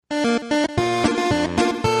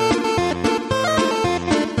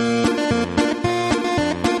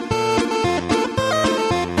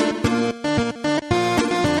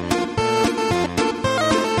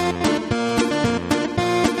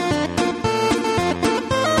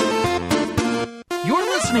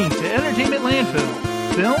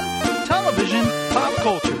Landfill. Film, television, pop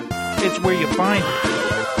culture. It's where you find it.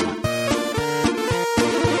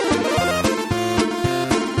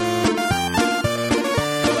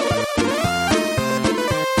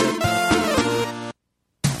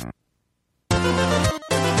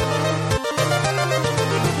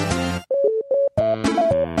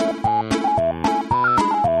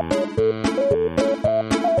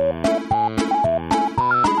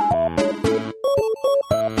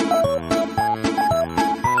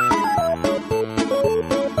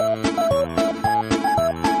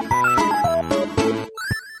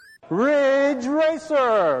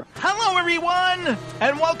 Hello, everyone,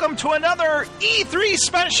 and welcome to another E3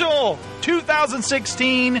 special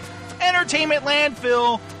 2016 Entertainment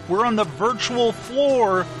Landfill. We're on the virtual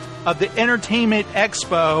floor of the Entertainment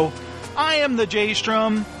Expo. I am the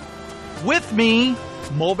J-Strom. With me,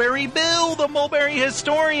 Mulberry Bill, the Mulberry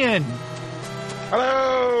Historian.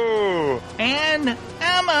 Hello! And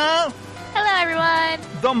Emma. Hello, everyone.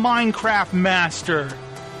 The Minecraft Master.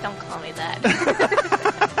 Don't call me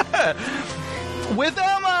that. With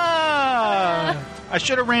Emma! I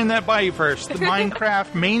should have ran that by you first. The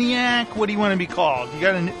Minecraft Maniac? What do you want to be called? You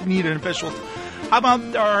gotta need an official... How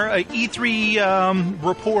about our E3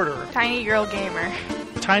 reporter? Tiny Girl Gamer.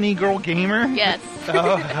 Tiny Girl Gamer? Yes.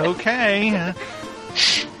 Oh, okay.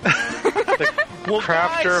 The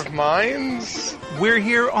crafter of minds? We're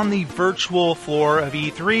here on the virtual floor of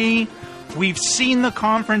E3. We've seen the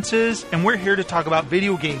conferences, and we're here to talk about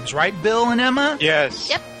video games, right, Bill and Emma? Yes.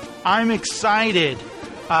 Yep. I'm excited.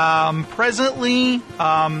 Presently,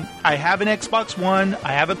 I have an Xbox One.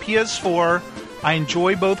 I have a PS4. I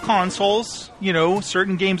enjoy both consoles. You know,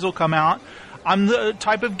 certain games will come out. I'm the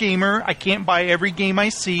type of gamer, I can't buy every game I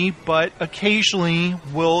see, but occasionally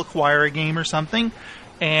will acquire a game or something.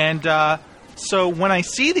 And so when I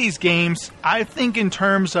see these games, I think in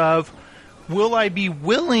terms of, will I be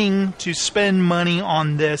willing to spend money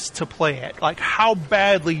on this to play it? Like, how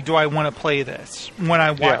badly do I want to play this when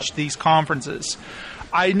I watch these conferences?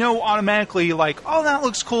 I know automatically, like, oh, that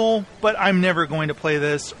looks cool, but I'm never going to play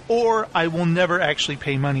this, or I will never actually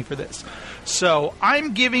pay money for this. So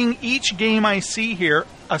I'm giving each game I see here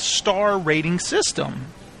a star rating system,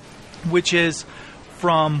 which is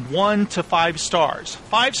from 1 to 5 stars.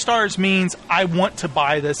 5 stars means I want to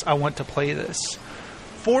buy this, I want to play this.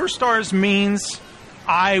 4 stars means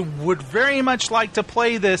I would very much like to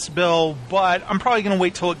play this, Bill, but I'm probably going to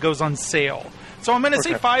wait till it goes on sale. So I'm going to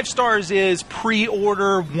say 5 stars is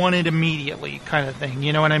pre-order, want it immediately kind of thing.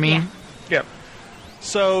 You know what I mean? Yeah. Yep.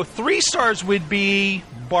 So 3 stars would be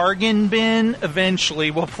bargain bin.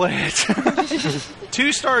 Eventually we'll play it.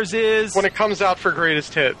 2 stars is... when it comes out for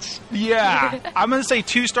greatest hits. Yeah. I'm going to say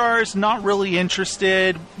 2 stars, not really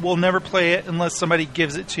interested. We'll never play it unless somebody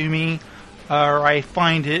gives it to me. Or I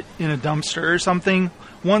find it in a dumpster or something.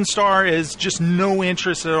 1 star is just no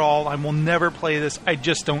interest at all. I will never play this. I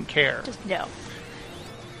just don't care. Just no.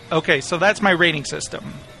 Okay, so that's my rating system.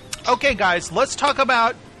 Okay, guys, let's talk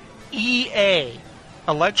about EA.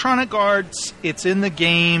 Electronic Arts, it's in the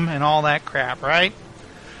game and all that crap, right?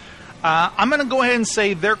 I'm going to go ahead and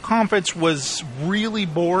say their conference was really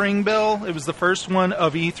boring, Bill. It was the first one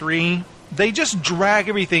of E3. They just drag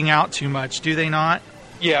everything out too much, do they not?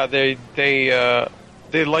 Yeah, they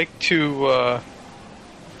like to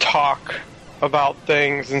talk about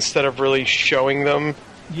things instead of really showing them.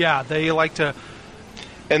 Yeah, they like to.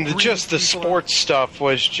 And the sports stuff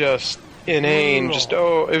was just inane.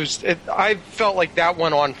 Brutal. I felt like that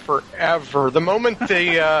went on forever. The moment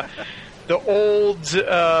the old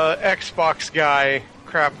Xbox guy,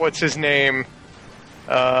 what's his name?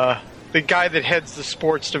 The guy that heads the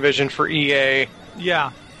sports division for EA.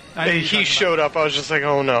 Yeah. He showed up. I was just like,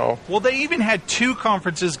 oh no. Well, they even had 2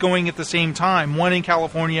 conferences going at the same time. One in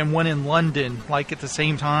California and one in London, like at the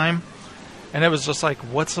same time. And it was just like,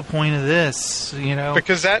 what's the point of this? You know?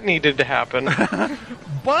 Because that needed to happen.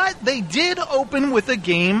 But they did open with a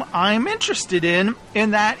game I'm interested in,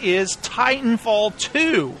 and that is Titanfall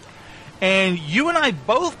 2. And you and I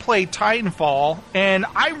both played Titanfall, and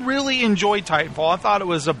I really enjoyed Titanfall. I thought it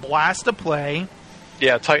was a blast to play.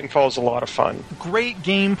 Yeah, Titanfall is a lot of fun. Great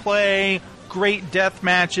gameplay, great death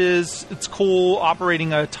matches. It's cool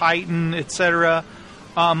operating a Titan, etc.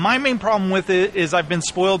 My main problem with it is I've been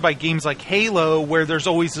spoiled by games like Halo, where there's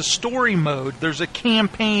always a story mode. There's a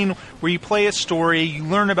campaign where you play a story, you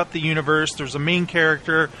learn about the universe, there's a main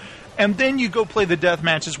character, and then you go play the death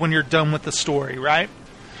matches when you're done with the story, right?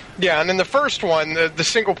 Yeah, and in the first one, the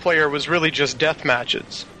single player was really just death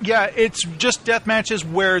matches. Yeah, it's just death matches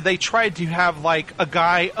where they tried to have like a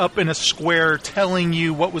guy up in a square telling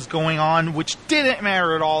you what was going on, which didn't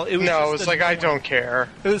matter at all. It was like, I don't care.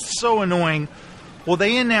 It was so annoying. Well,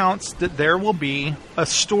 they announced that there will be a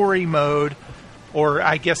story mode, or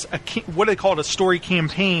I guess what they call it, a story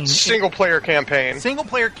campaign. Single player campaign. Single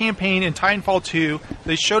player campaign in Titanfall 2.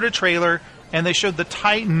 They showed a trailer, and they showed the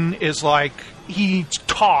Titan is like, he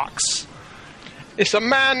talks. It's a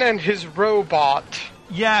man and his robot.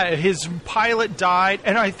 Yeah, his pilot died,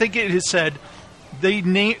 and I think it has said the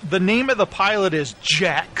name of the pilot is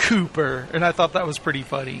Jack Cooper, and I thought that was pretty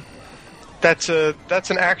funny. That's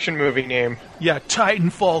an action movie name. Yeah,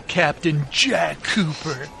 Titanfall Captain Jack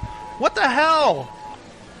Cooper. What the hell?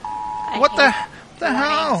 What the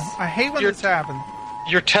hell? I hate when this happens.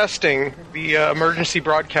 You're testing the emergency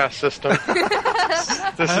broadcast system.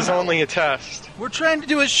 This is only a test. We're trying to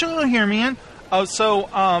do a show here, man. Oh, so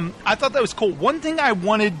I thought that was cool. One thing I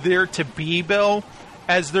wanted there to be, Bill,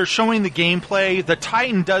 as they're showing the gameplay, the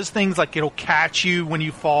Titan does things like it'll catch you when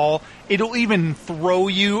you fall. It'll even throw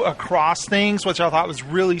you across things, which I thought was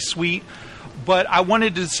really sweet. But I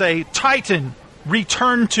wanted to say, Titan,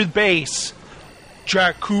 return to base.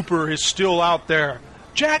 Jack Cooper is still out there.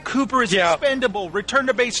 Jack Cooper is expendable. Return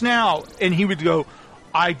to base now. And he would go,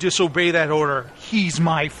 I disobey that order. He's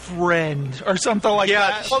my friend. Or something like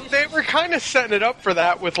that. Well, they were kind of setting it up for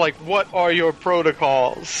that with, like, what are your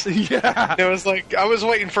protocols? Yeah. It was like, I was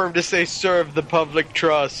waiting for him to say, serve the public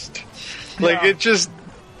trust. Like, it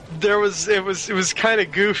was kind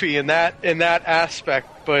of goofy in that aspect.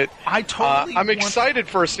 But I'm excited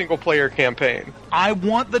for a single player campaign. I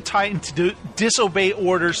want the Titan to disobey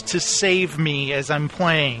orders to save me as I'm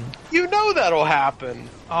playing. You know that'll happen.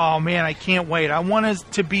 Oh man, I can't wait. I want it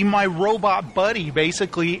to be my robot buddy,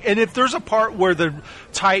 basically. And if there's a part where the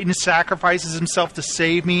Titan sacrifices himself to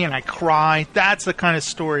save me and I cry, that's the kind of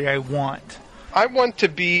story I want. I want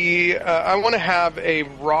to have a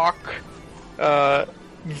rock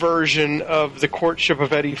version of the Courtship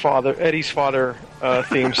of Eddie's Father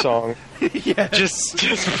theme song. Yes.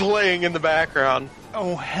 Just playing in the background.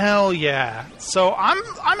 Oh hell yeah. So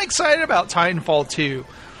I'm excited about Titanfall 2.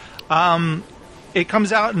 It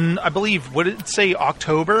comes out in, I believe, what did it say,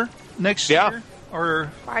 October next year?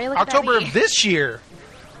 Or Why are you looking October at me? of this year.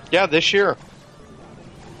 Yeah, this year.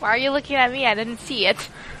 Why are you looking at me? I didn't see it.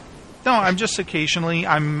 No, I'm just occasionally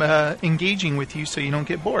engaging with you so you don't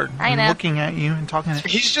get bored. I know. I'm looking at you and talking to you.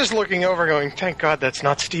 He's just looking over going, thank God that's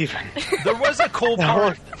not Steven. There was a cool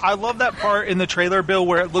part. I love that part in the trailer, Bill,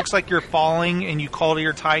 where it looks like you're falling and you call to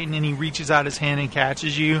your Titan and he reaches out his hand and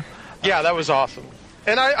catches you. Yeah, that was awesome.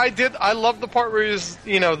 And I love the part where he's,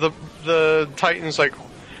 the Titan's like,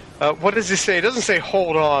 what does he say? He doesn't say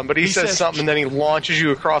hold on, but he says something and then he launches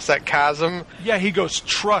you across that chasm. Yeah, he goes,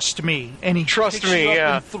 trust me. And he Trust picks me, you up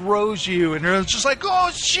yeah. and throws you. And it's just like,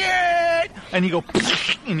 oh, shit! And you go,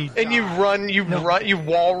 and you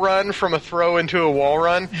wall run from a throw into a wall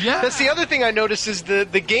run. Yeah. That's the other thing I noticed is the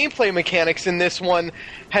gameplay mechanics in this one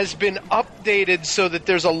has been updated so that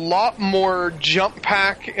there's a lot more jump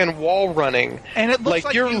pack and wall running. And it looks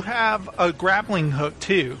like you have a grappling hook,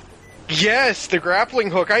 too. Yes, the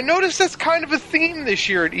grappling hook. I noticed that's kind of a theme this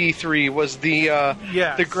year at E3 was the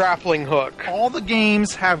grappling hook. All the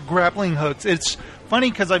games have grappling hooks. It's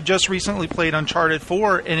funny because I've just recently played Uncharted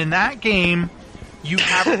 4, and in that game, you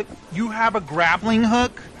have a grappling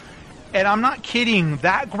hook, and I'm not kidding.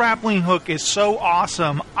 That grappling hook is so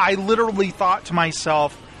awesome. I literally thought to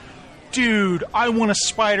myself, dude, I want a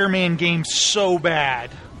Spider-Man game so bad.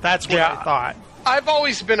 That's what I thought. I've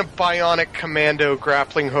always been a Bionic Commando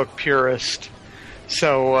grappling hook purist,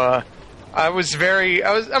 so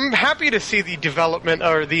I'm happy to see the development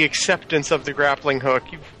or the acceptance of the grappling hook.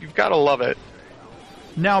 You've got to love it.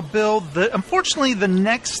 Now, Bill, unfortunately, the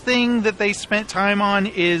next thing that they spent time on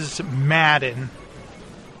is Madden.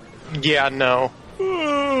 Yeah, no.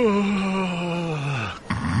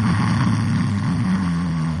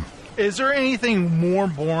 Is there anything more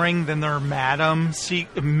boring than their Madden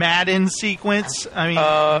sequence? I mean,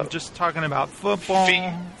 I'm just talking about football.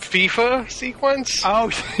 FIFA sequence? Oh,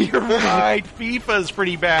 you're right. FIFA is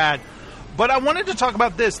pretty bad. But I wanted to talk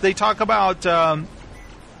about this. They talk about...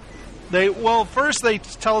 first they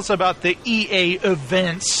tell us about the EA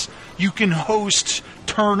events. You can host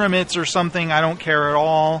tournaments or something. I don't care at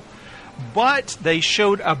all. But they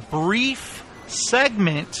showed a brief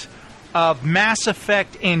segment of Mass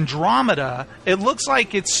Effect Andromeda. It looks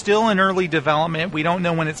like it's still in early development. We don't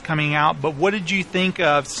know when it's coming out, but what did you think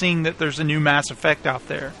of seeing that there's a new Mass Effect out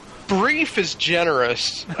there? Brief is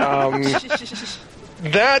generous.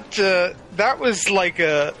 That was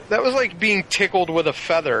like being tickled with a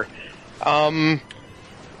feather.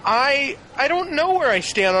 I don't know where I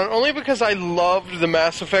stand on it, only because I loved the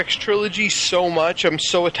Mass Effect trilogy so much. I'm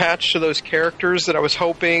so attached to those characters that I was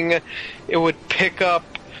hoping it would pick up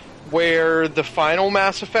where the final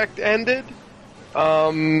Mass Effect ended.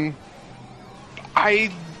 I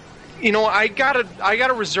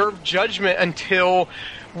gotta reserve judgment until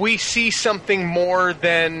we see something more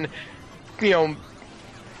than,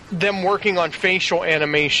 them working on facial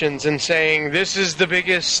animations and saying this is the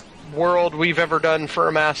biggest world we've ever done for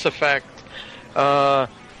a Mass Effect.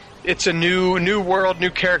 It's a new world, new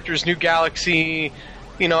characters, new galaxy.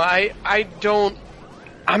 I'm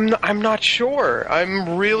not sure.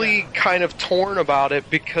 I'm really kind of torn about it,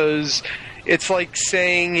 because it's like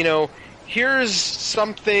saying, here's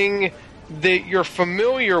something that you're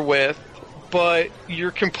familiar with, but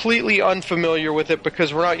you're completely unfamiliar with it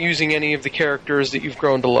because we're not using any of the characters that you've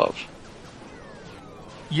grown to love.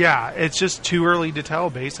 Yeah, it's just too early to tell,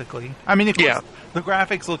 basically. I mean, of course, the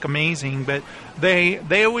graphics look amazing, but they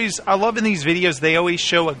always... I love in these videos, they always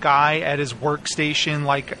show a guy at his workstation,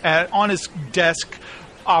 on his desk,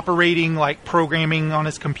 operating, programming on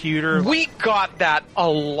his computer. We got that a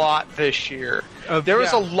lot this year. There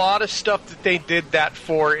was a lot of stuff that they did that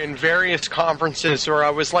for in various conferences where I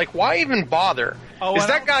was like, why even bother? Is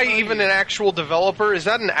that guy even an actual developer? Is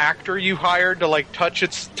that an actor you hired to touch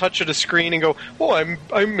at a screen and go, oh,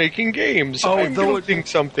 I'm making games. I'm building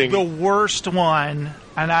something. The worst one,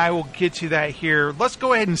 and I will get to that here. Let's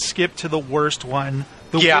go ahead and skip to the worst one.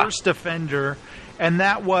 The worst offender. And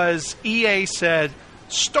that was EA said,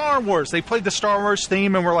 Star Wars. They played the Star Wars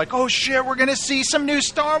theme and we're like, oh shit, we're going to see some new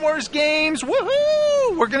Star Wars games.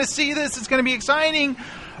 Woohoo! We're going to see this. It's going to be exciting.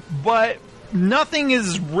 But nothing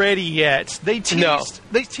is ready yet. They teased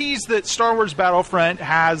that Star Wars Battlefront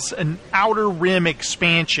has an Outer Rim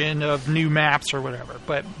expansion of new maps or whatever.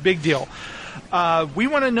 But big deal. We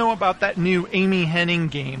want to know about that new Amy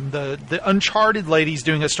Hennig game. The Uncharted lady's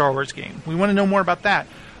doing a Star Wars game. We want to know more about that.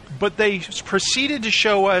 But they proceeded to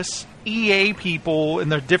show us EA people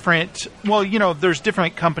and their different... Well, there's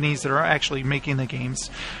different companies that are actually making the games.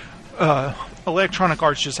 Electronic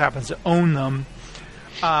Arts just happens to own them.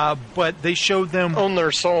 But they showed them... Own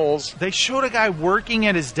their souls. They showed a guy working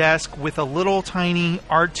at his desk with a little tiny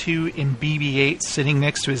R2 and BB-8 sitting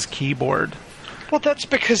next to his keyboard. Well, that's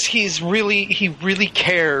because he really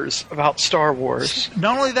cares about Star Wars.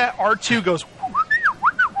 Not only that, R2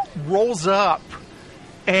 rolls up.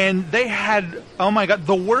 And they had, oh my god,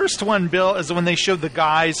 the worst one, Bill, is when they showed the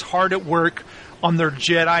guys hard at work on their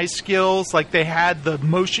Jedi skills. They had the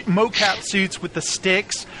mocap suits with the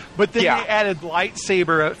sticks, but then they added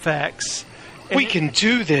lightsaber effects. We can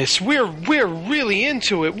do this. We're really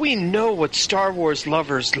into it. We know what Star Wars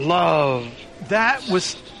lovers love.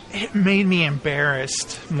 It made me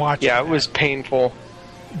embarrassed watching it was painful.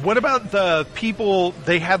 What about the people,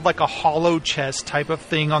 they had a hollow chest type of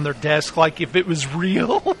thing on their desk, if it was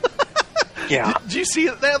real? Yeah. Did you see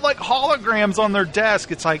it? They had holograms on their desk.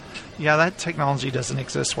 It's that technology doesn't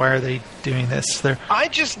exist. Why are they doing this? I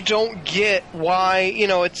just don't get why,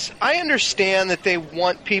 I understand that they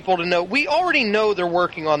want people to know. We already know they're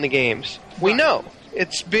working on the games. We know.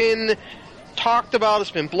 It's been talked about,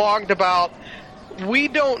 it's been blogged about. We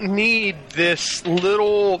don't need this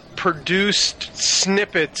little produced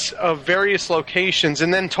snippets of various locations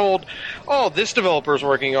and then told, oh, this developer's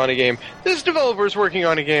working on a game, this developer's working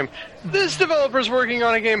on a game, this developer's working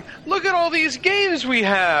on a game. Look at all these games we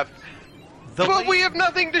have. But we have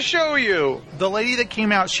nothing to show you. The lady that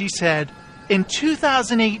came out, she said, in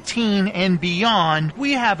 2018 and beyond,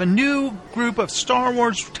 we have a new group of Star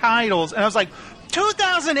Wars titles. And I was like,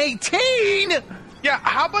 2018? Yeah,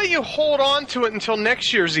 how about you hold on to it until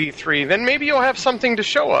next year's E3? Then maybe you'll have something to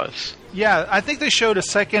show us. Yeah, I think they showed a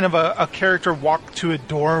second of a character walk to a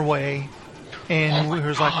doorway. And we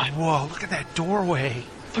were like, whoa, look at that doorway.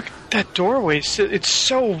 Look at that doorway. It's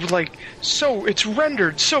so it's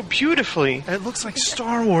rendered so beautifully. It looks like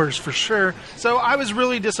Star Wars for sure. So I was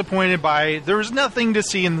really disappointed there was nothing to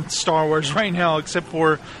see in Star Wars right now except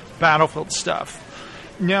for Battlefield stuff.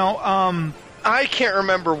 Now, I can't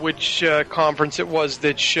remember which conference it was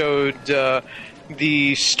that showed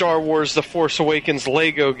the Star Wars The Force Awakens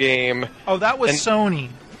Lego game. Oh, that was Sony.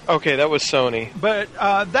 Okay, that was Sony. But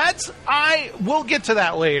we'll get to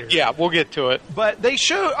that later. Yeah, we'll get to it. But they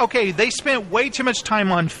spent way too much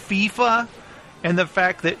time on FIFA and the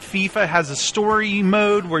fact that FIFA has a story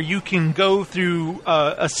mode where you can go through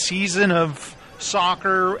a season of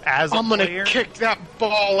soccer as a player. I'm going to kick that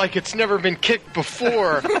ball like it's never been kicked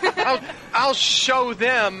before. I'll show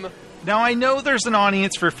them Now, I know there's an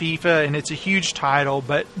audience for FIFA, and it's a huge title,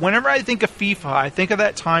 but whenever I think of FIFA, I think of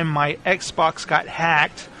that time my Xbox got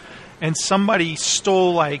hacked, and somebody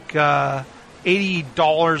stole like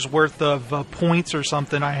 $80 worth of points or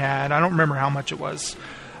something I had. I don't remember how much it was.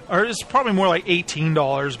 Or it's probably more like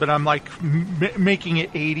 $18, but I'm like making it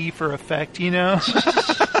 80 for effect, you know?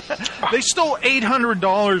 They stole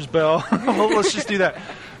 $800, Bill. Well, let's just do that.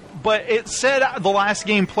 But it said the last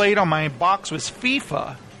game played on my box was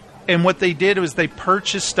FIFA. And what they did was they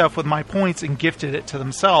purchased stuff with my points and gifted it to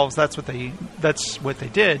themselves. That's what they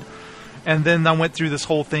did. And then I went through this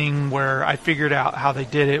whole thing where I figured out how they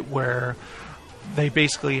did it, where they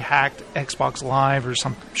basically hacked Xbox Live or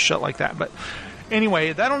some shit like that. But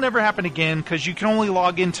anyway, that'll never happen again because you can only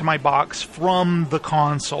log into my box from the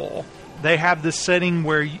console. They have this setting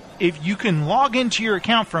where if you can log into your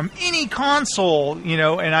account from any console, you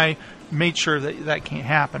know, and I made sure that can't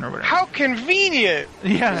happen or whatever. How convenient!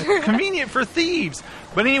 Yeah, convenient for thieves.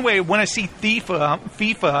 But anyway, when I see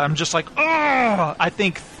FIFA, I'm just like, oh! I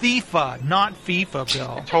think FIFA, not FIFA,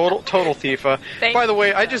 Bill. Total FIFA. By the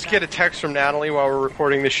way, I just get a text from Natalie while we're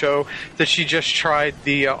recording the show that she just tried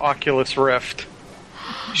the Oculus Rift.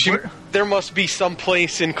 There must be some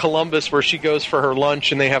place in Columbus where she goes for her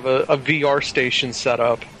lunch and they have a VR station set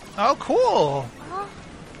up. Oh, cool.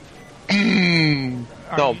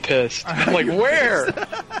 No, I'm pissed. I'm like, where?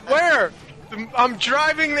 Where? I'm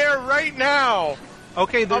driving there right now.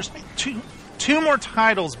 Okay, there's two more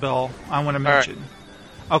titles, Bill, I want to mention.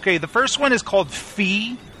 Right. Okay, the first one is called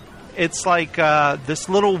Fee. It's like this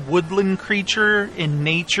little woodland creature in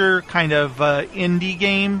nature kind of indie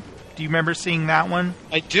game. Do you remember seeing that one?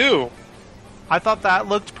 I do. I thought that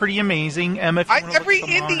looked pretty amazing. Emma, every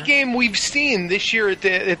indie game we've seen this year at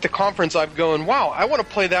the conference, I've gone, wow, I want to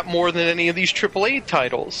play that more than any of these AAA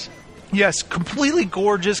titles. Yes, completely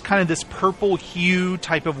gorgeous, kind of this purple hue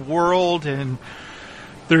type of world, and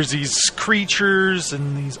there's these creatures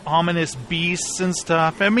and these ominous beasts and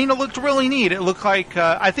stuff. I mean, it looked really neat. It looked like,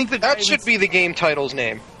 I think that should be the game title's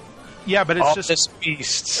name. Yeah, but it's Ominous just...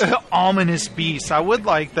 Beasts. Ominous Beasts. I would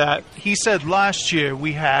like that. He said last year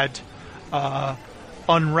we had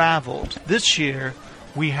Unraveled. This year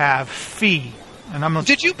we have Fee. And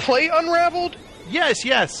Did you play Unraveled?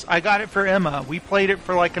 Yes. I got it for Emma. We played it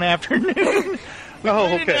for like an afternoon. We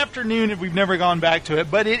played it an afternoon and we've never gone back to it.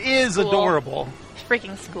 But it is adorable.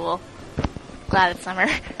 Freaking school. Glad it's summer.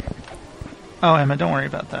 Oh, Emma, don't worry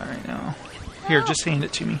about that right now. Here, just hand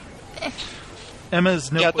it to me.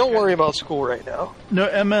 Emma's notebook. Yeah, don't worry about school right now. No,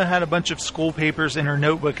 Emma had a bunch of school papers in her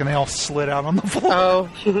notebook, and they all slid out on the floor.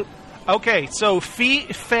 Oh. Okay, so Fee,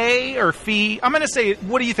 I'm going to say,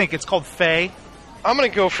 what do you think? It's called Fee? I'm going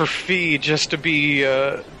to go for Fee just to be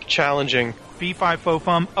challenging. Fee, Fi, Fo,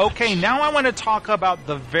 Fum. Okay, now I want to talk about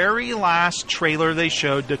the very last trailer they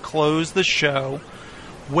showed to close the show,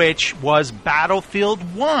 which was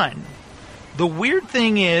Battlefield 1. The weird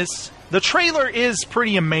thing is, the trailer is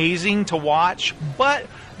pretty amazing to watch, but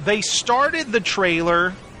they started the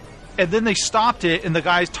trailer, and then they stopped it, and the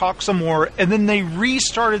guys talked some more, and then they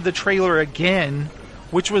restarted the trailer again,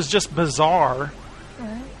 which was just bizarre.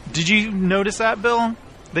 Did you notice that, Bill?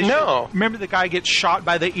 No. Remember the guy gets shot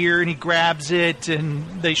by the ear, and he grabs it,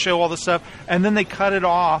 and they show all the stuff, and then they cut it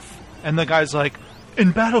off, and the guy's like,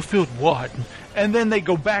 in Battlefield 1... And then they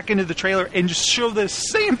go back into the trailer and just show the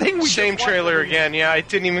same thing. Same trailer again. Yeah, it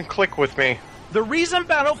didn't even click with me. The reason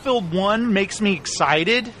Battlefield 1 makes me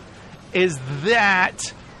excited is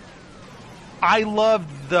that I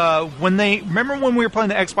loved remember when we were playing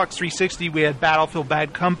the Xbox 360, we had Battlefield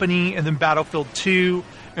Bad Company and then Battlefield 2,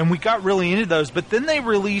 and we got really into those. But then they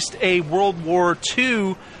released a World War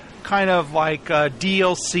II kind of like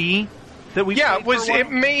DLC. That we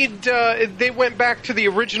They went back to the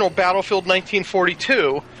original Battlefield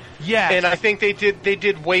 1942. Yeah, and I think they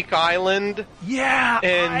did Wake Island. Yeah,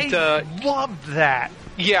 and I loved that.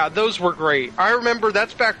 Yeah, those were great. I remember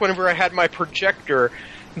that's back whenever I had my projector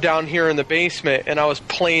down here in the basement, and I was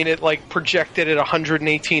playing it like projected at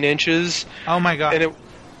 118 inches. Oh my god! And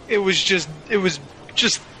it was just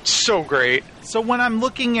so great. So when I'm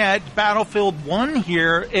looking at Battlefield 1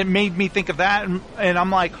 here, it made me think of that, and I'm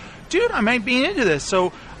like, dude, I might be into this.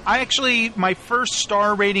 So my first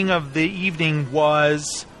star rating of the evening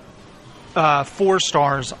was 4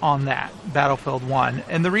 stars on that, Battlefield 1.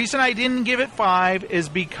 And the reason I didn't give it 5 is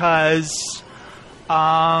because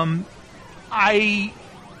I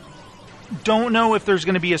don't know if there's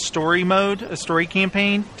going to be a story mode, a story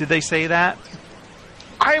campaign. Did they say that?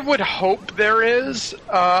 I would hope there is.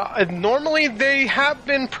 Normally they have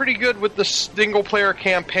been pretty good with the single-player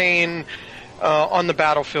campaign on the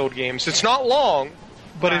Battlefield games. It's not long,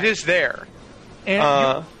 but It is there.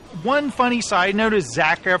 And one funny side note is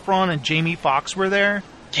Zac Efron and Jamie Foxx were there.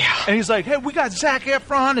 Yeah. And he's like, hey, we got Zac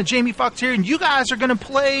Efron and Jamie Foxx here, and you guys are going to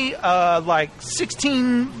play,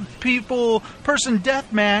 16 person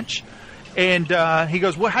death match. And he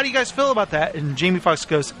goes, well, how do you guys feel about that? And Jamie Foxx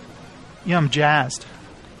goes, yeah, I'm jazzed.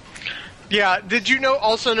 Yeah, did you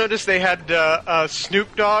also notice they had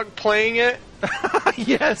Snoop Dogg playing it?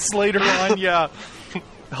 Yes, later on, yeah.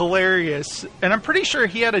 Hilarious. And I'm pretty sure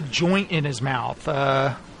he had a joint in his mouth.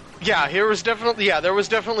 Yeah, there was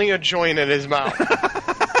definitely a joint in his mouth.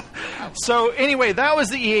 So anyway, that was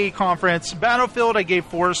the EA conference. Battlefield, I gave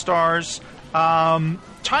 4 stars.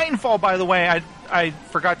 Titanfall, by the way, I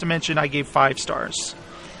forgot to mention I gave 5 stars.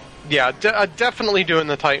 Yeah, definitely doing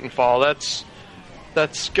the Titanfall.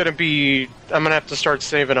 That's gonna be. I'm gonna have to start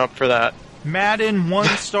saving up for that. Madden 1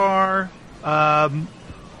 star.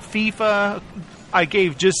 FIFA, I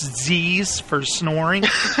gave just Z's for snoring.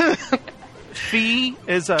 Fee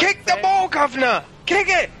is a Kick the ball, governor! Kick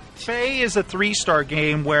it! Faye is a 3-star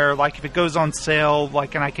game where, like, if it goes on sale,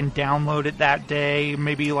 like, and I can download it that day,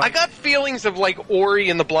 maybe like. I got feelings of like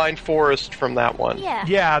Ori and the Blind Forest from that one. Yeah.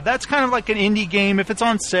 Yeah, that's kind of like an indie game. If it's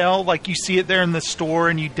on sale, like you see it there in the store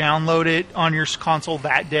and you download it on your console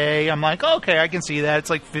that day, I'm like, okay, I can see that.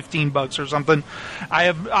 It's like $15 or something. I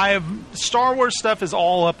have Star Wars stuff is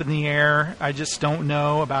all up in the air. I just don't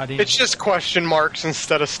know about it. It's just question marks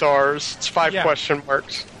instead of stars. It's 5 question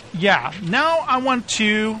marks. Yeah. Now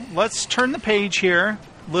let's turn the page here,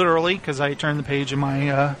 literally, because I turned the page in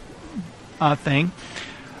my thing.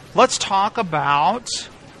 Let's talk about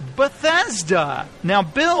Bethesda. Now,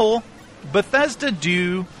 Bill, Bethesda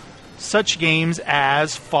do such games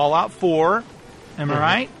as Fallout 4. Am I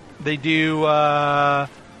right? They do, what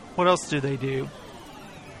else do they do?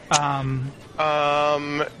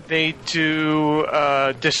 They do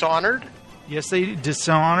Dishonored. Yes, they do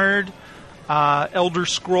Dishonored. Elder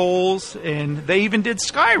Scrolls, and they even did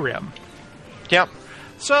Skyrim. Yep.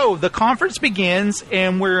 So the conference begins,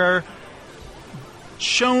 and we're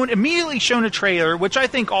immediately shown a trailer, which I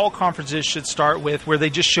think all conferences should start with, where they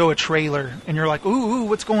just show a trailer, and you're like, ooh,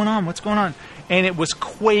 what's going on? What's going on? And it was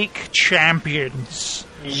Quake Champions.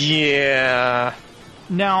 Yeah.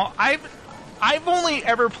 Now, I've only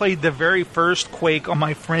ever played the very first Quake on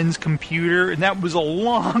my friend's computer, and that was a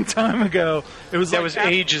long time ago. It was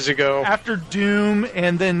ages ago. After Doom,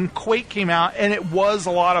 and then Quake came out, and it was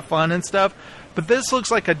a lot of fun and stuff. But this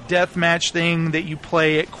looks like a deathmatch thing that you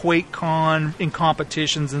play at QuakeCon in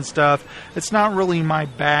competitions and stuff. It's not really my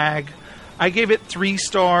bag. I gave it 3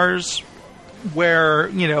 stars, where,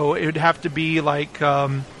 it would have to be like...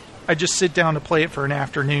 I just sit down to play it for an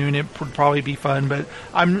afternoon. It would probably be fun, but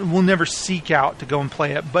we'll never seek out to go and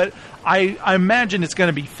play it. But I imagine it's going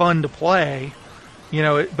to be fun to play,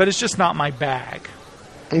 but it's just not my bag.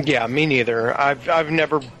 Yeah, me neither. I've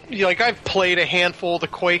never I've played a handful of the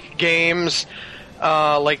Quake games,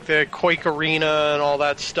 like the Quake Arena and all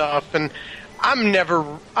that stuff, and I'm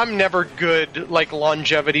never good like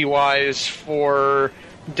longevity wise for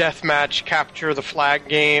deathmatch capture the flag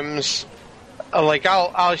games.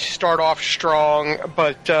 I'll start off strong,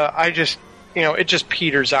 but I just it just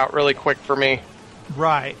peters out really quick for me.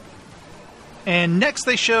 Right. And next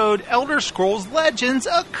they showed Elder Scrolls Legends,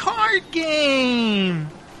 a card game.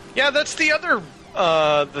 Yeah, that's the other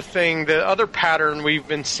the other pattern we've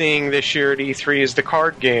been seeing this year at E3 is the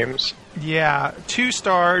card games. Yeah, 2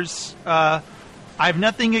 stars. I have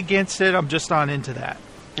nothing against it. I'm just not into that.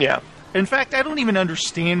 Yeah. In fact, I don't even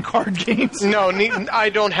understand card games. No, I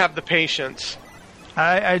don't have the patience.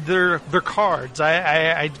 They're cards.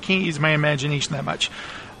 I can't use my imagination that much.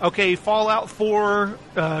 Okay, Fallout 4,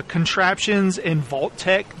 Contraptions, and Vault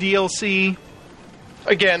Tech DLC.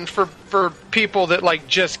 Again, for people that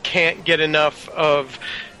just can't get enough of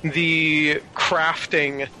the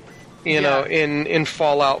crafting, in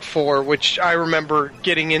Fallout 4, which I remember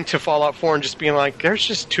getting into Fallout 4 and just being like, there's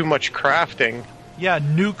just too much crafting. Yeah,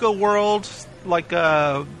 Nuka World,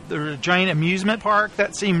 the giant amusement park,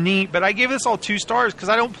 that seemed neat. But I gave this all 2 stars because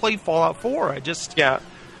I don't play Fallout 4.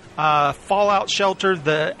 Fallout Shelter,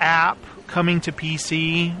 the app coming to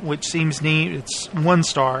PC, which seems neat. It's 1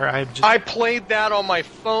 star. I played that on my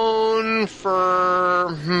phone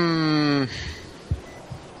for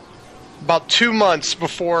about 2 months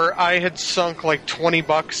before I had sunk like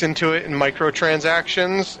 $20 into it in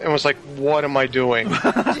microtransactions and was like, what am I doing?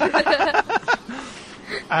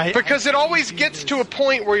 Because it always gets to a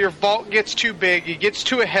point where your vault gets too big, it gets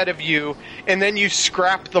too ahead of you, and then you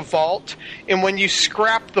scrap the vault. And when you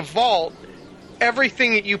scrap the vault,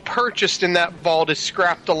 everything that you purchased in that vault is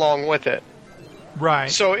scrapped along with it. Right.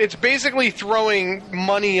 So it's basically throwing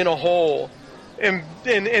money in a hole and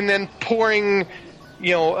then pouring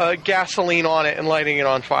gasoline on it and lighting it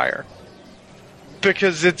on fire.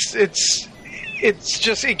 Because it's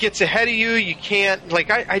just, it gets ahead of you. You can't,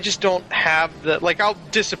 I just don't have I'll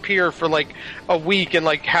disappear for a week and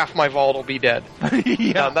half my vault will be dead.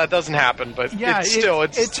 Yeah. That doesn't happen, but Yeah,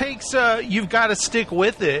 it takes, you've got to stick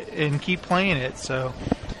with it and keep playing it, so.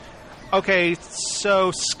 Okay,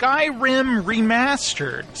 so Skyrim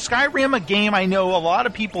Remastered. Skyrim, a game I know a lot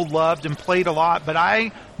of people loved and played a lot, but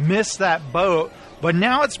I missed that boat. But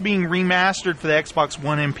now it's being remastered for the Xbox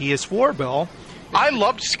One and PS4, Bill. I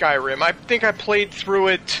loved Skyrim. I think I played through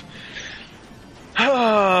it 2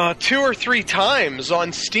 or 3 times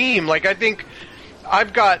on Steam. I think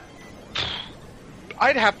I've got...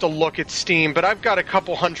 I'd have to look at Steam, but I've got a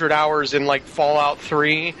couple hundred hours in Fallout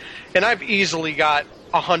 3, and I've easily got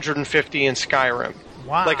 150 in Skyrim.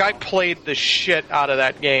 Wow. I played the shit out of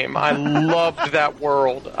that game. I loved that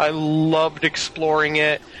world. I loved exploring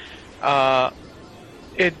it.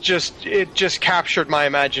 It just captured my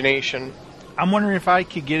imagination. I'm wondering if I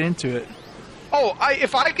could get into it. Oh,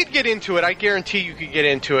 if I could get into it, I guarantee you could get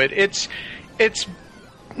into it. It's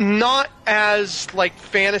not as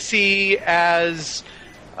fantasy as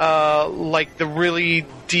the really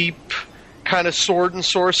deep kind of sword and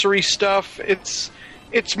sorcery stuff.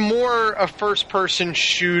 It's more a first-person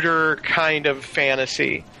shooter kind of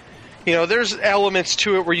fantasy. There's elements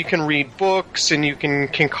to it where you can read books and you can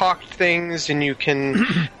concoct things and you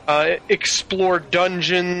can explore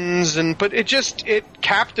dungeons, but it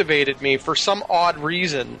captivated me for some odd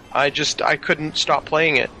reason. I couldn't stop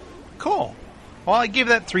playing it. Cool. Well, I give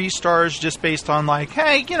that 3 stars just based on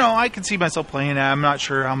hey, I can see myself playing that. I'm not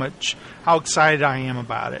sure how excited I am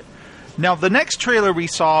about it. Now, the next trailer we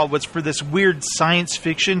saw was for this weird science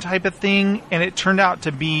fiction type of thing, and it turned out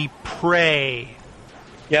to be Prey.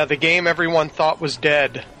 Yeah, the game everyone thought was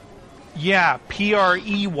dead. Yeah,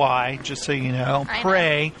 Prey, just so you know.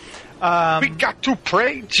 Prey. We got to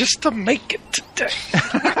pray just to make it today.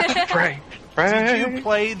 Pray. Did you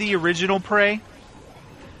play the original Prey?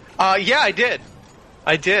 Yeah, I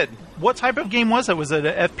did. What type of game was it? Was it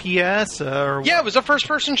an FPS? Yeah, it was a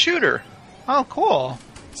first-person shooter. Oh, cool.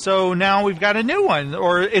 So now we've got a new one,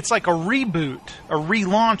 or it's like a reboot, a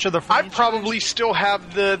relaunch of the franchise. I probably still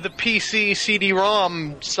have the PC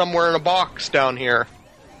CD-ROM somewhere in a box down here.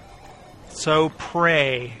 So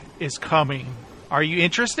Prey is coming. Are you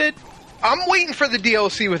interested? I'm waiting for the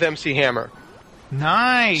DLC with MC Hammer.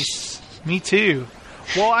 Nice. Me too.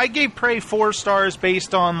 Well, I gave Prey 4 stars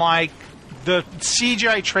based on the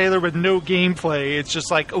CGI trailer with no gameplay. It's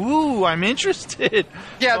just ooh, I'm interested.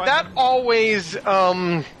 Yeah, so that always...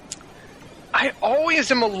 I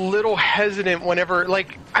always am a little hesitant whenever...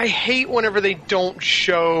 I hate whenever they don't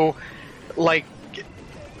show,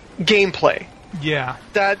 gameplay. Yeah.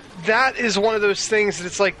 That is one of those things that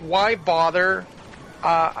it's why bother?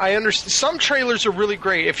 I understand. Some trailers are really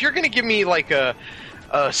great. If you're going to give me,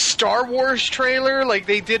 a Star Wars trailer like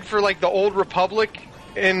they did for, the Old Republic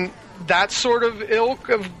and... that sort of ilk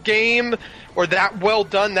of game, or that well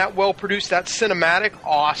done, that well produced, that cinematic,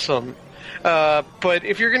 awesome. But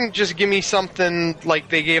if you're going to just give me something like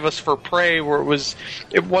they gave us for Prey, where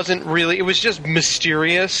it wasn't really, it was just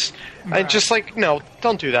mysterious, right. Just no,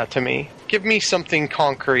 don't do that to me. Give me something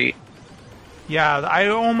concrete. Yeah, I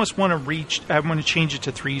almost want to change it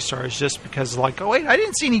to 3 stars just because, oh wait, I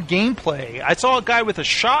didn't see any gameplay. I saw a guy with a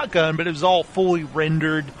shotgun, but it was all fully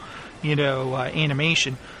rendered,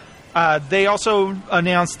 animation. They also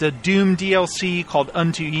announced a Doom DLC called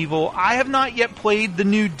Unto Evil. I have not yet played the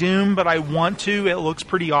new Doom, but I want to. It looks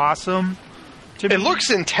pretty awesome. It looks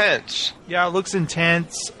intense. Yeah, it looks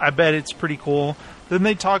intense. I bet it's pretty cool. Then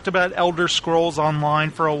they talked about Elder Scrolls Online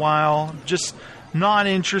for a while. Just not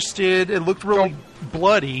interested. It looked really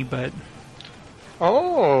bloody, but...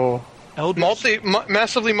 Oh. Massively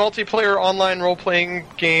multiplayer online role-playing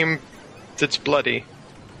game that's bloody.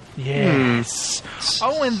 Yes.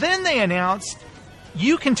 Oh, and then they announced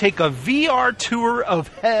you can take a VR tour of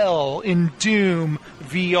hell in Doom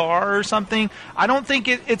VR or something. I don't think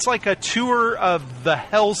it's like a tour of the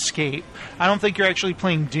hellscape. I don't think you're actually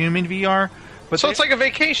playing Doom in VR. But it's like a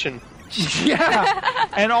vacation. Yeah.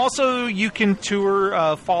 And also you can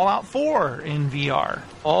tour Fallout 4 in VR.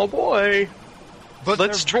 Oh, boy. But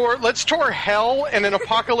let's tour hell in an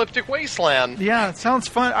apocalyptic wasteland. Yeah, it sounds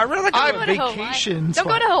fun. I really like a vacation. Don't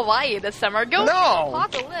go to Hawaii this summer. Go to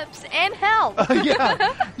apocalypse and hell.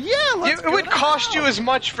 Yeah. It would cost you as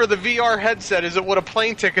much for the VR headset as it would a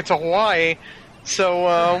plane ticket to Hawaii. So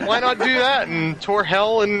why not do that and tour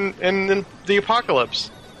hell and the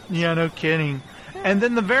apocalypse? Yeah, no kidding. And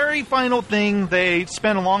then the very final thing they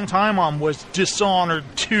spent a long time on was Dishonored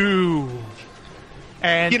 2.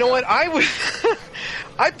 And you know what?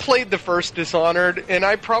 I played the first Dishonored, and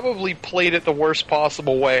I probably played it the worst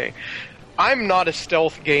possible way. I'm not a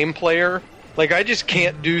stealth game player. Like, I just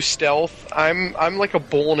can't do stealth. I'm like a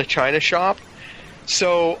bull in a china shop.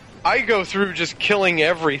 So I go through just killing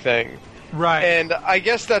everything. Right. And I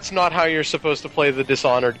guess that's not how you're supposed to play the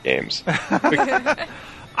Dishonored games.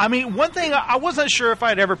 I mean, one thing, I wasn't sure if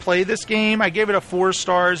I'd ever play this game. I gave it a 4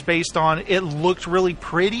 stars based on it looked really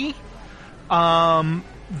pretty.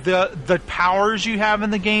 The powers you have in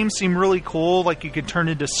the game seem really cool. Like, you could turn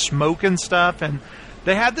into smoke and stuff. And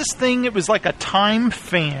they had this thing, it was like a time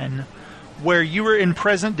fan, where you were in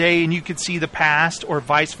present day and you could see the past or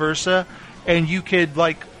vice versa. And you could,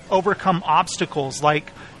 like, overcome obstacles.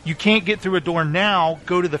 Like, you can't get through a door now,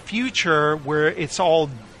 go to the future where it's all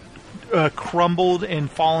crumbled and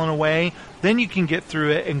fallen away. Then you can get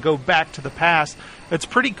through it and go back to the past. It's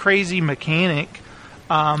pretty crazy mechanic,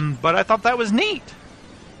 but I thought that was neat.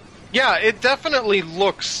 Yeah, it definitely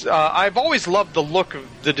looks... I've always loved the look of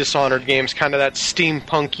the Dishonored games, kind of that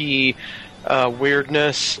steampunky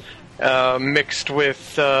weirdness mixed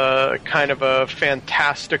with kind of a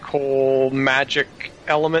fantastical magic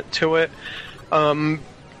element to it. As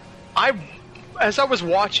I was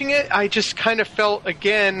watching it, I just kind of felt,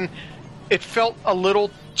 again, it felt a little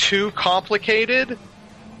too complicated.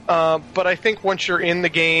 But I think once you're in the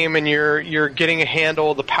game and you're getting a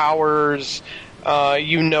handle of the powers,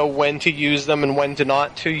 you know when to use them and when to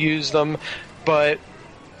not to use them. But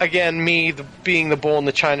again, being the bull in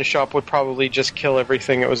the china shop would probably just kill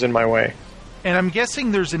everything that was in my way. And I'm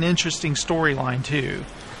guessing there's an interesting storyline too.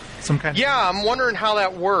 Some kind. Yeah, I'm wondering how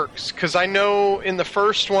that works, because I know in the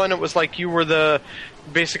first one it was like you were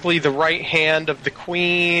basically the right hand of the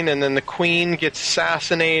queen, and then the queen gets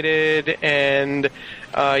assassinated, and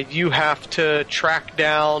you have to track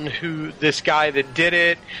down who this guy that did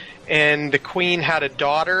it. And the queen had a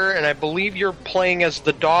daughter, and I believe you're playing as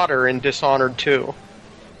the daughter in Dishonored 2.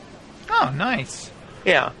 Oh, nice.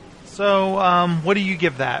 Yeah. So, what do you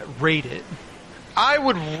give that? Rate it. I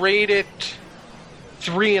would rate it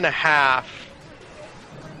 3.5.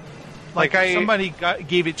 Like if somebody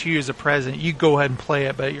gave it to you as a present, you go ahead and play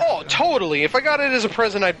it. But totally. If I got it as a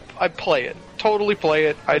present, I'd play it. Totally play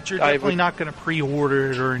it. But you're definitely not going to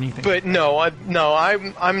pre-order it or anything. But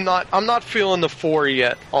I'm not feeling the 4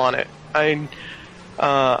 yet on it. I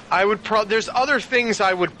would there's other things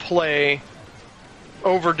I would play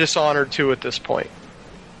over Dishonored 2 at this point.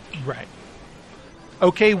 Right.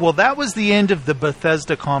 Okay, well, that was the end of the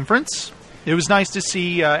Bethesda conference. It was nice to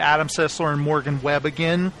see Adam Sessler and Morgan Webb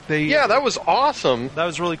again. That was awesome. That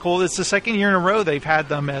was really cool. It's the second year in a row they've had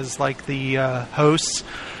them as like the hosts.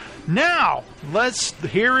 Now,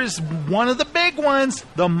 here is one of the big ones,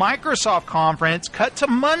 the Microsoft conference. Cut to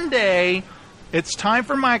Monday. It's time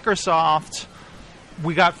for Microsoft.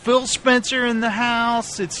 We got Phil Spencer in the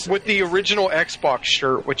house. It's with the original Xbox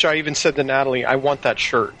shirt, which I even said to Natalie, I want that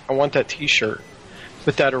shirt. I want that T-shirt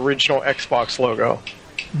with that original Xbox logo.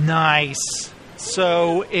 Nice.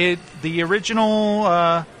 So the original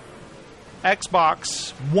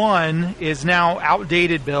Xbox One is now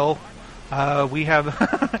outdated, Bill. We have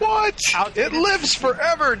what? It lives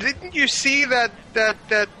forever. Didn't you see that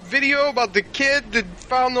video about the kid that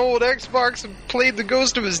found the old Xbox and played the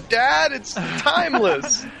ghost of his dad? It's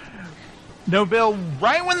timeless. No, Bill,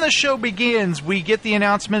 right when the show begins, we get the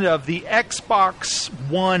announcement of the Xbox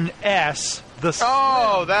One S. That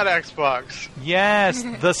Xbox. Yes,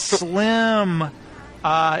 the Slim.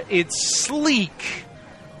 It's sleek.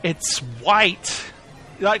 It's white.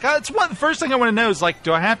 Like, it's the first thing I want to know is, like,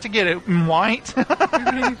 do I have to get it in white?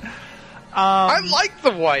 I like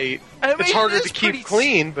the white. I mean, it's harder to keep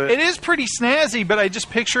clean, but it is pretty snazzy. But I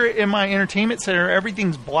just picture it in my entertainment center.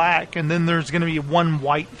 Everything's black, and then there's going to be one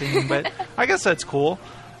white thing. But I guess that's cool.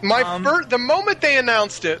 The moment they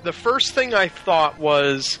announced it, the first thing I thought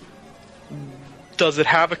was, does it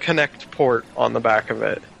have a Kinect port on the back of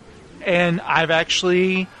it? And I've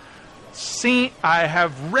actually I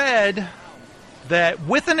have read that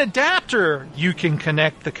with an adapter you can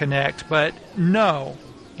connect the Kinect, but no.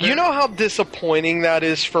 You know how disappointing that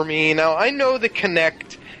is for me? Now, I know the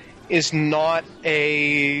Kinect is not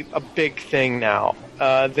a big thing now.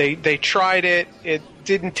 They tried it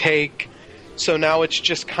didn't take, so now it's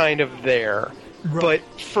just kind of there. Right.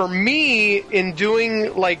 But for me, in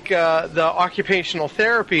doing like the occupational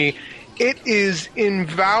therapy, it is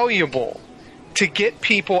invaluable to get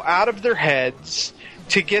people out of their heads,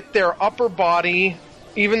 to get their upper body,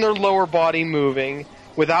 even their lower body moving,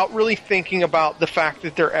 without really thinking about the fact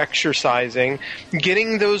that they're exercising,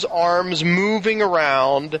 getting those arms moving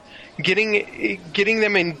around, getting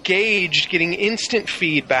them engaged, getting instant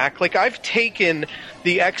feedback. Like, I've taken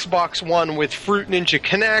the Xbox One with Fruit Ninja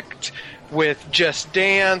Connect, with Just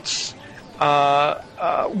Dance,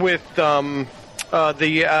 with the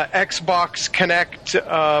Xbox Connect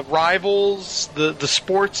Rivals, the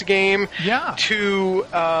sports game, to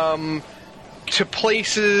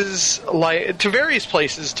places to various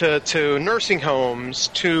places, to nursing homes,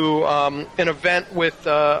 to an event with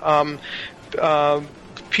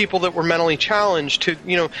people that were mentally challenged,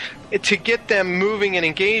 to get them moving and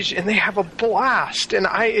engaged, and they have a blast. And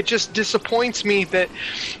it just disappoints me that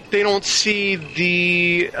they don't see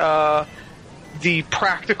the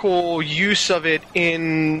practical use of it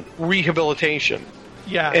in rehabilitation.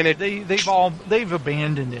 Yeah, and they've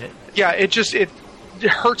abandoned it. Yeah, it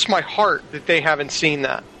hurts my heart that they haven't seen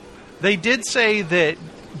that. They did say that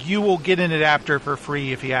you will get an adapter for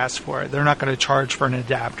free if you ask for it. They're not going to charge for an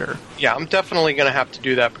adapter. Yeah, I'm definitely going to have to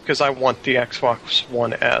do that because I want the Xbox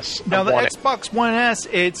One S. Now, the Xbox One S,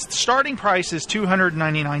 its starting price is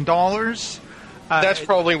 $299. That's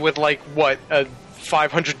probably with, a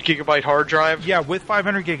 500 gigabyte hard drive? Yeah, with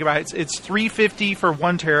 500 gigabytes. It's $350 for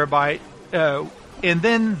 1 terabyte. And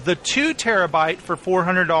then the 2 terabyte for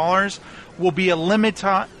 $400 will be a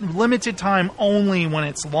limited time only when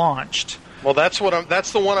it's launched. Well, that's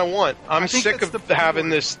the one I want. I'm sick of having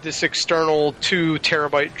this external 2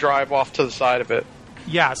 terabyte drive off to the side of it.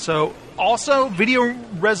 Yeah, so also video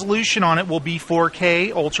resolution on it will be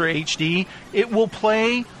 4K Ultra HD. It will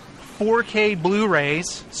play 4K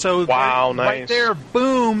Blu-rays. So wow, nice. Right there,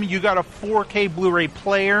 boom, you got a 4K Blu-ray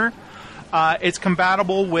player. It's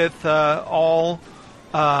compatible with all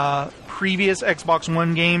previous Xbox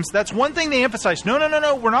One games. That's one thing they emphasize. No,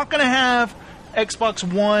 we're not going to have Xbox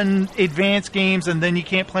One advanced games and then you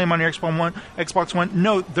can't play them on your Xbox One.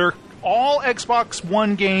 No, they're all Xbox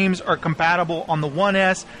One games are compatible on the One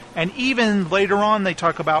S, and even later on they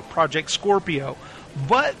talk about Project Scorpio.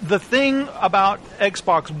 But the thing about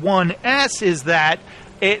Xbox One S is that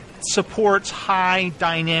it supports high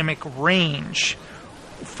dynamic range,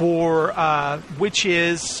 which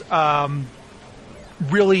is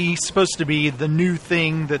really supposed to be the new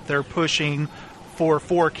thing that they're pushing for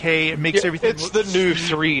 4K. It makes everything look the new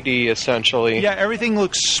 3D, essentially. Yeah, everything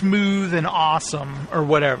looks smooth and awesome, or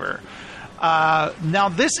whatever. Now,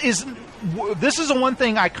 this is the one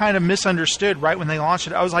thing I kind of misunderstood right when they launched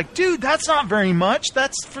it. I was like, dude, that's not very much.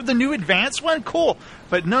 That's for the new advanced one? Cool.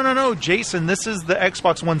 But no, Jason, this is the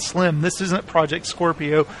Xbox One Slim. This isn't Project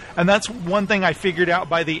Scorpio. And that's one thing I figured out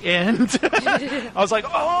by the end. I was like,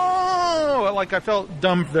 oh, I felt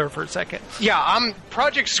dumb there for a second. Yeah,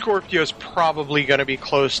 Project Scorpio is probably going to be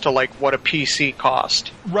close to what a PC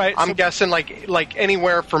cost. Right. I'm guessing like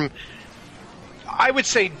anywhere from, I would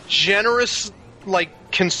say generous,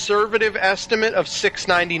 conservative estimate of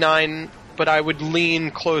 $699, but I would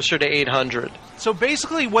lean closer to $800. So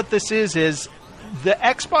basically what this is the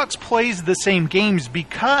Xbox plays the same games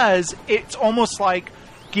because it's almost like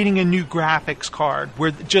getting a new graphics card where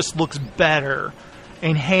it just looks better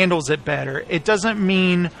and handles it better. It doesn't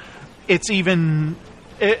mean it's even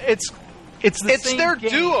it's their game.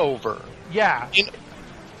 Do-over. Yeah.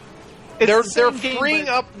 They're freeing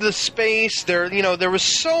up the space. There was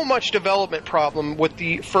so much development problem with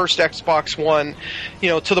the first Xbox One,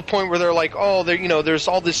 to the point where they're like, there's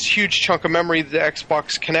all this huge chunk of memory that the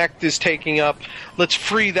Xbox Connect is taking up. Let's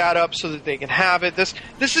free that up so that they can have it.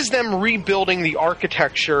 This is them rebuilding the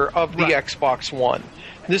architecture of the Xbox One.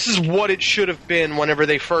 This is what it should have been whenever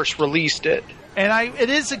they first released it. And it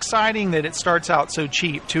is exciting that it starts out so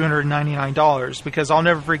cheap, $299, because I'll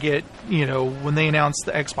never forget, when they announced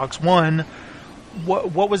the Xbox One,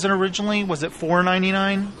 what was it originally? Was it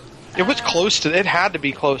 $499? It was close to, it had to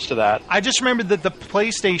be close to that. I just remembered that the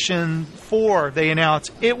PlayStation 4, they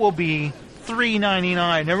announced it will be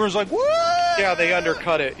 $399. Everyone was like, what? Yeah, they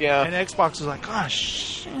undercut it, yeah. And Xbox was like,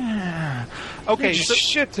 gosh, yeah. Okay, so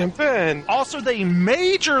shit and Ben. Also, they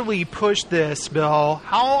majorly pushed this, Bill.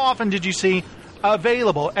 How often did you see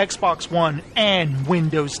available Xbox One and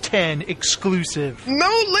Windows 10 exclusive?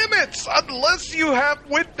 No limits unless you have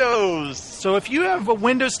Windows. So if you have a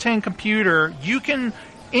Windows 10 computer, you can,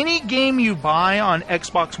 any game you buy on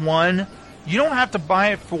Xbox One, you don't have to buy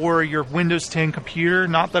it for your Windows 10 computer.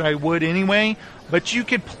 Not that I would anyway, but you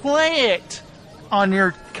could play it on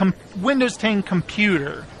your Windows 10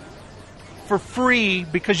 computer for free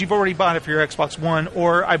because you've already bought it for your Xbox One,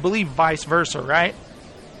 or I believe vice versa, right?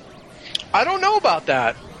 I don't know about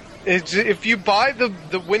that. if you buy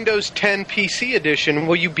the Windows 10 PC edition,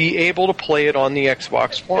 will you be able to play it on the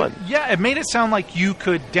Xbox One? Yeah, it made it sound like you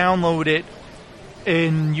could download it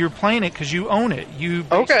and you're playing it because you own it. You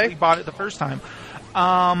basically bought it the first time.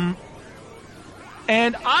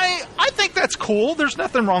 And I think that's cool. There's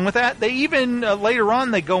nothing wrong with that. They even, later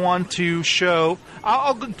on, they go on to show...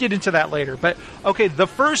 I'll get into that later. But, okay, the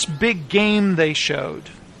first big game they showed,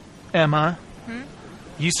 Emma,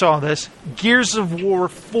 you saw this, Gears of War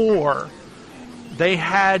 4. They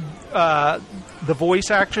had the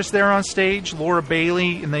voice actress there on stage, Laura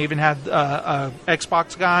Bailey, and they even had a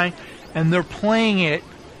Xbox guy, and they're playing it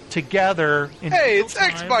together. Hey, it's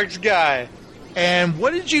Xbox guy! And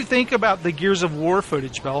what did you think about the Gears of War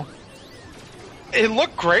footage, Bill? It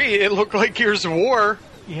looked great. It looked like Gears of War.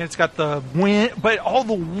 Yeah, it's got the wind, but all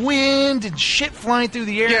the wind and shit flying through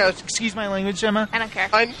the air. Yeah. Excuse my language, Emma. I don't care.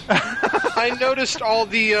 I noticed all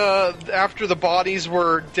the, after the bodies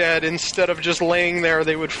were dead, instead of just laying there,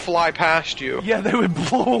 they would fly past you. Yeah, they would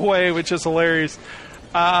blow away, which is hilarious.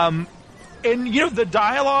 And, you know, the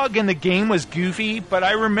dialogue in the game was goofy, but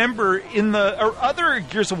I remember in the other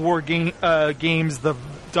Gears of War games, the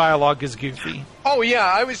dialogue is goofy. Oh,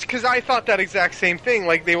 yeah, because I thought that exact same thing.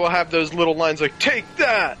 Like, they will have those little lines like, take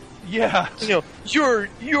that! Yeah. You know,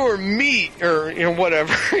 your meat, or, you know,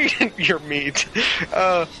 whatever. Your meat.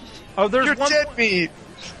 There's your one dead meat.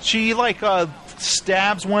 She, like,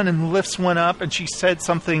 stabs one and lifts one up, and she said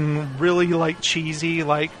something really, like, cheesy,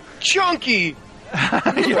 like... Chunky! Yeah,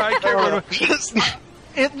 I can't remember.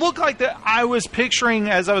 It looked like that. I was picturing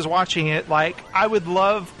as I was watching it, like I would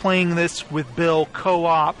love playing this with Bill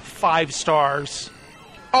co-op 5 stars.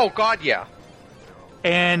 Oh God, yeah.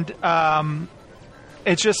 And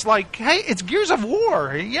it's just like, hey, it's Gears of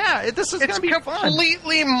War. Yeah, this is going to be fun. It's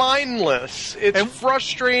completely mindless. It's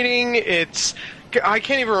frustrating. I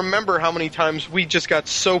can't even remember how many times we just got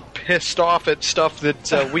so pissed off at stuff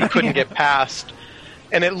that we couldn't get past.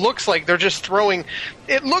 And it looks like they're just throwing...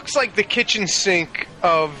 It looks like the kitchen sink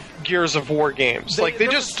of Gears of War games. They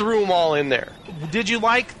just threw them all in there. Did you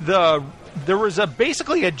like there was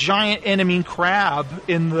basically a giant enemy crab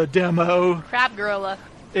in the demo. Crab gorilla.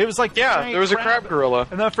 It was like... Yeah, there was a crab gorilla.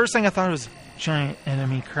 And the first thing I thought was, giant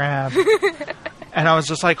enemy crab. And I was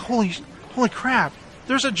just like, holy crap.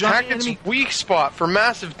 There's a giant enemy... weak spot for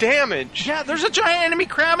massive damage. Yeah, there's a giant enemy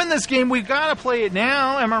crab in this game. We've got to play it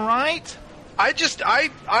now. Am I right? I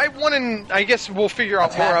want to... I guess we'll figure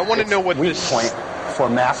out more. I want to know what this... point for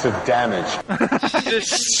massive damage. This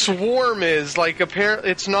swarm is. Like,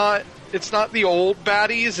 apparently, it's not the old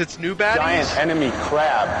baddies, it's new baddies. Giant enemy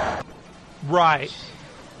crab. Right.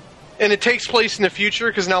 And it takes place in the future,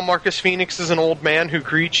 because now Marcus Phoenix is an old man who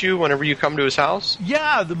greets you whenever you come to his house?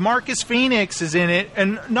 Yeah, the Marcus Phoenix is in it.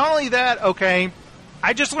 And not only that, okay,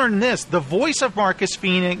 I just learned this. The voice of Marcus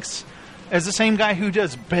Phoenix... is the same guy who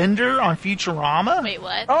does Bender on Futurama? Wait,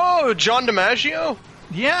 what? Oh, John DiMaggio?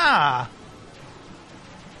 Yeah.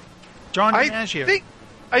 John DiMaggio.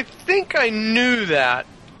 I think I knew that.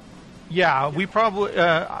 Yeah,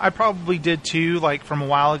 I probably did too, like from a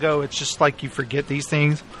while ago. It's just like you forget these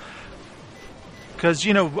things. Because,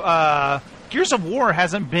 you know, Gears of War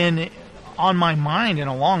hasn't been on my mind in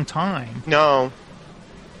a long time. No.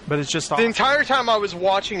 But it's just awesome. The entire time I was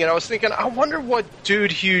watching it, I was thinking, I wonder what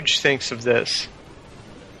Dude Huge thinks of this.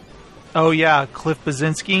 Oh, yeah, Cliff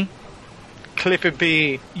Bleszinski. Cliffy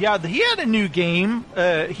B. Yeah, he had a new game.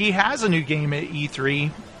 He has a new game at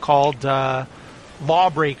E3 called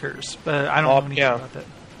Lawbreakers. But I don't know anything about that.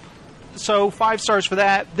 So, 5 stars for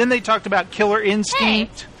that. Then they talked about Killer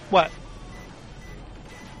Instinct. Hey. What?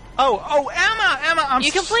 Oh, Emma!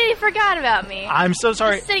 You completely forgot about me. I'm so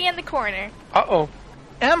sorry. Just sitting in the corner. Uh-oh.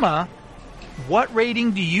 Emma, what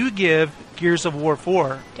rating do you give Gears of War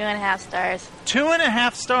 4? 2.5 stars.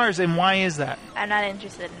 2.5 stars, and why is that? I'm not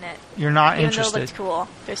interested in it. You're not Even interested? Though it looks cool.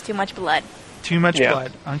 There's too much blood. Too much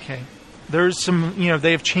blood. Okay. There's some, you know,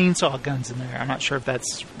 they have chainsaw guns in there. I'm not sure if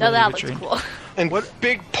that's No, really that what looks you're cool. And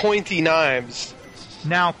big pointy knives.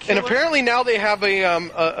 Now, and apparently now they have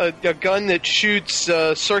a gun that shoots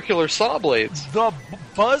circular saw blades. The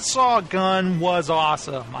buzzsaw gun was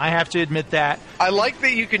awesome. I have to admit that. I like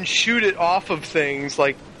that you can shoot it off of things,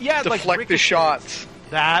 like deflect like the shots.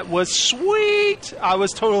 That was sweet. I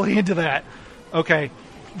was totally into that. Okay.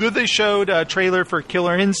 Then they showed a trailer for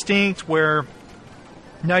Killer Instinct where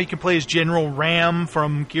now you can play as General Ram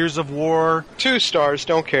from Gears of War. 2 stars,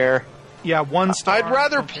 don't care. Yeah, 1 star. I'd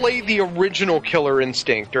rather play the original Killer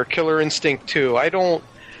Instinct or Killer Instinct 2. I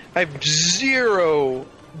have zero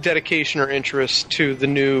dedication or interest to the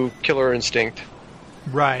new Killer Instinct.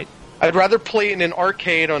 Right. I'd rather play it in an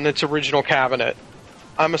arcade on its original cabinet.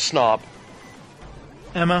 I'm a snob.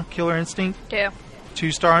 Emma, Killer Instinct? 2.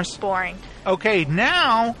 2 stars? Boring. Okay,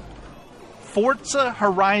 now Forza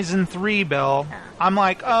Horizon 3, Bill. I'm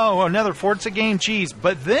like, oh, another Forza game? Jeez.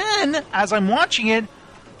 But then, as I'm watching it,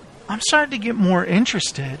 I'm starting to get more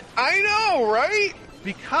interested. I know, right?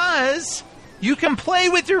 Because you can play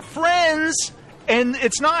with your friends, and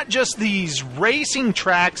it's not just these racing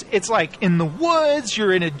tracks. It's like in the woods,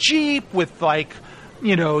 you're in a Jeep with like,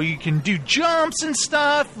 you know, you can do jumps and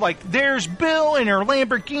stuff. Like, there's Bill in her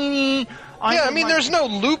Lamborghini. There's no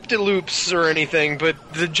loop-de-loops or anything,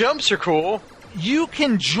 but the jumps are cool. You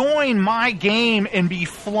can join my game and be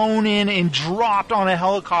flown in and dropped on a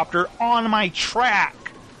helicopter on my track.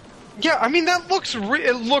 Yeah, I mean, that looks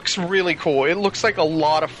it looks really cool. It looks like a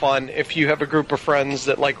lot of fun if you have a group of friends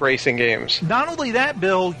that like racing games. Not only that,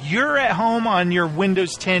 Bill, you're at home on your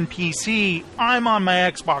Windows 10 PC. I'm on my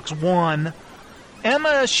Xbox One.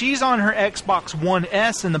 Emma, she's on her Xbox One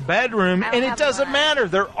S in the bedroom, and it doesn't matter.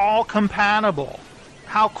 They're all compatible.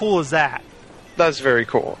 How cool is that? That's very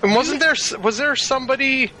cool. And was there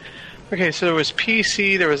somebody... Okay, so there was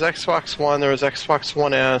PC, there was Xbox One, there was Xbox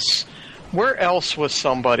One S. Where else was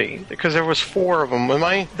somebody? Because there was 4 of them.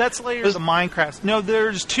 That's Layers of Minecraft. No,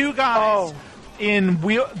 there's 2 guys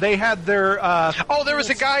they had their... there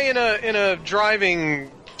was a guy in a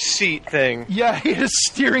driving seat thing. Yeah, he had a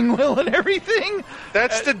steering wheel and everything.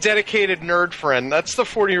 That's the dedicated nerd friend. That's the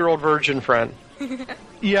 40-year-old virgin friend.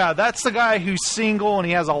 Yeah, that's the guy who's single and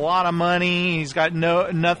he has a lot of money. He's got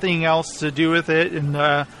nothing else to do with it,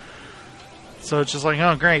 and so it's just like,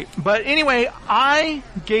 oh, great. But anyway, I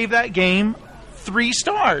gave that game 3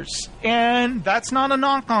 stars, and that's not a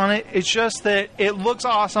knock on it. It's just that it looks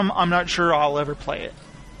awesome. I'm not sure I'll ever play it.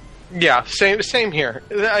 Yeah, same here.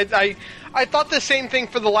 I thought the same thing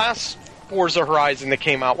for the last Forza Horizon that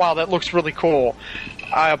came out. Wow, that looks really cool.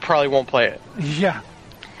 I probably won't play it. Yeah.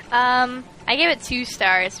 I gave it 2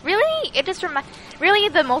 stars. Really, really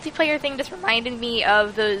the multiplayer thing just reminded me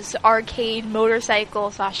of those arcade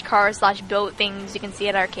motorcycle / car / boat things you can see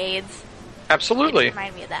at arcades. Absolutely. It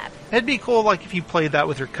reminded me of that. It'd be cool, like, if you played that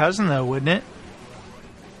with your cousin, though, wouldn't it?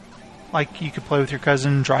 Like, you could play with your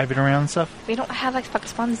cousin and drive it around and stuff. We don't have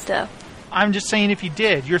Xbox Ones, though. I'm just saying if you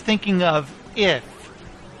did. You're thinking of if.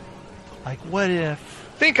 Like, what if?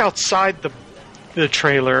 Think outside the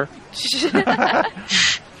trailer.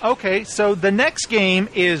 Okay, so the next game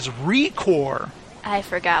is Recore. I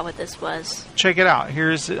forgot what this was. Check it out.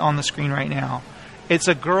 Here's it on the screen right now. It's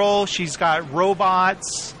a girl. She's got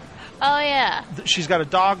robots. Oh, yeah. She's got a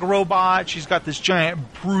dog robot. She's got this giant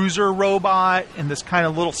bruiser robot and this kind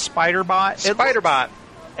of little spider bot. Spider-Bot.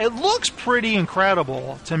 It looks pretty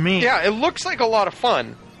incredible to me. Yeah, it looks like a lot of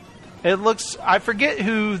fun. It looks... I forget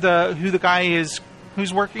who the guy is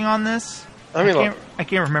who's working on this. I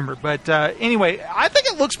can't remember. But anyway, I think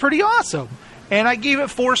it looks pretty awesome. And I gave it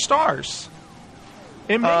 4 stars.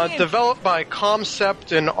 Developed by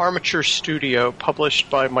Concept and Armature Studio, published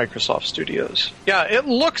by Microsoft Studios. Yeah, it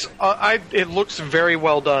looks very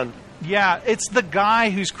well done. Yeah, it's the guy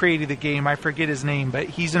who's created the game. I forget his name, but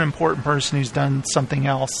he's an important person who's done something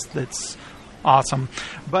else that's awesome.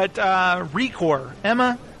 But Recore,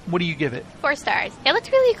 Emma, what do you give it? 4 stars. It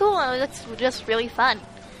looks really cool. It looks just really fun.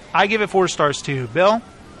 I give it 4 stars too. Bill?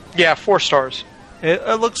 Yeah, 4 stars.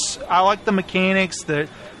 It looks... I like the mechanics that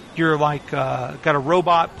you're like got a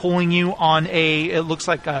robot pulling you on it looks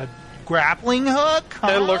like a grappling hook.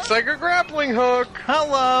 Huh? It looks like a grappling hook.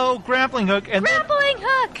 Hello, grappling hook. And grappling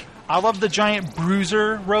hook. I love the giant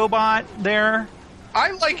bruiser robot there.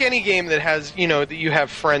 I like any game that has, that you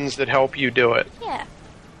have friends that help you do it. Yeah.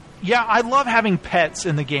 Yeah, I love having pets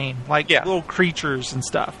in the game, like little creatures and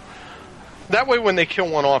stuff. That way when they kill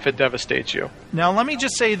one off, it devastates you. Now, let me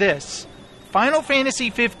just say this. Final Fantasy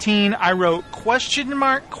 15, I wrote question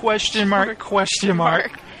mark,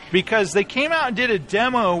 because they came out and did a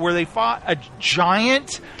demo where they fought a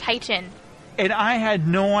giant Titan. And I had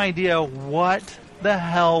no idea what the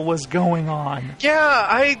hell was going on. Yeah,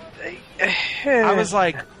 I was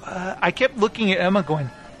like, I kept looking at Emma going,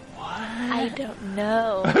 what? I don't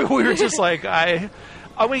know. We were just like,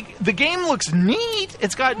 the game looks neat.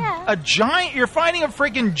 It's got a giant, you're fighting a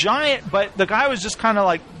freaking giant, but the guy was just kind of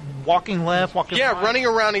like walking left, walking right. Running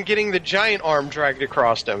around and getting the giant arm dragged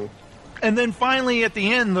across him. And then finally at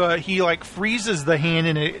the end, he like freezes the hand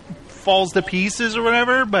and it falls to pieces or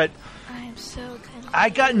whatever, but I'm so confused. I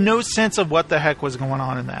got no sense of what the heck was going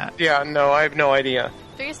on in that. Yeah, no, I have no idea.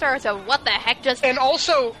 3 stars of what the heck just... And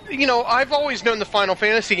also, I've always known the Final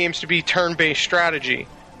Fantasy games to be turn-based strategy.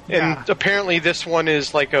 And apparently this one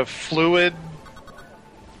is like a fluid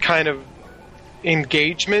kind of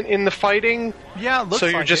engagement in the fighting. Yeah, it looks so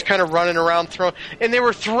you're like just it. kind of running around throwing, and they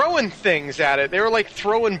were throwing things at it. They were like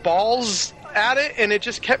throwing balls at it, and it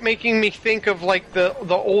just kept making me think of like the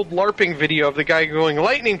old LARPing video of the guy going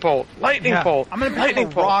lightning bolt, lightning bolt. I'm going to pick lightning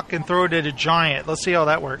up a bolt. rock and throw it at a giant. Let's see how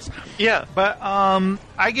that works. Yeah. But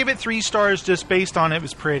I give it 3 stars just based on it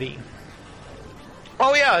was pretty.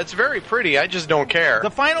 Oh yeah, it's very pretty. I just don't care. The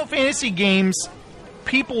Final Fantasy games,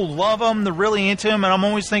 people love them. They're really into them, and I'm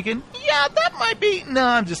always thinking, yeah, that might be. No,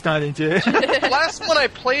 I'm just not into it. Last one I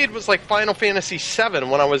played was like Final Fantasy VII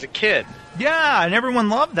when I was a kid. Yeah, and everyone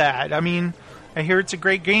loved that. I mean, I hear it's a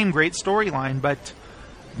great game, great storyline, but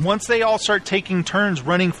once they all start taking turns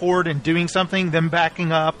running forward and doing something, then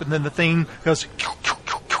backing up, and then the thing goes,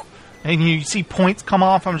 and you see points come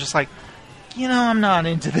off, I'm just like, I'm not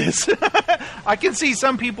into this. I can see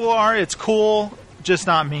some people are. It's cool, just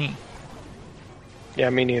not me. Yeah,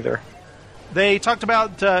 me neither. They talked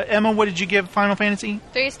about, Emma, what did you give Final Fantasy?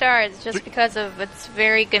 3 stars, just because of it's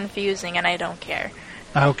very confusing and I don't care.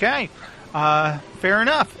 Okay. Fair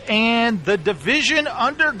enough. And the Division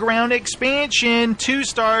Underground expansion, 2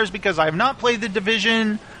 stars because I have not played the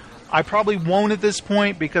Division. I probably won't at this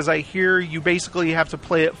point because I hear you basically have to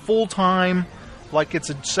play it full time like it's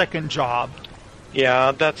a second job.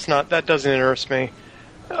 Yeah, that doesn't interest me.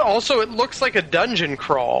 Also, it looks like a dungeon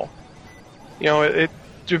crawl.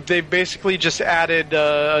 They basically just added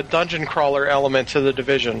a dungeon crawler element to the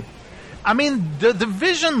Division. I mean, the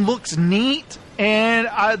Division looks neat, and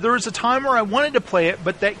there was a time where I wanted to play it,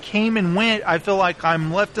 but that came and went. I feel like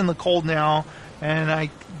I'm left in the cold now, and I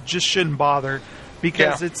just shouldn't bother.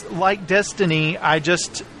 Because it's like Destiny, I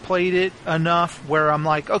just played it enough where I'm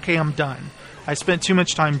like, okay, I'm done. I spent too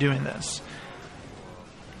much time doing this.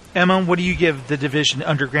 Emma, what do you give the Division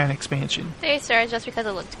Underground expansion? 3 stars, just because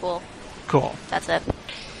it looked cool. Cool. That's it.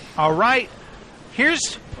 All right.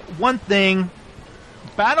 Here's one thing.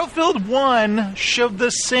 Battlefield 1 showed the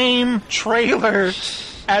same trailer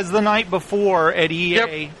as the night before at EA.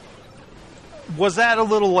 Yep. Was that a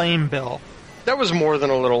little lame, Bill? That was more than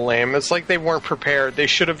a little lame. It's like they weren't prepared. They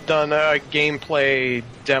should have done a gameplay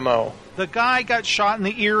demo. The guy got shot in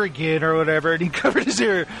the ear again or whatever, and he covered his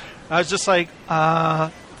ear. I was just like,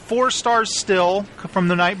 4 stars still from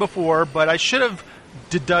the night before, but I should have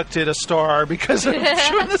deducted a star because I'm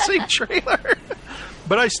showing the same trailer.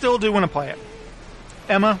 But I still do want to play it.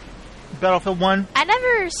 Emma, Battlefield 1? I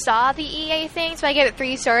never saw the EA thing, so I gave it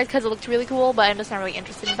 3 stars because it looked really cool, but I'm just not really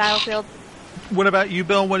interested in Battlefield. What about you,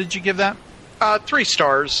 Bill? What did you give that? 3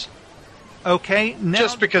 stars. Okay. Now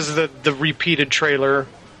Just because of the repeated trailer.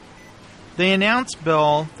 they announced,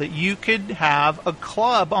 Bill, that you could have a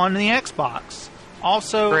club on the Xbox.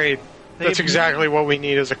 Also, Great. That's they've- exactly what we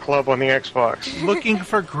need as a club on the Xbox. looking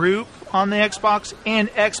for group on the Xbox and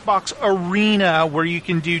Xbox Arena where you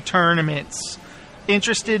can do tournaments.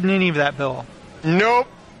 Interested in any of that, Bill? Nope.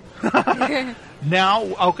 Now,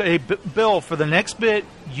 okay, Bill, for the next bit,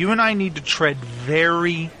 you and I need to tread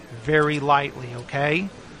very, very lightly, okay?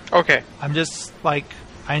 Okay. I'm just like,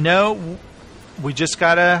 I know we just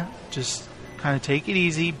gotta just kind of take it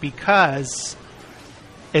easy because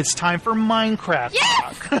it's time for Minecraft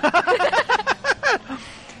talk.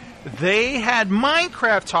 They had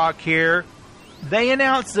Minecraft talk here. They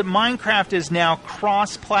announced that Minecraft is now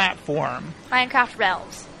cross-platform. Minecraft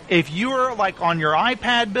Realms. If you are like on your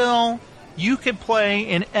iPad, Bill, you could play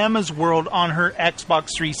in Emma's world on her Xbox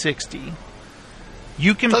 360.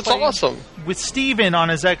 You can That's play awesome. with Steven on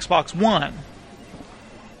his Xbox One.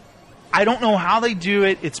 I don't know how they do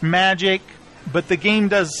it. It's magic, but the game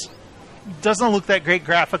doesn't look that great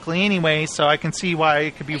graphically anyway, so I can see why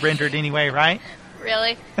it could be rendered anyway, right?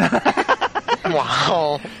 Really?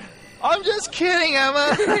 Wow. I'm just kidding,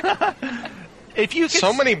 Emma. If you could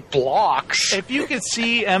So many blocks. If you could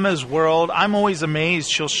see Emma's world, I'm always amazed.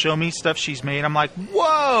 She'll show me stuff she's made. I'm like,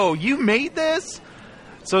 whoa, you made this?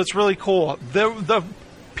 So it's really cool. The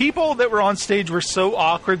people that were on stage were so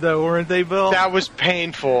awkward, though, weren't they, Bill? That was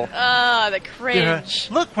painful. Oh, the Yeah. cringe.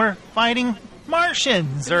 Look, we're fighting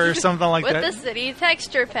Martians or something like With that. the city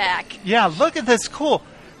texture pack. Yeah, look at this. Cool.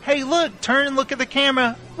 Hey, look, turn and look at the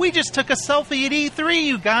camera. We just took a selfie at E3,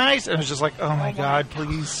 you guys. And I was just like, oh my God,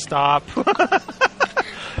 please stop.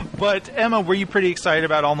 But, Emma, were you pretty excited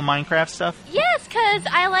about all the Minecraft stuff? Yes, because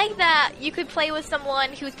I like that you could play with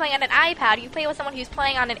someone who's playing on an iPad. You could play with someone who's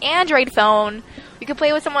playing on an Android phone. You could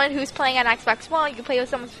play with someone who's playing on Xbox One. You could play with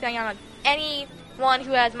someone who's playing on anyone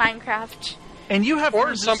who has Minecraft. And you have Or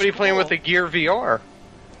friends at somebody playing school. with a Gear VR.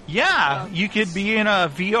 Yeah, you could be in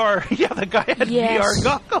a VR. Yeah, the guy had Yes. VR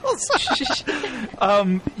goggles.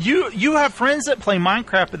 You have friends that play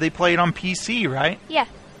Minecraft, but they play it on PC, right? Yeah.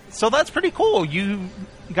 So that's pretty cool. You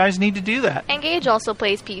You guys need to do that. And Gage also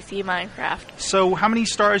plays PC Minecraft. So how many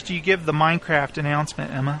stars do you give the Minecraft announcement,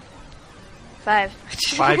 Emma? 5.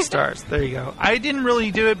 5 stars. There you go. I didn't really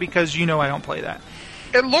do it because I don't play that.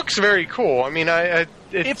 It looks very cool. I mean,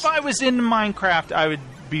 If I was into Minecraft, I would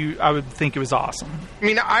think it was awesome. I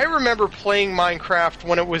mean, I remember playing Minecraft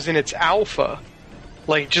when it was in its alpha.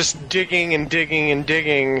 Like, just digging and digging and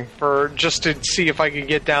digging just to see if I could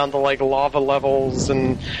get down to, like, lava levels,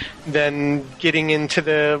 and then getting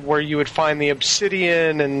into where you would find the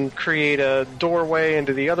obsidian and create a doorway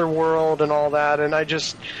into the other world and all that. And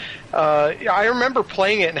I remember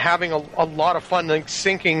playing it and having a lot of fun, like,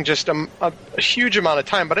 sinking just a huge amount of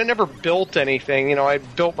time, but I never built anything. I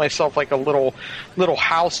built myself, like, a little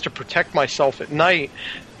house to protect myself at night.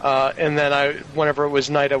 And then whenever it was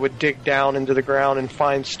night, I would dig down into the ground and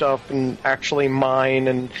find stuff and actually mine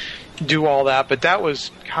and do all that. But that was,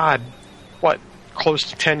 close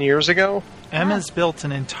to 10 years ago? Emma's built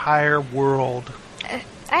an entire world.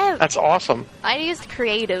 That's awesome. I used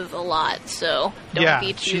creative a lot, so don't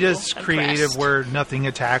be too she does creative impressed. where nothing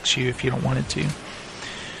attacks you if you don't want it to.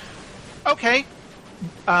 Okay.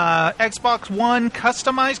 Xbox One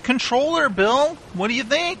customized controller, Bill. What do you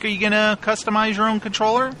think? Are you going to customize your own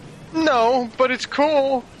controller? No, but it's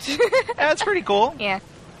cool. That's pretty cool. Yeah.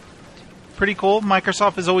 Pretty cool.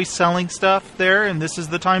 Microsoft is always selling stuff there, and this is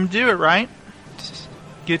the time to do it, right?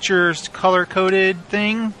 Get your color-coded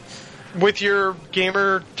thing. With your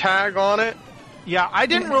gamer tag on it? Yeah, I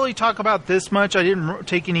didn't really talk about this much. I didn't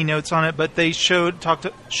take any notes on it, but they showed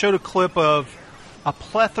a clip of a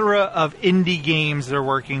plethora of indie games they're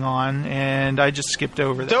working on, and I just skipped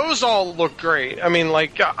over that. Those all look great. I mean,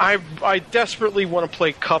 like, I desperately want to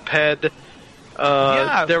play Cuphead.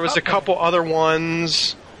 There was Cuphead. a couple other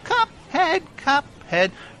ones.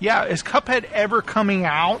 Cuphead. Yeah, is Cuphead ever coming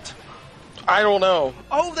out? I don't know.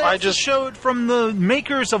 Oh, they just showed from the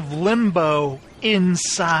makers of Limbo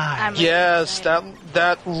Inside. Yes,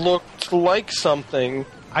 that looked like something.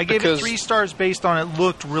 I gave it 3 stars based on it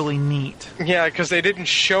looked really neat. Yeah, because they didn't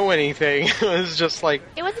show anything. It was just like...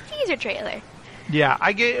 It was a teaser trailer. Yeah,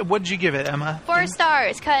 what did you give it, Emma? 4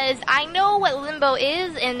 stars, because I know what Limbo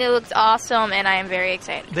is, and it looks awesome, and I am very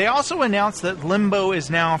excited. They also announced that Limbo is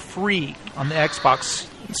now free on the Xbox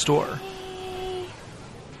store.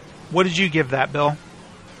 What did you give that, Bill?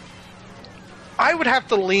 I would have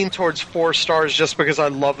to lean towards 4 stars just because I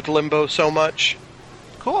loved Limbo so much.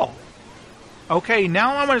 Cool. Okay,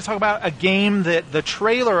 now I'm going to talk about a game that the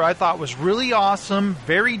trailer I thought was really awesome,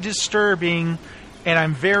 very disturbing, and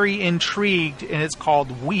I'm very intrigued, and it's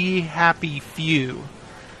called We Happy Few,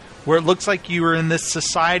 where it looks like you are in this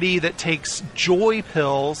society that takes joy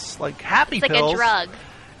pills, like happy pills. It's like a drug.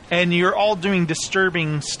 And you're all doing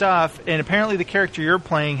disturbing stuff, and apparently the character you're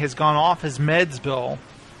playing has gone off his meds, Bill.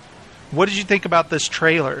 What did you think about this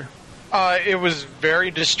trailer? It was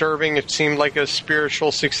very disturbing. It seemed like a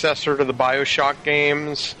spiritual successor to the BioShock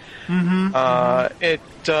games. It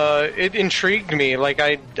intrigued me. Like,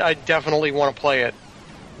 I definitely want to play it.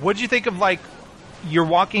 What did you think of, like, you're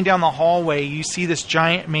walking down the hallway, you see this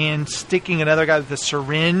giant man sticking another guy with a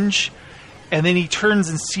syringe, and then he turns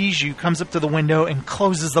and sees you, comes up to the window, and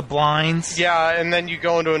closes the blinds. Yeah, and then you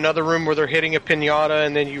go into another room where they're hitting a piñata,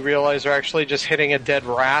 and then you realize they're actually just hitting a dead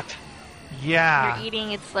rat. Yeah. You're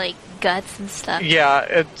eating its, like, guts and stuff. Yeah,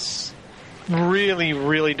 it's really,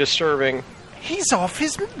 really disturbing. He's off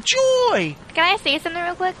his joy! Can I say something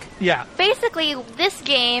real quick? Yeah. Basically, this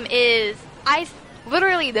game is...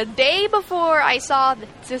 literally, the day before I saw the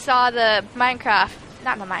Microsoft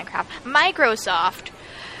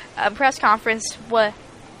press conference,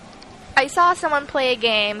 I saw someone play a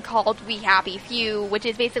game called We Happy Few, which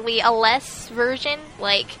is basically a less version.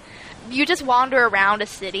 Like, you just wander around a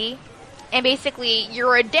city, and basically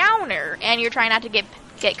you're a downer, and you're trying not to get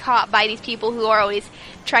caught by these people who are always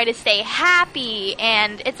trying to stay happy,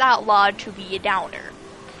 and it's outlawed to be a downer.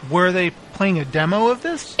 Were they playing a demo of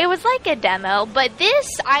this? It was like a demo, but this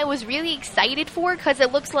I was really excited for because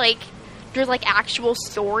it looks like there's like actual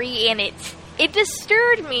story, and it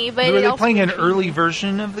disturbed me. But were they also playing an intrigued early me.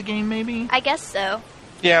 version of the game, maybe? I guess so.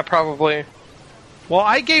 Yeah, probably. Well,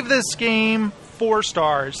 I gave this game 4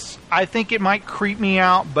 stars. I think it might creep me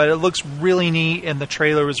out, but it looks really neat, and the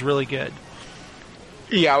trailer was really good.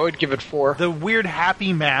 Yeah, I would give it 4. The weird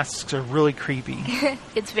happy masks are really creepy.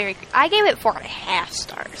 It's very. I gave it 4.5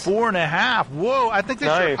 stars. 4.5. Whoa, I think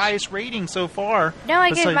that's your Nice. highest rating so far. No,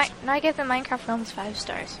 I gave Besides- the Minecraft films 5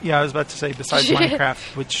 stars. Yeah, I was about to say besides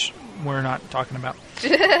Minecraft, which we're not talking about.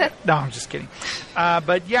 No, I'm just kidding.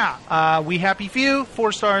 But yeah, We Happy Few,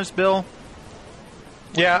 4 stars. Bill?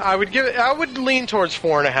 Yeah, I would lean towards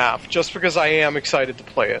 4.5, just because I am excited to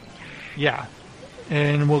play it. Yeah.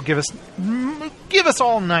 and will give us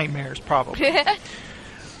all nightmares, probably.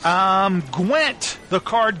 Gwent, the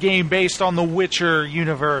card game based on the Witcher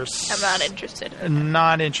universe. I'm not interested.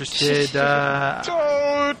 Not interested.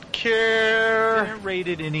 Don't care. Haven't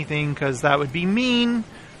rated anything because that would be mean.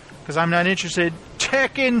 Because I'm not interested.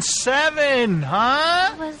 Tekken 7,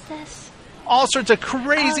 huh? What was this? All sorts of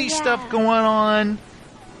crazy Oh, yeah. stuff going on.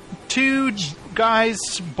 Two guys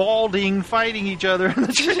balding, fighting each other in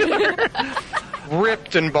the trailer.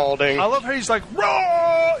 Ripped and balding. I love how he's like,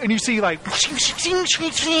 raw! And you see like,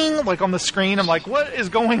 like on the screen. I'm like, what is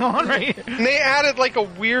going on right here? And they added like a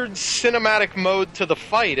weird cinematic mode to the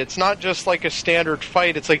fight. It's not just like a standard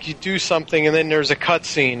fight. It's like you do something and then there's a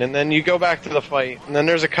cutscene, and then you go back to the fight, and then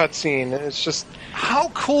there's a cutscene. It's just How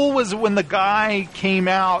cool was it when the guy came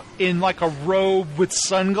out in like a robe with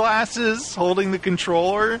sunglasses holding the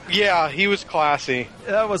controller? yeah, he was classy.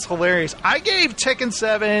 That was hilarious. I gave Tekken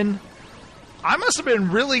 7... I must have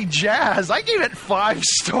been really jazzed. I gave it 5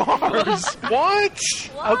 stars. What?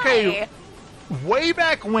 Why? Okay. Way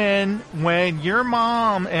back when your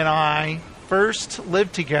mom and I first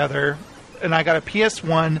lived together, and I got a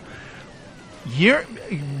PS1,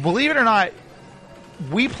 believe it or not,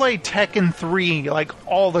 we played Tekken 3 like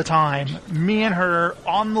all the time. Me and her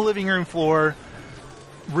on the living room floor,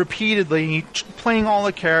 repeatedly playing all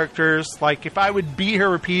the characters. Like if I would beat her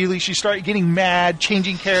repeatedly, she'd start getting mad,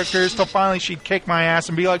 changing characters till finally she'd kick my ass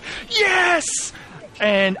and be like, yes!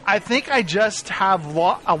 And I think I just have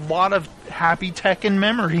a lot of happy Tekken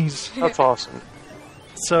memories. That's awesome.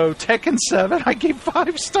 So Tekken 7, I gave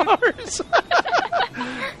 5 stars.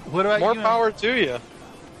 What about More you? power to you.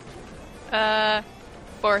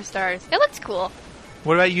 4 stars. It looks cool.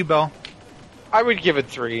 What about you, Bill? I would give it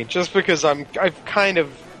 3, just because the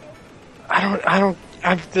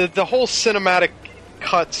whole cinematic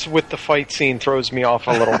cuts with the fight scene throws me off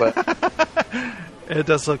a little bit. It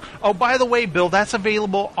does look... Oh, by the way, Bill, that's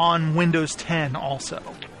available on Windows 10 also.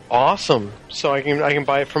 Awesome. So I can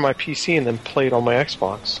buy it for my PC and then play it on my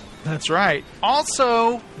Xbox. That's right.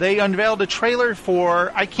 Also, they unveiled a trailer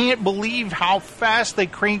for... I can't believe how fast they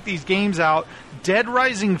crank these games out. Dead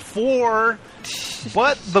Rising 4...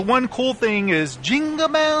 But the one cool thing is Jingle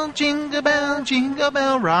Bell, Jingle Bell, Jingle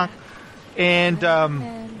Bell Rock. And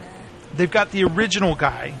they've got the original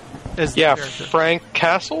guy as the character. Frank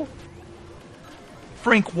Castle?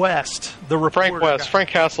 Frank West, the reporter Frank West. guy. Frank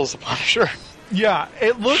Castle's the Punisher. Yeah,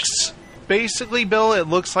 it looks... Basically, Bill, it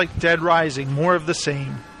looks like Dead Rising. More of the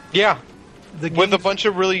same. Yeah. The With a game's- bunch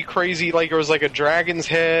of really crazy, like, there was like a dragon's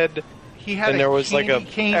head, He had and there was like a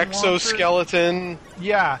candy cane launcher. exoskeleton.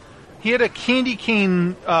 Yeah. He had a candy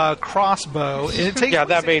cane crossbow. And it takes Yeah,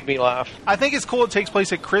 that place- made me laugh. I think it's cool it takes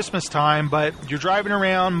place at Christmas time, but you're driving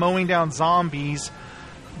around mowing down zombies.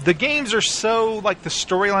 The games are so, like, the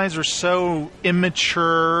storylines are so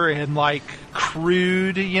immature and, like,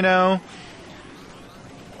 crude, you know?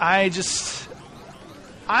 I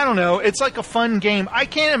don't know. It's like a fun game. I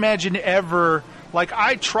can't imagine ever, like,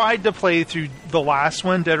 I tried to play through the last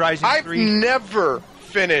one, Dead Rising I've 3. never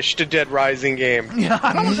finished a Dead Rising game. Yeah,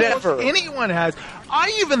 I don't know Never. if anyone has.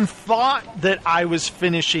 I even thought that I was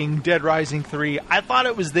finishing Dead Rising 3. I thought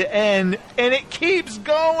it was the end, and it keeps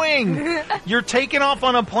going. You're taking off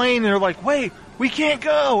on a plane, and they're like, wait, we can't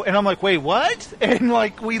go. And I'm like, wait, what? And,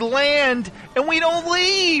 like, we land, and we don't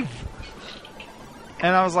leave.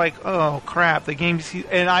 And I was like, oh, crap, the game's...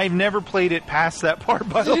 And I've never played it past that part,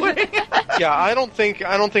 by the way. Yeah, I don't think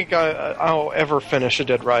I'll ever finish a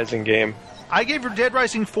Dead Rising game. I gave her Dead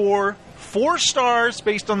Rising 4 stars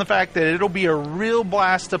based on the fact that it'll be a real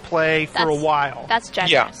blast to play for a while. That's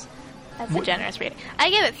generous. Yeah. That's a generous rating. I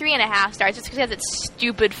give it 3.5 stars just because it's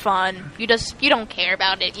stupid fun. You don't care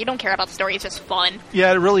about it. You don't care about the story. It's just fun.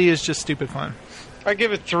 Yeah, it really is just stupid fun. I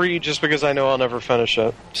give it 3 just because I know I'll never finish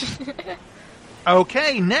it.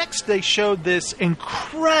 Okay, next they showed this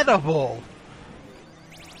incredible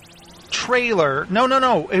trailer.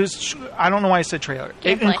 No. It was... I don't know why I said trailer.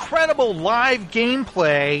 Gameplay. Incredible live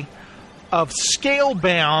gameplay of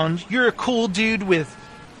Scalebound. You're a cool dude with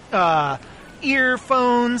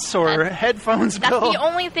earphones or headphones, That's Bill. the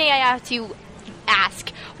only thing I have to ask.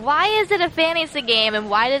 Why is it a fantasy game and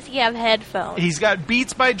why does he have headphones? He's got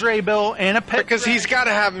Beats by Dre, Bill, and a pet Because he's got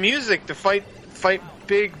to have music to fight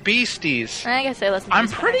big beasties. I guess I listen to I'm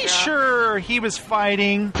this pretty girl. sure he was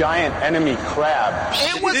fighting... Giant enemy crab.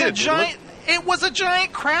 It was a giant... It was a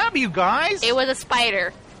giant crab, you guys. It was a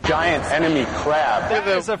spider, Giant enemy crab. That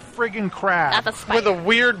is a friggin' crab. not a spider. With a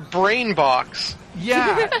weird brain box.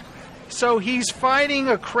 Yeah. So he's fighting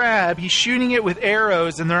a crab. He's shooting it with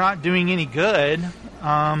arrows, and they're not doing any good.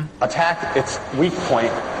 Attack its weak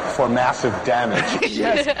point for massive damage.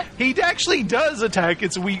 Yes, he actually does attack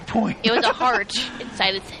its weak point. It was a heart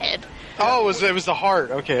inside its head. Oh, it was the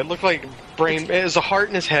heart. Okay, it looked like brain. It was a heart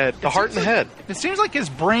in his head. The heart in the head. It seems like his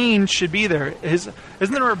brain should be there. Isn't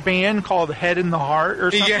there a band called Head in the Heart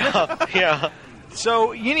or something? Yeah.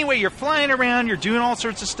 So anyway, you're flying around, you're doing all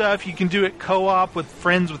sorts of stuff. You can do it co-op with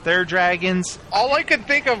friends with their dragons. All I could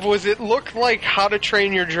think of was it looked like How to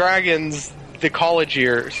Train Your Dragons, the college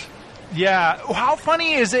years. Yeah. How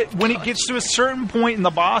funny is it when it gets to a certain point in the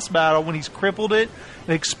boss battle, when he's crippled it and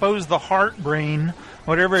exposed the heart brain,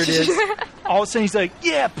 whatever it is, all of a sudden he's like,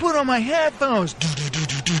 yeah, put on my headphones.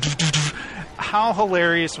 How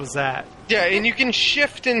hilarious was that? Yeah, and you can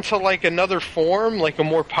shift into like another form, like a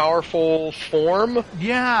more powerful form.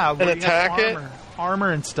 Yeah. And attack it.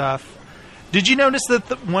 Armor and stuff. Did you notice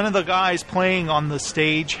that one of the guys playing on the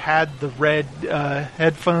stage had the red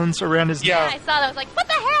headphones around his Yeah, neck? I saw that. I was like, what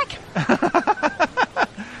the heck?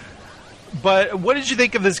 But what did you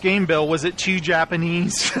think of this game, Bill? Was it too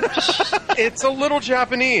Japanese? It's a little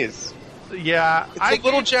Japanese. Yeah. It's a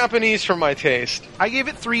little Japanese for my taste. I gave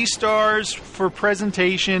it 3 stars for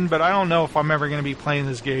presentation, but I don't know if I'm ever going to be playing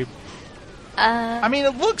this game. I mean,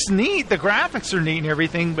 it looks neat. The graphics are neat and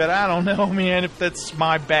everything, but I don't know, man, if that's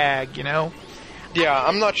my bag, you know? Yeah,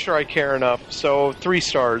 I'm not sure I care enough, so 3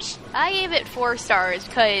 stars. I gave it 4 stars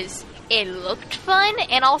because it looked fun,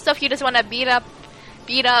 and also if you just want to beat up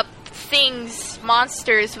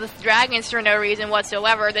monsters with dragons for no reason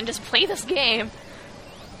whatsoever, then just play this game.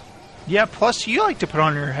 Yeah, plus you like to put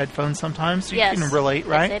on your headphones sometimes, so Yes. you can relate,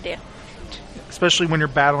 right? Yes, I do. Especially when you're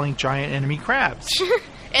battling giant enemy crabs.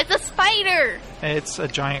 It's a spider! It's a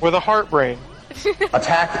giant... With a heart brain.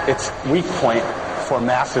 Attack its weak point for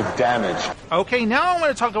massive damage. Okay, now I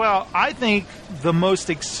want to talk about, I think, the most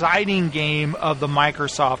exciting game of the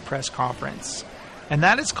Microsoft press conference. And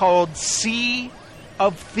that is called Sea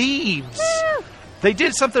of Thieves. Woo! They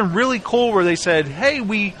did something really cool where they said, hey,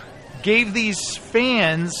 we gave these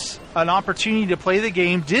fans an opportunity to play the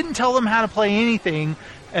game, didn't tell them how to play anything,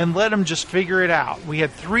 and let them just figure it out. We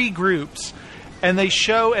had 3 groups. And they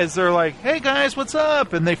show as they're like, hey guys, what's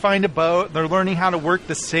up? And they find a boat. They're learning how to work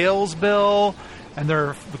the sails, Bill. And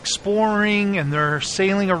they're exploring and they're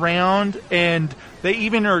sailing around. And they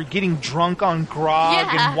even are getting drunk on grog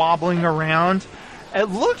and wobbling around. It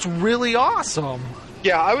looks really awesome.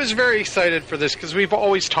 Yeah, I was very excited for this because we've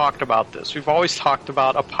always talked about this. We've always talked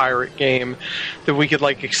about a pirate game that we could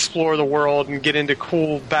like explore the world and get into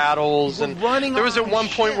cool battles. We're And running there was at on one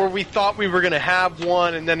point ship. where we thought we were going to have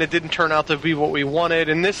one, and then it didn't turn out to be what we wanted.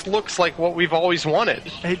 And this looks like what we've always wanted.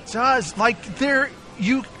 It does. Like,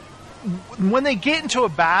 when they get into a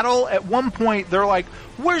battle, at one point they're like,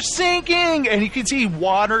 we're sinking! And you can see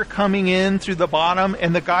water coming in through the bottom,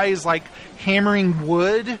 and the guy is like hammering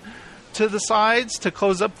wood to the sides to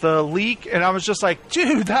close up the leak. And I was just like,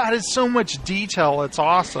 dude, that is so much detail. It's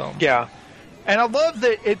awesome. Yeah. And I love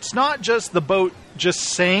that it's not just the boat just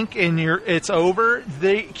sank and it's over.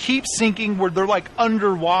 They keep sinking where they're like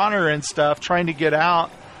underwater and stuff trying to get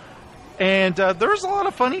out. And there's a lot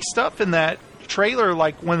of funny stuff in that trailer,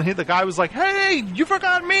 like when the guy was like, hey, you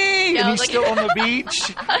forgot me! Yeah, and he's like- still on the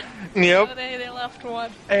beach. Yep. They left one.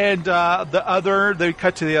 And they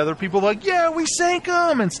cut to the other people like, yeah, we sank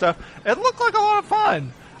them and stuff. It looked like a lot of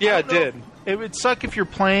fun. Yeah, I it don't know. did. It would suck if you're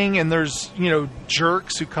playing and there's,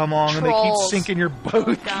 jerks who come along and they keep Trolls. sinking your boat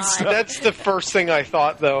and God. stuff. That's the first thing I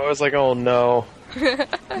thought, though. I was like, oh no.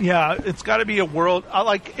 Yeah, it's got to be a world.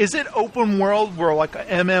 Is it open world where like a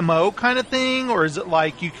MMO kind of thing? Or is it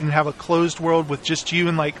like you can have a closed world with just you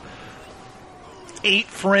and like 8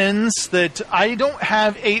 friends that... I don't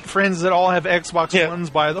have 8 friends that all have Xbox Ones,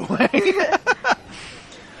 by the way.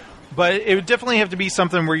 But it would definitely have to be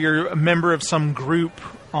something where you're a member of some group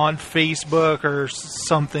on Facebook or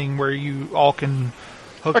something where you all can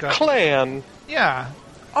hook A up. clan. Yeah.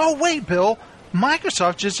 Oh, wait, Bill.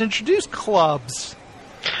 Microsoft just introduced clubs.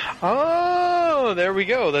 Oh, there we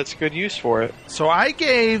go. That's good use for it. So I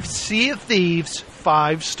gave Sea of Thieves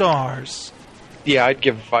 5 stars. Yeah, I'd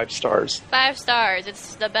give it 5 stars. 5 stars.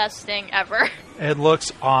 It's the best thing ever. It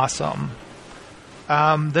looks awesome.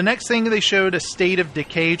 The next thing they showed a State of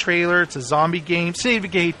Decay trailer. It's a zombie game. State of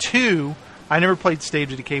Decay 2. I never played State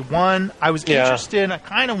of Decay 1. I was interested. I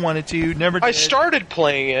kind of wanted to. Never did. I started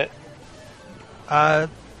playing it.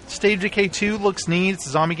 State of Decay 2 looks neat. It's a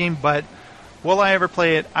zombie game, but will I ever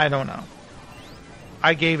play it? I don't know.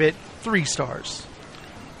 I gave it 3 stars.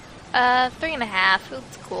 3.5.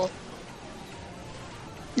 It's cool.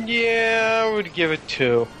 Yeah, I would give it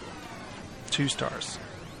 2. 2 stars.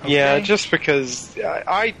 Yeah, Okay. just because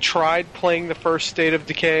I tried playing the first State of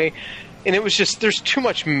Decay, and it was just there's too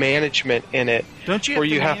much management in it. Don't you? Where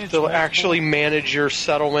have you to have manage to multiple- actually manage your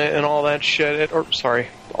settlement and all that shit. All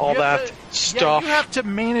You that have to- stuff. Yeah, you have to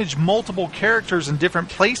manage multiple characters in different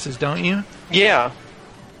places, don't you? Yeah.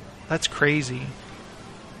 That's crazy.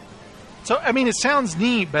 So, I mean, it sounds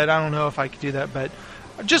neat, but I don't know if I could do that. But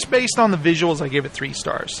just based on the visuals, I gave it 3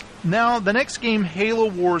 stars. Now, the next game, Halo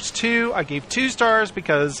Wars 2, I gave 2 stars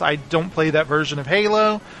because I don't play that version of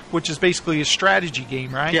Halo, which is basically a strategy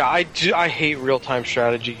game, right? Yeah, I hate real-time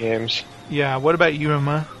strategy games. Yeah, what about you,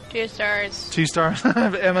 Emma? 2 stars. 2 stars?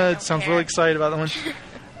 Emma sounds really excited about that one.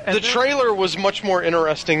 And The then- trailer was much more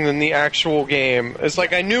interesting than the actual game. It's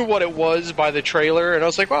like I knew what it was by the trailer, and I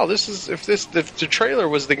was like, "Wow, if the trailer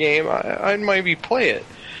was the game, I'd maybe play it."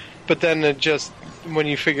 But then it just when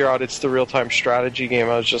you figure out it's the real-time strategy game,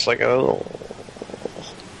 I was just like, "Oh."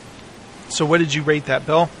 So what did you rate that,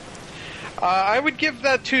 Bill? I would give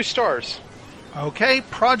that 2 stars. Okay,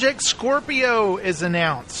 Project Scorpio is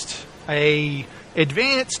announced. A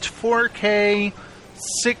advanced 4K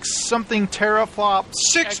 6-something teraflops.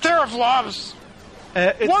 6 teraflops,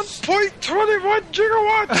 It's 1.21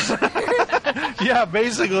 gigawatts. yeah,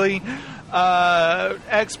 basically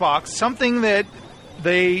Xbox. Something that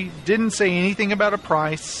they didn't say anything about a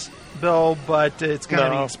price, Bill, but it's going to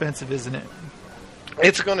be No. expensive, isn't it?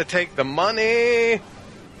 It's going to take the money.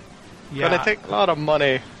 Yeah. Going to take a lot of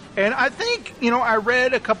money. And I think, I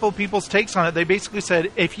read a couple of people's takes on it. They basically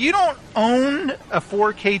said, if you don't own a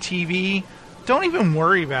 4K TV, don't even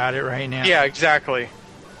worry about it right now. Yeah, exactly.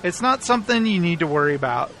 It's not something you need to worry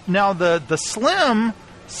about. Now, the Slim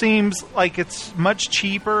seems like it's much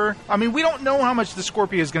cheaper. I mean, we don't know how much the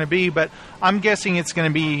Scorpio is going to be, but I'm guessing it's going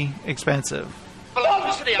to be expensive.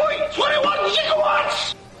 1.21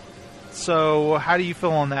 gigawatts! So, how do you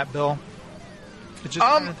feel on that, Bill? It just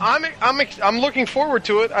I'm looking forward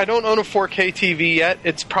to it. I don't own a 4K TV yet.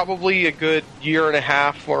 It's probably a good year and a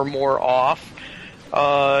half or more off.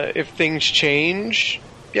 If things change,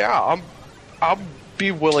 yeah, I'll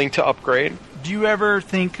be willing to upgrade. Do you ever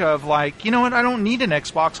think of like, you know what, I don't need an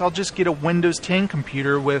Xbox, I'll just get a Windows 10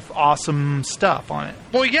 computer with awesome stuff on it?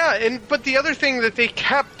 Well, yeah, but the other thing that they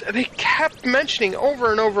kept mentioning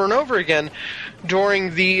over and over and over again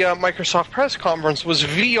during the Microsoft press conference was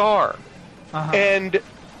VR. Uh-huh. And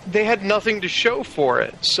they had nothing to show for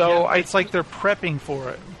it. So It's like they're prepping for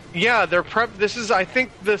it. yeah, they're I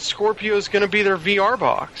think the Scorpio is going to be their VR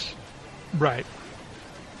box. Right.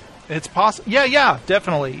 It's possible. Yeah,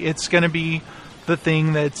 definitely. It's going to be the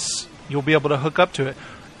thing that's you'll be able to hook up to it.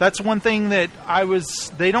 That's one thing that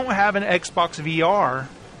they don't have an Xbox VR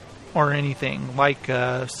or anything like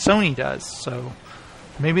Sony does. So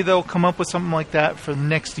maybe they'll come up with something like that for the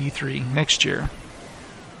next E3 next year.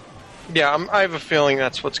 Yeah, I have a feeling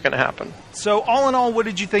that's what's going to happen. So all in all, what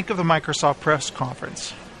did you think of the Microsoft press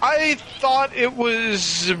conference? I thought it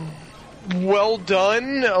was well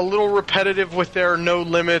done, a little repetitive with their no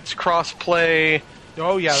limits cross-play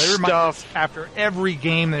Oh yeah, they reminded us stuff. after every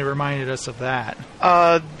game. They reminded us of that.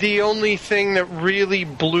 The only thing that really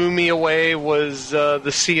blew me away was the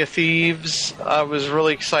Sea of Thieves. I was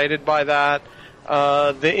really excited by that.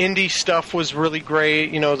 The indie stuff was really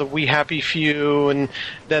great, the We Happy Few, and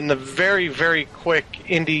then the very, very quick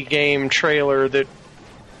indie game trailer that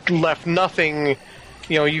left nothing,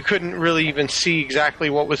 you couldn't really even see exactly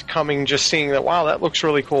what was coming, just seeing that, wow, that looks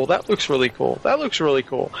really cool, that looks really cool, that looks really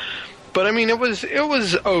cool. But, I mean, it was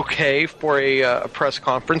okay for a press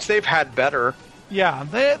conference. They've had better. Yeah,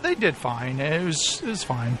 they did fine. It was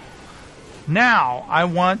fine. Now,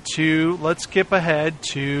 let's skip ahead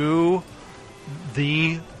to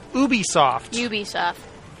the Ubisoft. Ubisoft.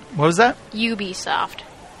 What was that? Ubisoft.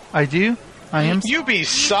 I do? I am?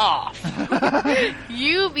 Ubisoft!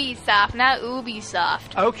 Ubisoft, not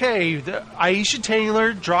Ubisoft. Okay, Aisha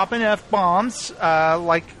Taylor dropping F-bombs,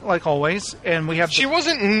 like always, and we have... She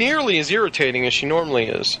wasn't nearly as irritating as she normally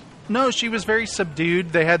is. No, she was very subdued.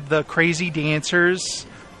 They had the crazy dancers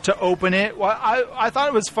to open it. Well, I thought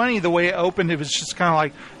it was funny the way it opened. It was just kind of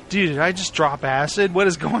like, dude, did I just drop acid? What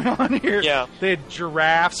is going on here? Yeah. They had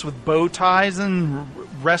giraffes with bow ties and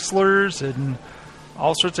wrestlers and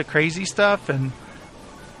all sorts of crazy stuff. And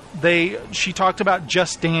she talked about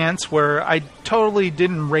Just Dance, where I totally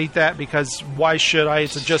didn't rate that because why should I?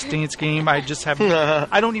 It's a Just Dance game. I just haven't.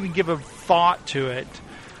 I don't even give a thought to it.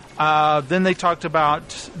 Then they talked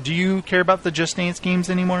about. Do you care about the Just Dance games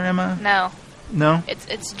anymore, Emma? No. No.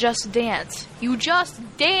 It's Just Dance. You just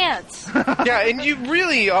dance. Yeah, and you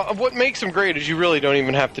really, what makes them great is you really don't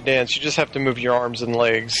even have to dance. You just have to move your arms and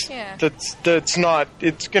legs. Yeah. That's not,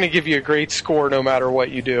 it's going to give you a great score no matter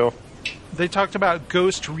what you do. They talked about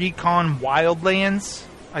Ghost Recon Wildlands.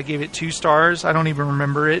 I gave it 2 stars. I don't even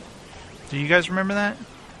remember it. Do you guys remember that?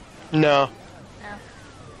 No.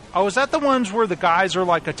 Oh, is that the ones where the guys are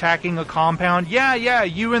like attacking a compound? Yeah,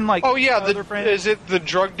 you and like Oh yeah, other friends. is it the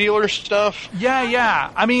drug dealer stuff?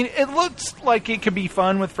 Yeah. I mean, it looks like it could be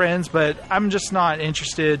fun with friends, but I'm just not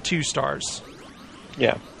interested. 2 stars.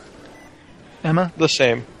 Yeah, Emma? the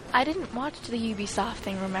same. I didn't watch the Ubisoft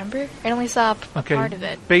thing, remember? I only saw Okay. part of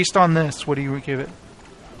it. Based on this, what do you give it?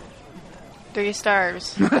 3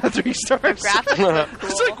 stars. 3 stars. Graphics look cool.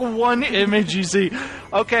 It's like one image you see.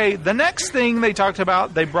 Okay, the next thing they talked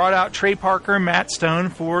about, they brought out Trey Parker and Matt Stone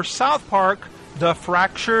for South Park, The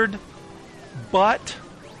Fractured Butt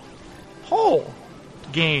Hole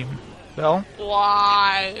game. Bill?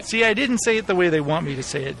 Why? See, I didn't say it the way they want me to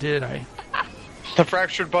say it, did I? The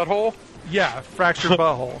fractured butthole. Yeah, fractured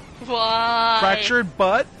butthole. Why? Fractured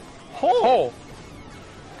butt hole. Hole.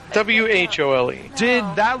 WHOLE. Did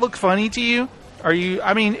that look funny to you? Are you?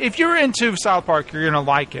 I mean, if you're into South Park, you're gonna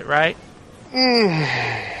like it, right?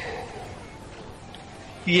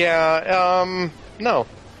 Yeah. No.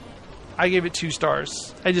 I gave it 2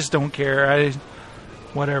 stars. I just don't care.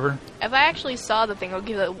 Whatever. If I actually saw the thing, I'll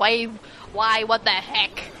give it. Why? What the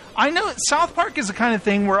heck? I know South Park is the kind of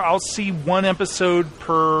thing where I'll see one episode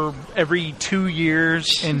per every 2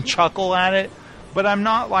 years and chuckle at it, but I'm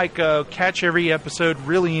not like catch every episode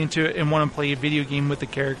really into it and want to play a video game with the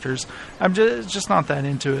characters. I'm just not that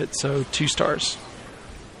into it, so 2 stars.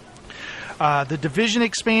 The Division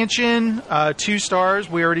expansion, 2 stars.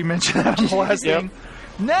 We already mentioned that on the last Yep. thing.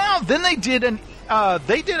 Now, then they did a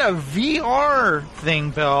VR thing,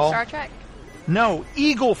 Bill. Star Trek? No,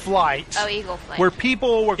 Eagle Flight. Oh, Eagle Flight. Where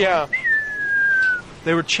people were Yeah.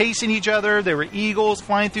 they were chasing each other. They were eagles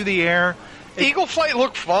flying through the air. Eagle Flight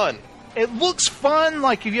looked fun. It looks fun.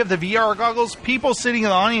 Like if you have the VR goggles, people sitting in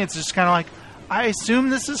the audience is just kind of like, I assume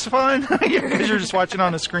this is fun because you're just watching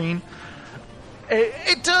on a screen.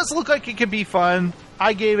 It does look like it could be fun.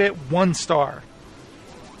 I gave it 1 star.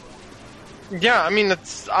 Yeah, I mean,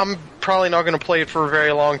 I'm probably not going to play it for a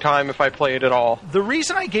very long time if I play it at all. The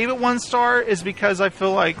reason I gave it 1 star is because I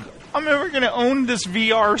feel like I'm never going to own this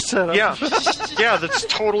VR setup. Yeah. Yeah, that's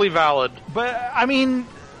totally valid. But I mean,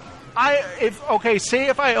 say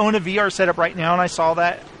if I own a VR setup right now and I saw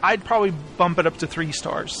that, I'd probably bump it up to 3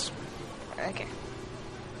 stars. Okay.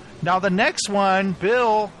 Now the next one,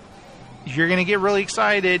 Bill, you're going to get really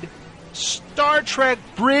excited. Star Trek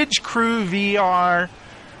Bridge Crew VR.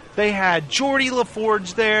 They had Geordie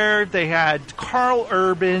LaForge there. They had Carl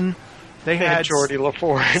Urban. They had Geordie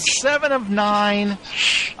LaForge. 7 of 9.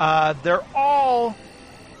 They're all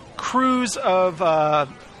crews of a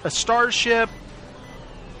starship.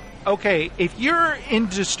 Okay, if you're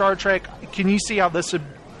into Star Trek, can you see how this would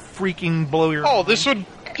freaking blow your mind? This would,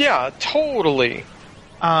 yeah, totally.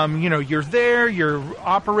 You're there, you're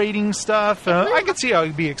operating stuff. I could see how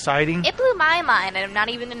it'd be exciting. It blew my mind, and I'm not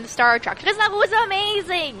even into Star Trek because that was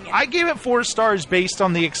amazing. I gave it 4 stars based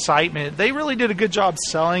on the excitement. They really did a good job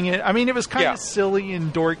selling it. I mean, it was kind of silly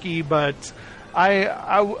and dorky, but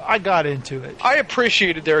I got into it. I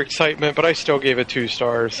appreciated their excitement, but I still gave it 2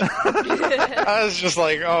 stars. I was just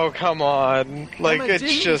like, oh, come on. Like, Emma, it's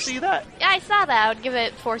did you just... see that? Yeah, I saw that. I would give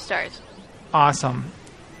it 4 stars. Awesome.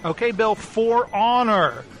 Okay, Bill, For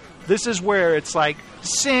Honor. This is where it's like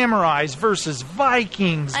samurais versus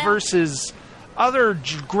Vikings versus other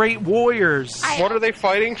great warriors. What are they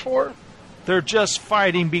fighting for? They're just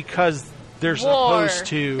fighting because they're War. supposed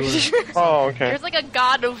to. Oh, okay. There's like a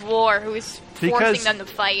god of war who is forcing them to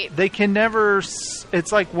fight. They can never...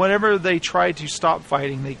 It's like whenever they try to stop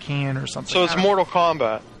fighting, they can or something. So it's Mortal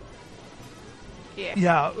Kombat.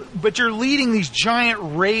 Yeah, but you're leading these giant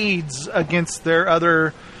raids against their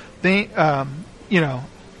other thing. I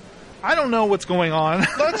don't know what's going on.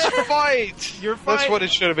 Let's fight! That's what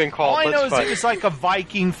it should have been called. All I know Let's is fight. it was like a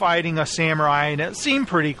Viking fighting a samurai, and it seemed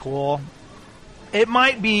pretty cool. It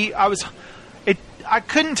might be. I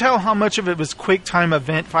couldn't tell how much of it was quick time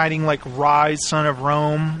event fighting like Rise, Son of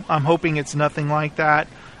Rome. I'm hoping it's nothing like that.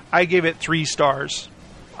 I gave it 3 stars.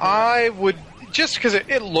 I would, just because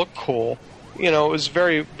it looked cool. It was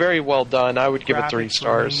very, very well done. I would give it 3 Graphics were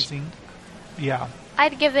stars. amazing. Yeah.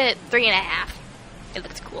 I'd give it 3.5. It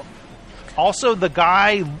looks cool. Also, the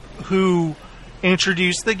guy who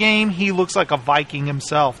introduced the game, he looks like a Viking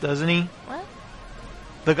himself, doesn't he? What?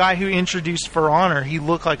 The guy who introduced For Honor, he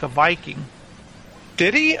looked like a Viking.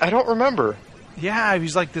 Did he? I don't remember. Yeah,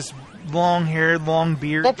 he's like this long-haired, long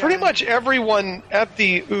beard. Well, pretty guy. much everyone at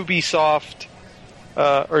the Ubisoft,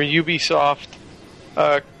 or Ubisoft,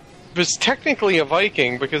 was technically a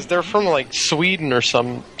Viking because they're from like Sweden or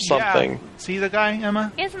something. Yeah. See the guy,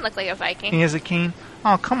 Emma? He doesn't look like a Viking. He has a cane.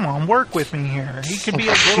 Oh, come on, work with me here. He could be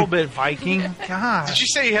a little bit Viking. God. Did you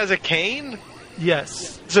say he has a cane?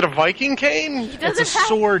 Yes. Is it a Viking cane? It's a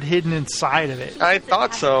sword hidden inside of it. I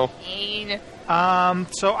thought so.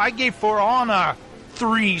 So I gave For Honor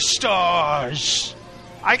 3 stars.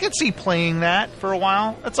 I could see playing that for a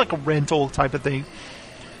while. That's like a rental type of thing.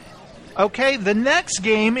 Okay, the next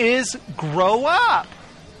game is Grow Up.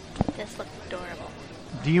 This looks adorable.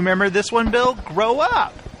 Do you remember this one, Bill? Grow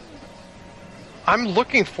Up. I'm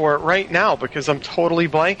looking for it right now because I'm totally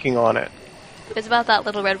blanking on it. It's about that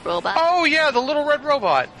little red robot. Oh, yeah, the little red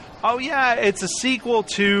robot. Oh, yeah, it's a sequel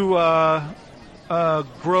to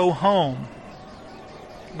Grow Home.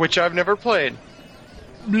 Which I've never played.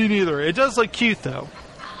 Me neither. It does look cute, though.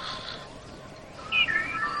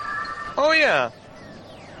 Oh, yeah.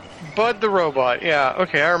 Bud the robot. Yeah,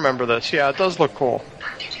 okay, I remember this. Yeah, it does look cool.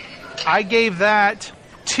 I gave that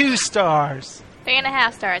 2 stars.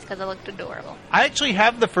 3.5 stars because it looked adorable. I actually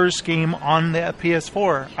have the first game on the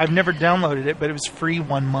PS4. I've never downloaded it, but it was free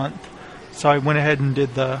 1 month. So I went ahead and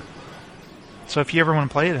did the... So if you ever want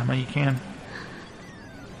to play it, Emma, you can.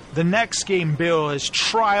 The next game, Bill, is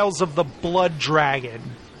Trials of the Blood Dragon.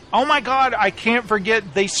 Oh my god, I can't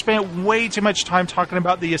forget they spent way too much time talking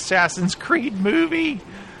about the Assassin's Creed movie.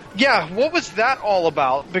 Yeah, what was that all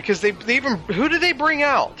about? Because they even... Who did they bring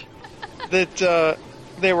out that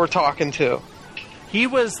they were talking to? He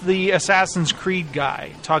was the Assassin's Creed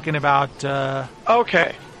guy, talking about...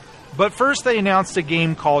 Okay. But first they announced a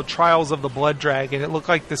game called Trials of the Blood Dragon. It looked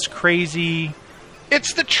like this crazy...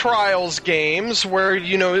 It's the Trials games where,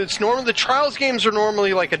 you know, it's normally... The Trials games are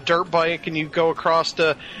normally like a dirt bike and you go across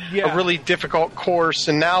a really difficult course,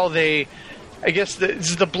 and now they... I guess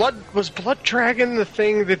was Blood Dragon the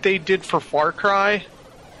thing that they did for Far Cry?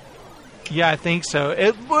 Yeah, I think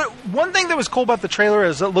so. One thing that was cool about the trailer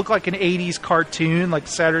is it looked like an 80s cartoon, like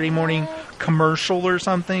Saturday morning commercial or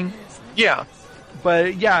something. Yeah.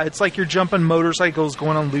 But yeah, it's like you're jumping motorcycles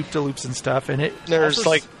going on loop-de-loops and stuff. And there's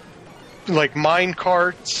like mine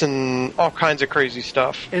carts and all kinds of crazy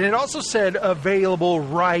stuff. And it also said available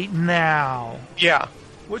right now. Yeah.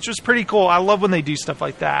 Which was pretty cool. I love when they do stuff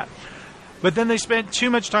like that. But then they spent too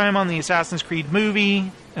much time on the Assassin's Creed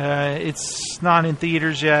movie. It's not in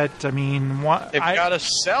theaters yet. I mean, they've got to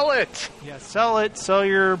sell it. Yeah, sell it. Sell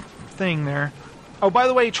your thing there. Oh, by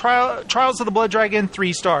the way, Trials of the Blood Dragon,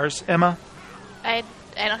 3 stars. Emma? I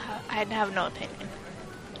have no opinion.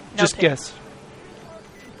 Just guess.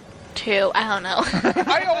 2. I don't know.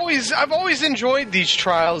 I've always enjoyed these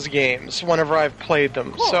Trials games whenever I've played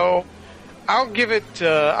them. Cool. So I'll give it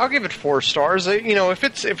 4 stars. You know, if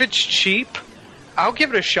it's cheap, I'll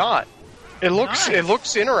give it a shot. It looks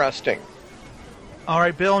interesting. All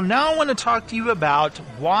right, Bill. Now I want to talk to you about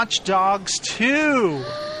Watch Dogs 2.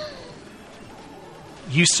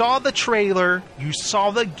 You saw the trailer. You saw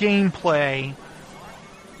the gameplay.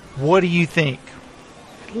 What do you think?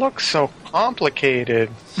 It looks so complicated.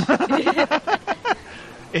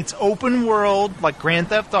 It's open world, like Grand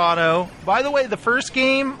Theft Auto. By the way, the first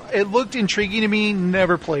game, it looked intriguing to me.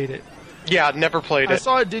 Never played it. Yeah, never played it. I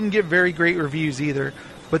saw it didn't get very great reviews either.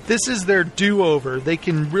 But this is their do-over. They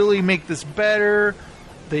can really make this better.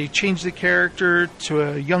 They changed the character to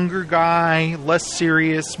a younger guy, less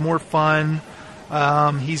serious, more fun.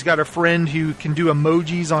 He's got a friend who can do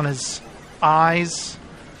emojis on his eyes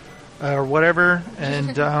or whatever.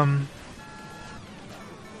 And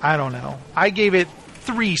I don't know. I gave it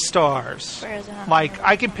 3 stars. Where is it? Like,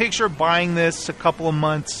 I can picture buying this a couple of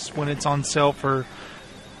months when it's on sale for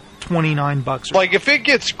 $29. Like, if it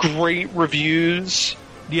gets great reviews...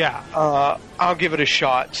 Yeah, I'll give it a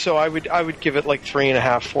shot. So I would give it like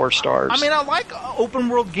 3.5, 4 stars. I mean, I like open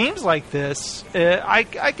world games like this. I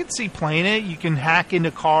could see playing it. You can hack into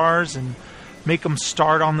cars and make them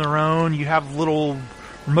start on their own. You have a little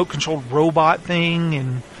remote controlled robot thing,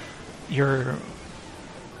 and do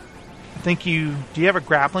you have a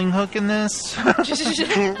grappling hook in this?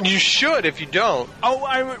 You should if you don't. Oh,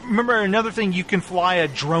 I remember another thing. You can fly a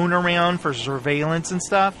drone around for surveillance and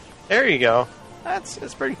stuff. There you go.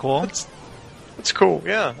 That's pretty cool. It's cool,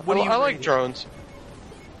 yeah. I like drones.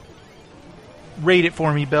 Rate it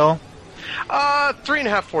for me, Bill.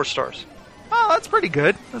 3.5, 4 stars. Oh, that's pretty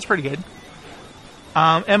good.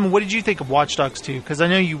 Emma, what did you think of Watch Dogs 2? Because I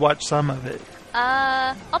know you watched some of it.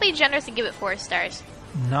 I'll be generous and give it 4 stars.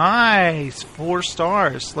 Nice. 4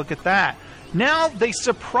 stars. Look at that. Now, they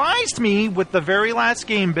surprised me with the very last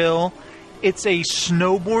game, Bill. It's a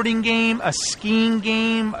snowboarding game, a skiing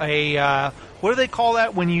game, what do they call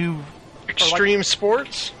that when you... Extreme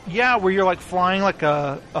Sports? Yeah, where you're like flying like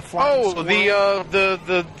a flying Oh, squirrel.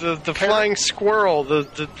 the flying squirrel.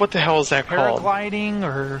 The what the hell is that called? Paragliding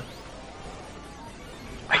or...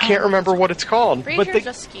 I can't remember what it's called. Pretty But sure the- it's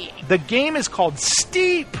just skiing. The game is called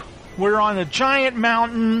Steep. We're on a giant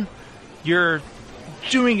mountain. You're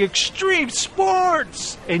doing extreme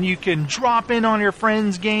sports, and you can drop in on your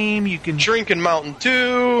friend's game. You can, Drinking Mountain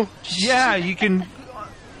Dew. yeah, you can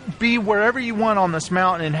be wherever you want on this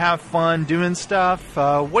mountain and have fun doing stuff.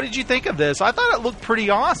 What did you think of this? I thought it looked pretty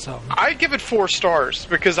awesome. I give it 4 stars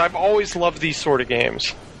because I've always loved these sort of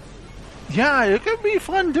games. Yeah, it could be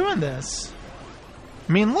fun doing this.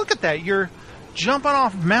 I mean, look at that. You're jumping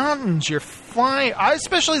off mountains. You're flying.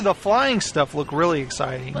 Especially the flying stuff looked really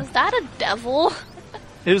exciting. Was that a devil?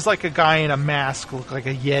 It was like a guy in a mask, looked like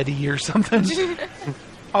a Yeti or something.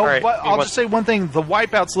 Oh, right, but you I'll want- just say one thing. The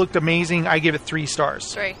wipeouts looked amazing. I give it 3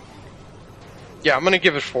 stars. 3. Yeah, I'm going to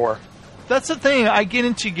give it 4. That's the thing. I get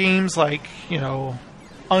into games like,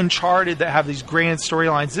 Uncharted that have these grand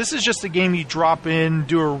storylines. This is just a game you drop in,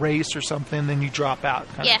 do a race or something, then you drop out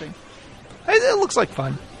kind Yeah. of thing. It looks like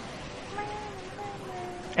fun.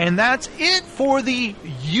 And that's it for the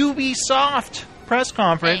Ubisoft press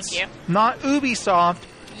conference. Thank you. Not Ubisoft.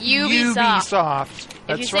 Ubisoft. Ubisoft. If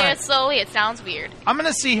That's you say right. it slowly, it sounds weird. I'm going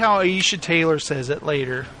to see how Aisha Taylor says it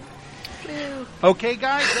later. Okay,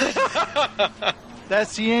 guys?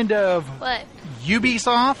 That's the end of What?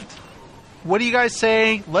 Ubisoft. What do you guys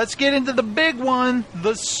say? Let's get into the big one,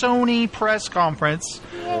 the Sony press conference.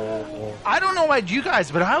 I don't know about you guys,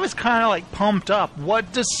 but I was kind of like pumped up.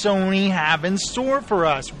 What does Sony have in store for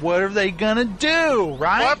us? What are they going to do,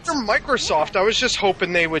 right? Well, after Microsoft, I was just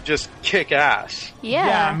hoping they would just kick ass.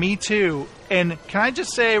 Yeah. Yeah, me too. And can I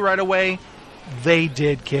just say right away, they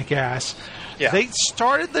did kick ass. Yeah. They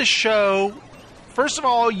started the show. First of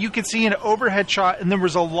all, you could see an overhead shot, and there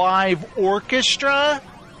was a live orchestra.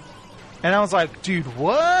 And I was like, dude,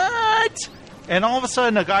 what? And all of a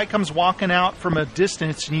sudden, a guy comes walking out from a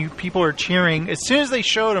distance, and people are cheering. As soon as they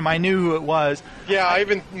showed him, I knew who it was. Yeah, I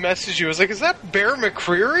even messaged you. I was like, is that Bear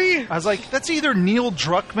McCreary? I was like, that's either Neil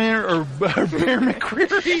Druckmann or Bear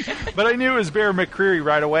McCreary. But I knew it was Bear McCreary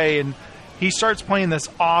right away. And he starts playing this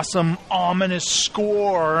awesome, ominous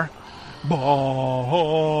score. Boom,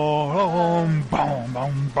 boom,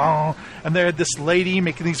 boom, boom. And they had this lady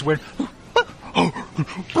making these weird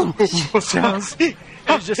sounds. It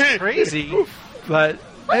was just crazy. But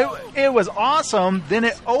it was awesome. Then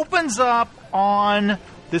it opens up on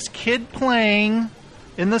this kid playing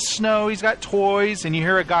in the snow. He's got toys, and you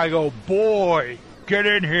hear a guy go, "Boy, get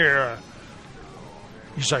in here."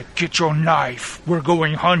 He's like, "Get your knife. We're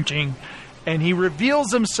going hunting." And he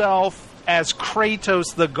reveals himself as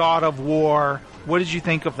Kratos, the god of war. What did you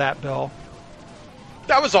think of that, Bill?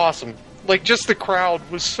 That was awesome. Like, just the crowd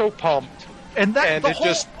was so pumped. And that And the it whole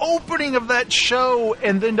just- opening of that show,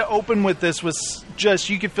 and then to open with this was just,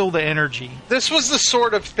 you could feel the energy. This was the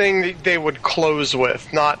sort of thing that they would close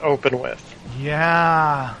with, not open with.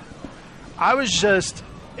 Yeah.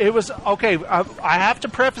 It was, okay, I have to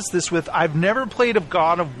preface this with, I've never played a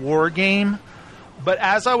God of War game, but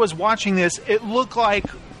as I was watching this, it looked like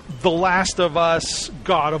The Last of Us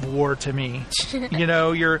God of War to me.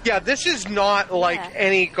 Yeah, this is not like Yeah.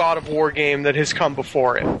 any God of War game that has come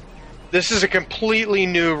before it. This is a completely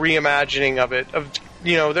new reimagining of it.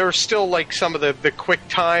 There were still like some of the quick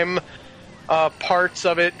time parts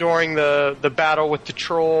of it during the battle with the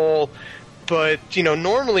troll, but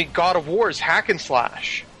normally God of War is hack and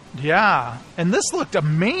slash. Yeah, and this looked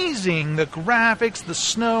amazing. The graphics, the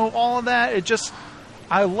snow, all of that.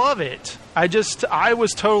 I love it. I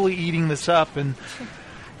was totally eating this up. And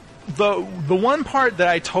the one part that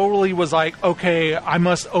I totally was like, okay, I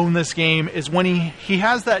must own this game is when he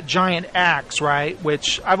has that giant axe, right?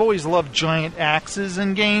 Which I've always loved giant axes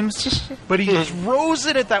in games. But he throws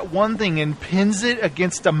it at that one thing and pins it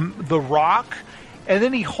against the rock. And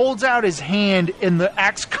then he holds out his hand, and the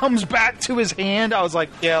axe comes back to his hand. I was like,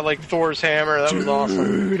 Yeah, like Thor's hammer. That was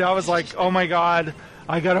awesome. dude, I was like, oh my god,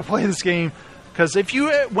 I gotta play this game. Because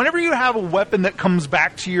whenever you have a weapon that comes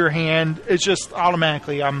back to your hand, it's just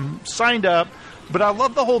automatically, I'm signed up. But I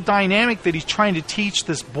love the whole dynamic that he's trying to teach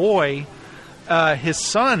this boy, his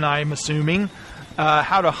son, I'm assuming,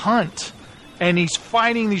 how to hunt. And he's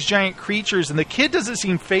fighting these giant creatures, and the kid doesn't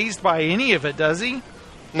seem fazed by any of it, does he?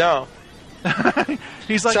 No.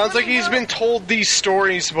 He's like, Sounds like he's been told these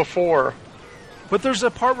stories before. But there's a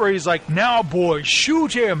part where he's like, now, boy,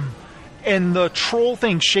 shoot him. And the troll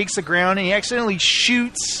thing shakes the ground, and he accidentally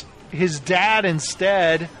shoots his dad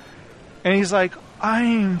instead. And he's like,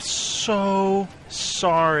 I'm so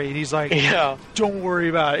sorry. And he's like, Yeah. don't worry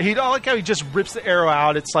about it. I like how he just rips the arrow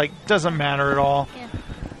out. It's like, doesn't matter at all. Yeah.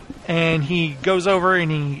 And he goes over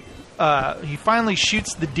and he finally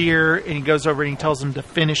shoots the deer, and he goes over and he tells him to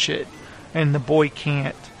finish it, and the boy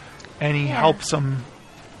can't, and he helps him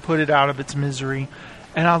put it out of its misery.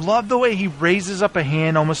 And I love the way he raises up a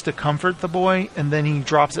hand almost to comfort the boy, and then he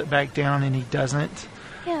drops it back down and he doesn't.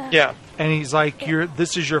 Yeah. And he's like,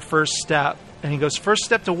 this is your first step. And he goes, first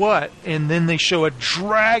step to what? And then they show a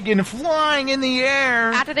dragon flying in the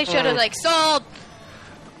air. After they showed it, like, sold!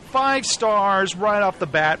 5 stars right off the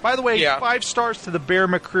bat. By the way, 5 stars to the Bear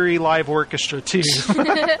McCreary Live Orchestra, too.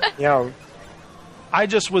 Yeah. I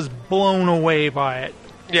just was blown away by it.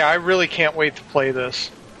 Yeah, I really can't wait to play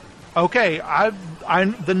this. Okay, I've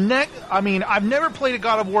never played a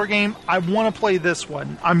God of War game. I want to play this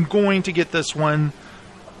one. I'm going to get this one.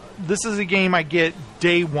 This is a game I get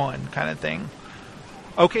day one kind of thing.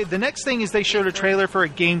 Okay, the next thing is they showed a trailer for a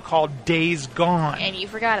game called Days Gone. And you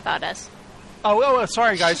forgot about us. Oh,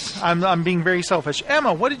 sorry guys. I'm being very selfish.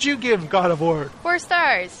 Emma, what did you give God of War? 4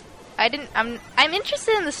 stars. I'm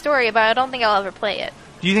interested in the story, but I don't think I'll ever play it.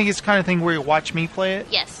 Do you think it's the kind of thing where you watch me play it?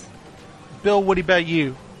 Yes. Bill, what about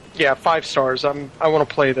you? Yeah, 5 stars. I want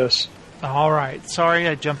to play this. All right. Sorry,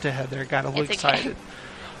 I jumped ahead there. Got a little excited.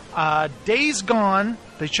 Days Gone.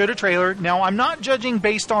 They showed a trailer. Now, I'm not judging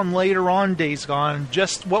based on later on Days Gone,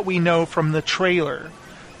 just what we know from the trailer.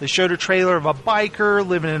 They showed a trailer of a biker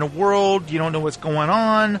living in a world. You don't know what's going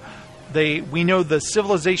on. We know the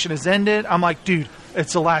civilization has ended. I'm like, dude,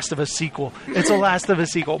 it's the Last of Us sequel. It's the Last of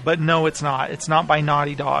Us sequel. But no, it's not. It's not by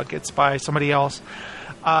Naughty Dog. It's by somebody else.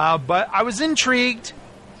 But I was intrigued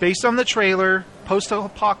based on the trailer.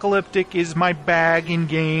 Post-apocalyptic is my bag in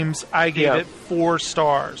games. I gave it 4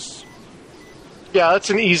 stars. Yeah, that's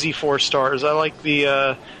an easy 4 stars. I like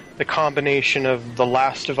the combination of The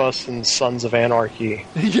Last of Us and Sons of Anarchy.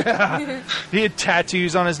 Yeah. He had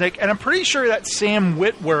tattoos on his neck. And I'm pretty sure that's Sam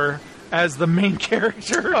Witwer as the main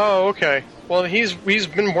character. Oh, okay. Well, he's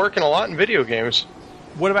been working a lot in video games.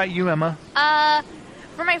 What about you, Emma?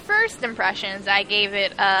 For my first impressions, I gave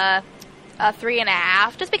it a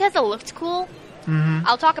 3.5, just because it looked cool. Mm-hmm.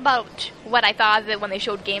 I'll talk about what I thought of it when they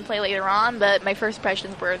showed gameplay later on, but my first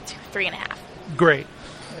impressions were 3.5. Great.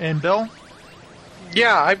 And Bill?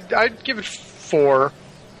 Yeah, I'd give it 4.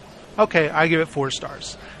 Okay, I give it 4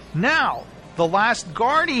 stars. Now, The Last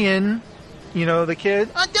Guardian, you know, the kid,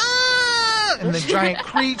 and the giant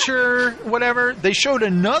creature, whatever. They showed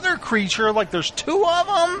another creature, like there's 2 of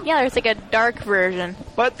them. Yeah, there's like a dark version.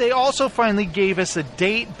 But they also finally gave us a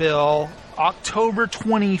date, Bill, October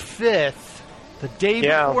 25th, the day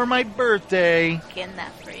before my birthday. Getting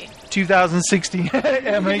that for you. 2016.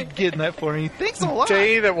 Emma getting that for me. Thanks a lot.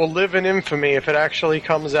 Day that will live in infamy if it actually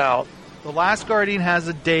comes out. The Last Guardian has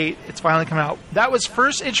a date. It's finally coming out. That was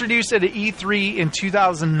first introduced at E3 in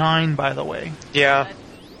 2009, by the way. Yeah.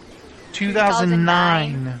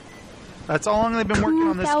 2009. That's how long they've been working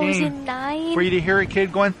on this game. 2009? For you to hear a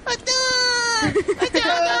kid going,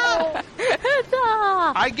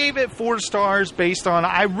 I gave it 4 stars based on,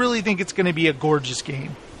 I really think it's going to be a gorgeous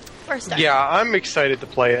game. 4 stars. Yeah, I'm excited to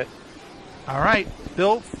play it. All right.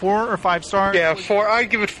 Bill, 4 or 5 stars? Yeah, 4. I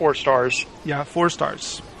give it 4 stars. Yeah, 4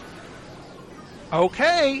 stars.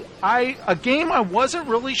 Okay, a game I wasn't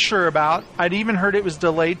really sure about. I'd even heard it was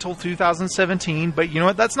delayed till 2017, but you know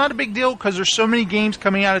what? That's not a big deal because there's so many games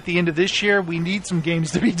coming out at the end of this year. We need some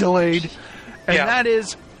games to be delayed, and that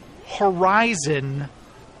is Horizon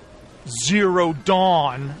Zero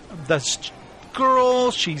Dawn. The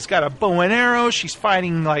girl, she's got a bow and arrow. She's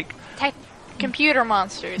fighting like computer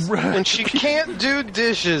monsters. And she can't do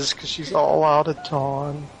dishes because she's all out of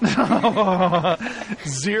dawn.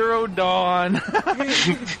 Zero Dawn.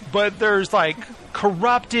 But there's like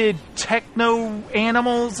corrupted techno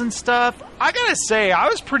animals and stuff. I gotta say, I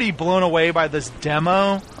was pretty blown away by this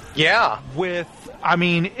demo. Yeah.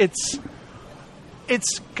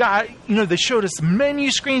 It's got, you know, they showed us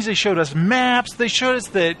menu screens, they showed us maps, they showed us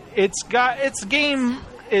that its game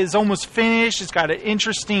is almost finished. It's got an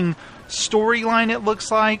interesting storyline, it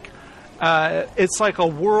looks like. It's like a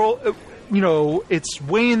world, you know, it's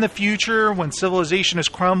way in the future when civilization has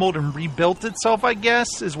crumbled and rebuilt itself, I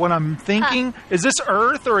guess, is what I'm thinking. Is this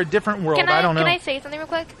Earth or a different world? I don't know. Can I say something real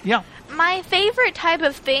quick? Yeah. My favorite type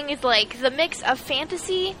of thing is like the mix of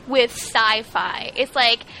fantasy with sci-fi. It's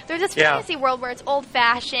like there's this fantasy world where it's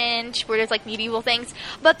old-fashioned, where there's like medieval things,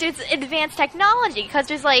 but there's advanced technology because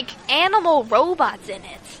there's like animal robots in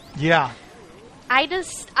it. Yeah. I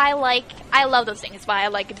love those things. That's why I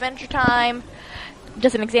like Adventure Time.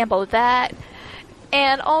 Just an example of that.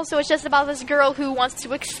 And also, it's just about this girl who wants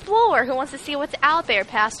to explore, who wants to see what's out there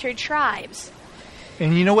past her tribes.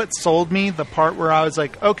 And you know what sold me? The part where I was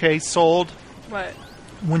like, okay, sold. What?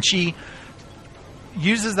 When she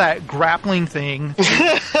uses that grappling thing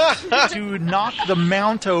to knock the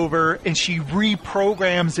mount over, and she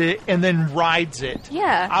reprograms it and then rides it.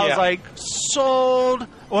 Yeah. I was like, sold.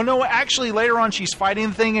 Well, no, actually, later on, she's fighting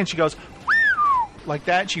the thing, and she goes like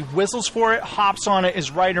that. She whistles for it, hops on it, is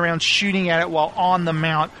riding around shooting at it while on the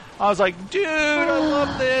mount. I was like, dude, I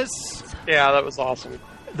love this. Yeah, that was awesome.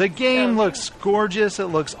 The game looks gorgeous. It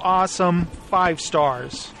looks awesome. 5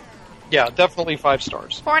 stars. Yeah, definitely 5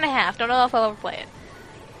 stars. 4.5. Don't know if I'll ever play it.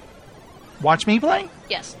 Watch me play?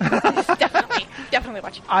 Yes. Definitely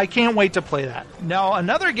watch it. I can't wait to play that. Now,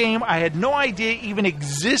 another game I had no idea even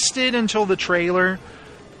existed until the trailer,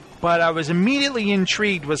 but I was immediately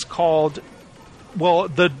intrigued, was called, well,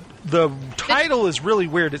 the title is really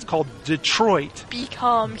weird. It's called Detroit.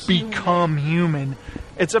 Become Human.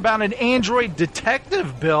 It's about an android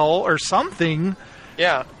detective, Bill, or something.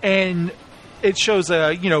 Yeah. And it shows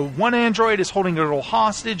one android is holding a little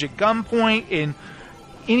hostage at gunpoint, and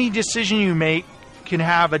any decision you make can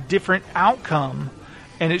have a different outcome.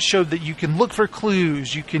 And it showed that you can look for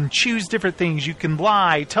clues, you can choose different things, you can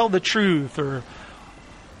lie, tell the truth, or...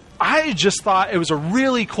 I just thought it was a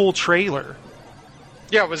really cool trailer.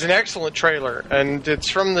 Yeah, it was an excellent trailer, and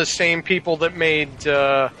it's from the same people that made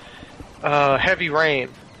Heavy Rain,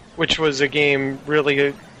 which was a game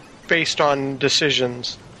really based on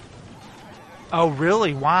decisions. Oh,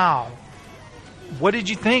 really? Wow. What did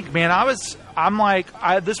you think, man?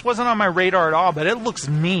 This wasn't on my radar at all, but it looks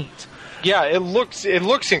neat. Yeah, it looks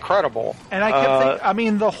incredible. And I kept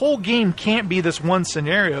thinking, the whole game can't be this one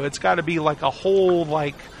scenario. It's got to be like a whole,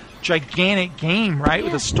 gigantic game, right?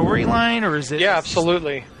 With a storyline, or is it... Yeah,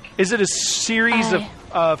 absolutely. Is it a series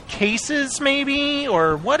of cases, maybe?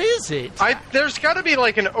 Or what is it? There's got to be,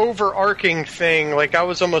 an overarching thing. I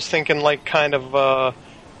was almost thinking, kind of,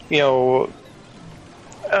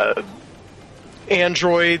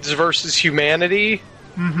 androids versus humanity.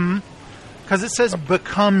 Mm-hmm. Because it says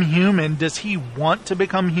become human. Does he want to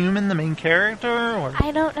become human, the main character? Or?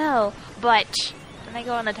 I don't know, but can I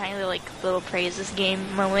go on a tiny little praise this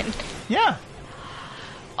game moment? Yeah.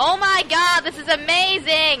 Oh my god, this is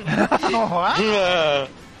amazing! Oh, wow.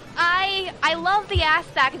 I love the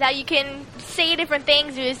aspect that you can say different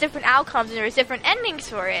things, there's different outcomes, and there's different endings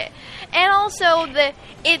for it. And also,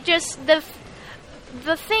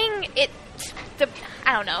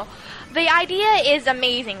 I don't know. The idea is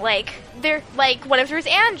amazing. What if there's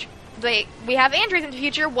we have androids in the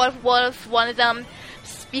future? What if one of them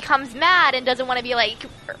becomes mad and doesn't want to be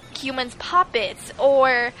humans' puppets?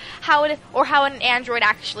 Or how an android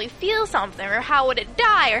actually feels something? Or how would it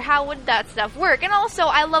die? Or how would that stuff work? And also,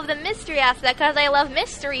 I love the mystery aspect because I love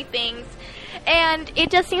mystery things. And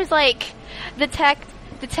it just seems like the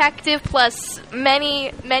detective plus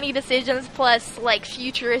many decisions plus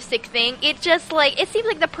futuristic thing. It just it seems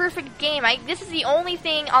like the perfect game. This is the only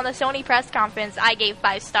thing on the Sony press conference I gave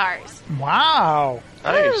 5 stars. Wow.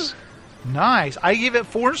 Nice. Nice. I gave it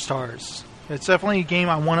 4 stars. It's definitely a game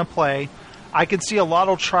I want to play. I could see a lot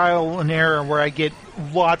of trial and error where I get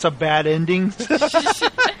lots of bad endings.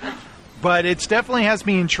 But it definitely has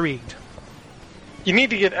me intrigued. You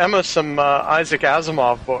need to get Emma some Isaac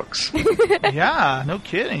Asimov books. Yeah, no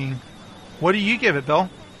kidding. What do you give it, Bill?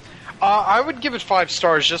 I would give it 5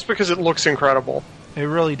 stars just because it looks incredible. It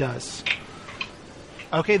really does.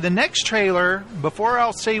 Okay, the next trailer, before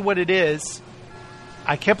I'll say what it is,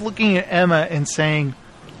 I kept looking at Emma and saying,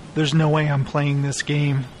 there's no way I'm playing this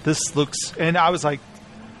game. This looks... And I was like,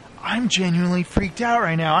 I'm genuinely freaked out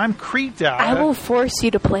right now. I'm creeped out. I will force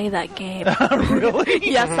you to play that game.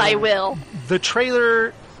 Really? Yes, I will. The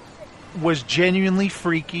trailer was genuinely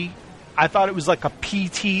freaky. I thought it was like a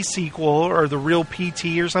PT sequel or the real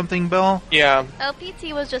PT or something, Bill. Yeah. Well,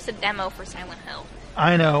 PT was just a demo for Silent Hill.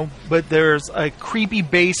 I know, but there's a creepy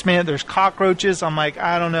basement. There's cockroaches. I'm like,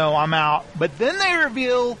 I don't know. I'm out. But then they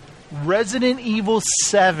reveal Resident Evil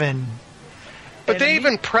 7. But they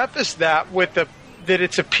even prefaced that with that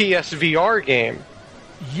it's a PSVR game.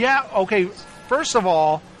 Yeah, okay. First of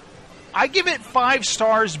all, I give it 5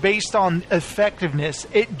 stars based on effectiveness.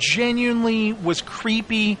 It genuinely was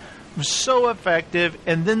creepy, was so effective,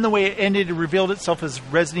 and then the way it ended, it revealed itself as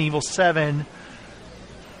Resident Evil 7.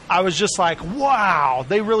 I was just like, wow,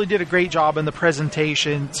 they really did a great job in the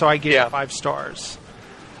presentation, so I gave it 5 stars.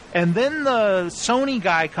 And then the Sony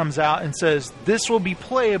guy comes out and says, this will be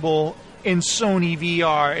playable in Sony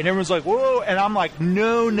VR. And everyone's like, whoa. And I'm like,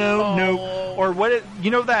 no. Or what?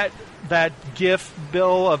 that GIF,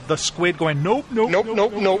 Bill, of the squid going, nope.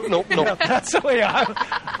 That's the way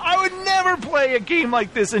I would never play a game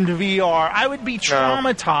like this in VR. I would be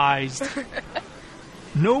traumatized.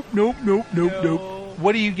 Nope.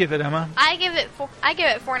 What do you give it, Emma? I give it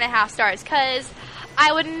 4.5 stars because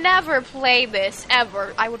I would never play this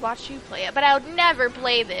ever. I would watch you play it, but I would never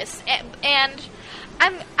play this. And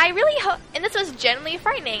I really hope, and this was genuinely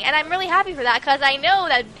frightening, and I'm really happy for that because I know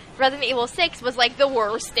that Resident Evil 6 was like the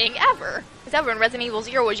worst thing ever. And Resident Evil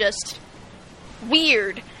 0 was just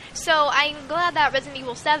weird. So I'm glad that Resident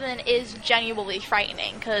Evil 7 is genuinely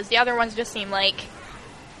frightening because the other ones just seem like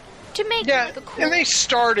to make it like a cool. And they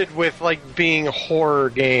started with like being horror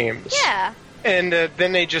games. Yeah. And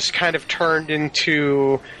then they just kind of turned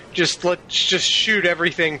into let's just shoot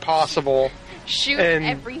everything possible. Shoot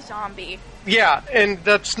every zombie. Yeah, and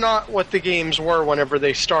that's not what the games were whenever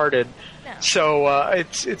they started. No. So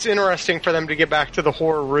it's interesting for them to get back to the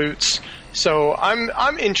horror roots. So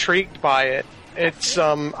I'm intrigued by it. It's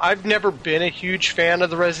I've never been a huge fan of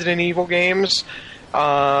the Resident Evil games.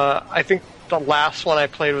 I think the last one I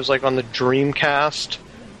played was like on the Dreamcast,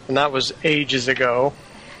 and that was ages ago.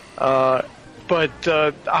 But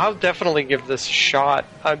I'll definitely give this a shot.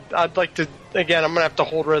 I'd like to. Again, I'm going to have to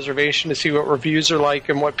hold reservation to see what reviews are like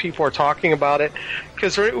and what people are talking about it,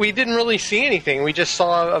 because we didn't really see anything. We just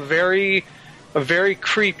saw a very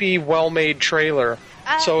creepy, well-made trailer.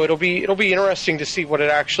 So it'll be interesting to see what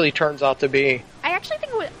it actually turns out to be. I think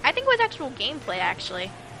it was actual gameplay.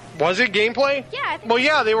 Actually, was it gameplay? Yeah.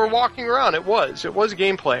 Yeah, they were walking around. It was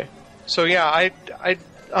gameplay. So yeah,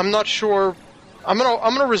 I'm not sure. I'm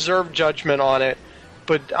gonna reserve judgment on it,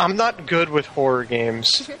 but I'm not good with horror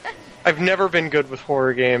games. I've never been good with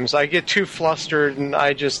horror games. I get too flustered and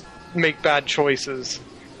I just make bad choices.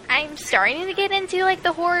 I'm starting to get into like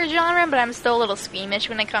the horror genre, but I'm still a little squeamish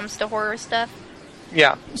when it comes to horror stuff.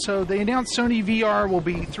 Yeah. So they announced Sony VR will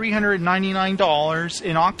be $399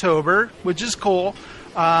 in October, which is cool.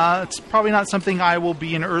 It's probably not something I will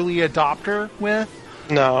be an early adopter with.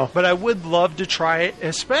 No. But I would love to try it,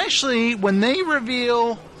 especially when they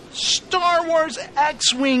reveal Star Wars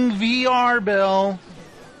X-Wing VR, Bill.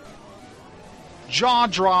 Jaw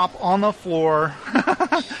drop on the floor.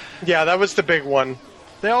 Yeah, that was the big one.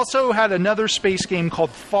 They also had another space game called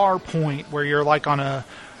Farpoint, where you're like on a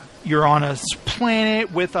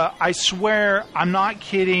planet with a. I swear, I'm not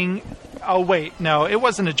kidding. Oh wait, no, it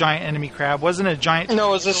wasn't a giant enemy crab. Wasn't a giant. No,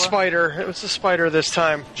 it was a spider. It was a spider this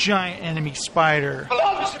time. Giant enemy spider.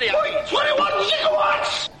 Velocity 21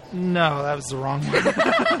 gigawatts. No, that was the wrong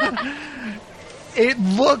one. It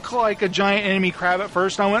looked like a giant enemy crab at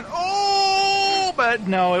first. And I went, oh, but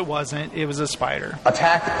no, it wasn't. It was a spider.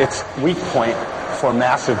 Attack its weak point for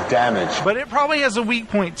massive damage. But it probably has a weak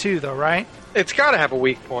point too, though, right? It's got to have a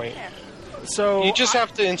weak point. So you just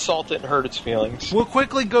have to insult it and hurt its feelings. We'll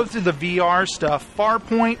quickly go through the VR stuff.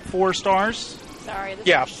 Farpoint, 4 stars. Sorry.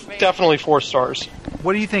 Yeah, definitely 4 stars.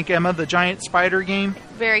 What do you think, Emma? The giant spider game?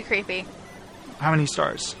 Very creepy. How many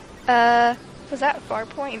stars? Was that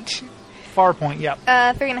Farpoint? Farpoint, yep.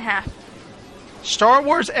 3.5. Star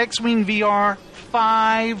Wars X-Wing VR,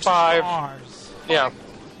 5 stars. Yeah.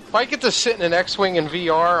 If I get to sit in an X-Wing in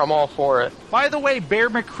VR, I'm all for it. By the way, Bear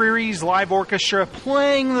McCreary's live orchestra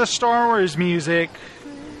playing the Star Wars music.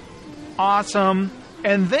 Awesome.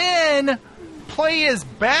 And then play as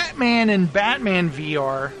Batman in Batman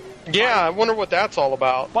VR. Yeah, I wonder what that's all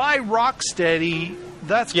about. By Rocksteady.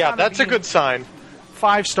 That's a good sign.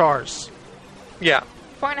 5 stars. Yeah.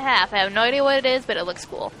 4.5. I have no idea what it is, but it looks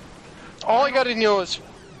cool. All I got to know is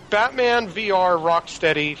Batman VR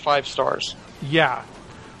Rocksteady 5 stars. Yeah.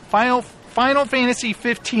 Final Fantasy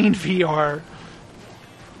 15 VR.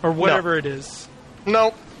 Or whatever it is.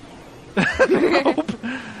 Nope. Nope.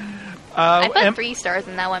 I put 3 stars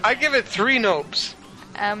in that one. I give it 3 nopes.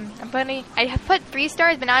 I have put 3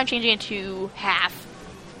 stars, but now I'm changing it to half.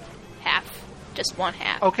 Just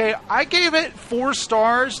 1/2. Okay, I gave it 4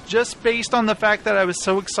 stars just based on the fact that I was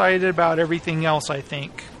so excited about everything else, I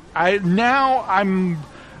think. I'm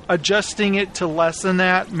adjusting it to less than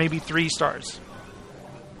that, maybe 3 stars.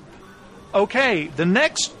 Okay, the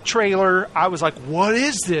next trailer, I was like, what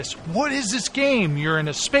is this? What is this game? You're in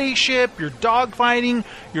a spaceship, you're dogfighting,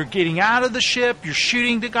 you're getting out of the ship, you're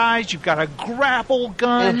shooting the guys, you've got a grapple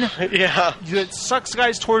gun. Yeah. That sucks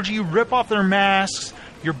guys towards you, rip off their masks.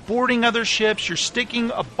 You're boarding other ships, you're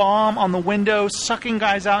sticking a bomb on the window, sucking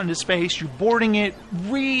guys out into space, you're boarding it,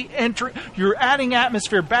 re-entering, you're adding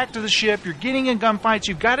atmosphere back to the ship, you're getting in gunfights,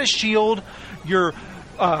 you've got a shield, you're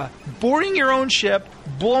boarding your own ship,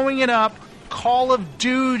 blowing it up, Call of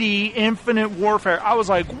Duty Infinite Warfare. I was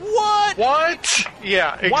like, what What? What?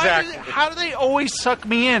 Yeah, exactly. How do they always suck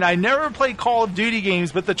me in? I never played Call of Duty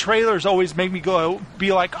games, but the trailers always make me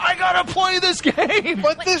be like, I gotta play this game.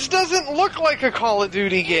 But this doesn't look like a Call of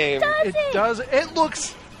Duty game. It does. It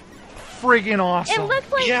looks friggin' awesome. It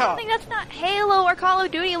looks like something that's not Halo or Call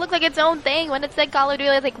of Duty. It looks like its own thing. When it said Call of Duty,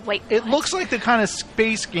 I was like, wait, It what? looks like the kind of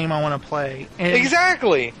space game I want to play. And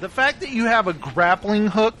Exactly. the fact that you have a grappling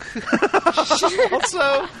hook,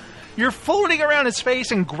 also, you're floating around his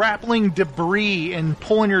face and grappling debris and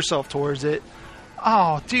pulling yourself towards it.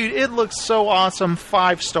 Oh, dude, it looks so awesome.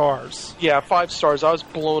 5 stars. Yeah, 5 stars. I was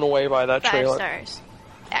blown away by that 5 trailer. stars.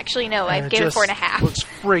 Actually, no, I And gave it just 4.5. Looks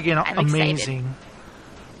friggin' I'm amazing.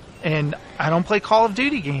 And I don't play Call of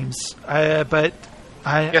Duty games, but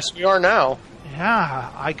I Yes, we are now.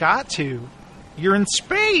 yeah, I got to. You're in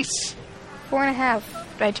space. 4.5.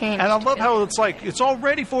 I changed. And I love how it's like, it's all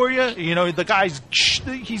ready for you. You know, the guy's,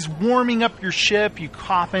 he's warming up your ship. You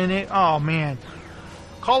hop in it. Oh, man.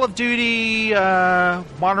 Call of Duty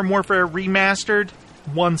Modern Warfare Remastered,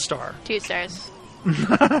 1 star. 2 stars.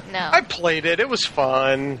 I No. played it. It was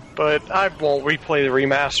fun, but I won't replay the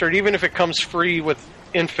remastered, even if it comes free with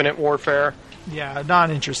Infinite Warfare. Yeah,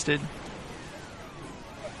 not interested.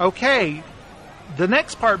 Okay. The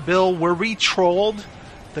next part, Bill, where we trolled,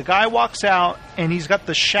 the guy walks out and he's got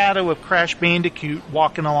the shadow of Crash Bandicoot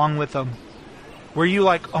walking along with him. Were you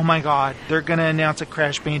like, oh my god, they're going to announce a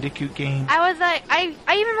Crash Bandicoot game? I was like, I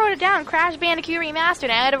even wrote it down, Crash Bandicoot Remastered.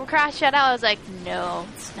 I had to crash that out. I was like, no,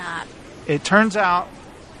 it's not. It turns out,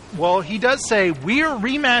 well, he does say, we are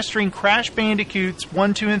remastering Crash Bandicoots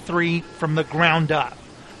 1, 2, and 3 from the ground up.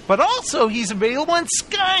 But also, he's available in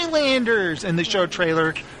Skylanders in the show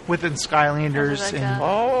trailer within Skylanders. Sounds like And, a-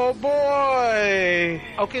 Oh, boy.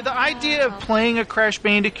 okay, the idea of playing a Crash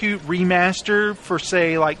Bandicoot remaster for,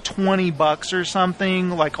 say, like $20 or something,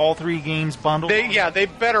 like all 3 games bundled. They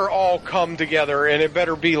better all come together, and it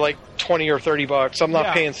better be like $20 or $30. I'm not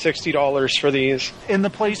Yeah. paying $60 for these. In the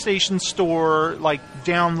PlayStation Store, like,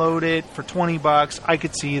 download it for $20. I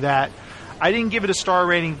could see that. I didn't give it a star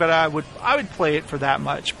rating, but I would play it for that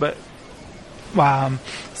much. But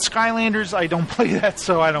Skylanders, I don't play that,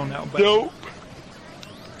 so I don't know. But, Nope.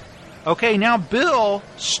 okay, now Bill,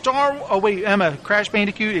 Oh wait, Emma, Crash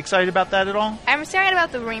Bandicoot. Excited about that at all? I'm excited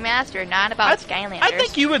about the remaster, not about Skylanders. I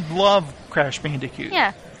think you would love Crash Bandicoot.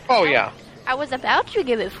 Yeah. Oh, yeah. I was about to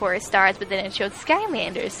give it 4 stars, but then it showed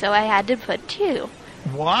Skylanders, so I had to put 2.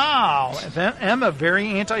 Wow, Emma, very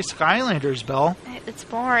anti-Skylanders, Bill. It's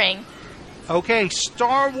boring. Okay,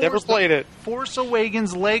 Star Wars. Never played it. Force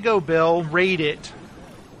Awakens Lego, Bill. Rate it.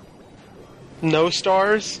 No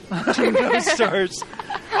stars? No stars.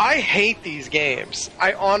 I hate these games.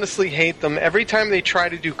 I honestly hate them. Every time they try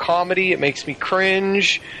to do comedy, it makes me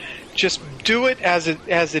cringe. Just do it as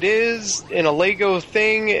it is in a Lego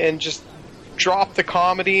thing and just drop the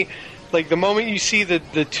comedy. Like the moment you see the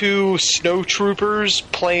 2 snow troopers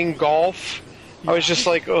playing golf, I was just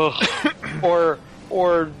like, ugh.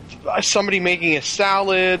 or somebody making a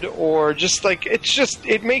salad, or just like,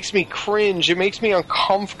 it makes me cringe. It makes me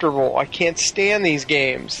uncomfortable. I can't stand these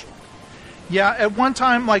games. Yeah, at one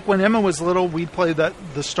time, like when Emma was little, we'd play the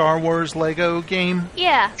Star Wars Lego game,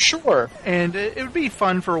 Yeah. Sure. and it would be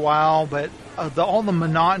fun for a while, but all the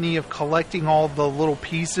monotony of collecting all the little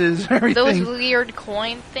pieces, and everything. Those weird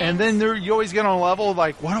coin things. And then you always get on a level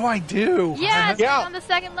like, what do I do? Yeah, Yeah. on the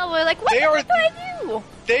second level, you're like, what They the are- fuck do I do?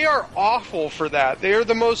 They are awful for that. They are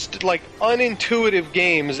the most like unintuitive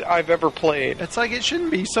games I've ever played. It's like it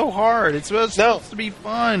shouldn't be so hard. It's supposed to be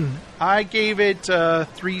fun. I gave it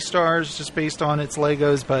 3 stars just based on its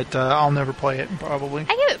Legos, but I'll never play it probably.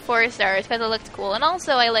 I give it 4 stars because it looked cool, and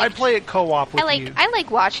also I play it co-op with you. I like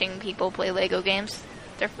watching people play Lego games.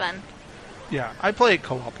 They're fun. Yeah, I play it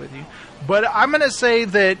co-op with you. But I'm going to say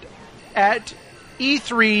that at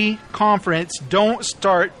E3 conference, don't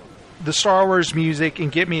start the Star Wars music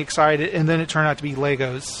and get me excited, and then it turned out to be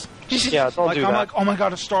Legos. Yeah, don't do I'm that. like, oh my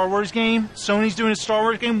god, a Star Wars game? Sony's doing a Star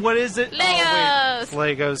Wars game? What is it? Legos! Oh,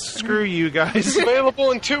 wait, it's Legos. Screw you guys. Available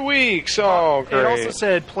in 2 weeks. Oh, It great. also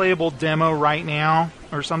said playable demo right now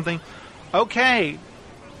or something. Okay.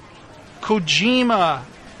 Kojima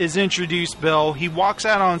is introduced, Bill. He walks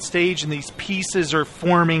out on stage and these pieces are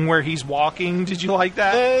forming where he's walking. Did you like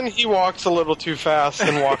that? Then he walks a little too fast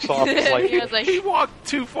and walks off. It's He like, was like, He walked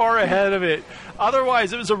too far ahead of it.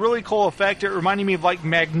 Otherwise, it was a really cool effect. It reminded me of like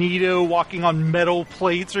Magneto walking on metal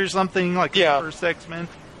plates or something, like Yeah. the first X-Men.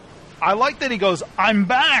 I like that he goes, "I'm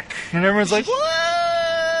back," and everyone's like,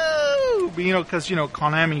 "Whoa!" Because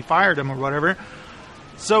Konami fired him or whatever.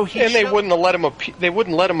 So he and they wouldn't have let him. They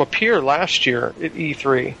wouldn't let him appear last year at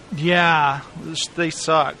E3. Yeah, they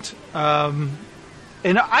sucked.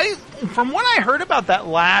 And from what I heard about that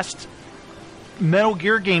last Metal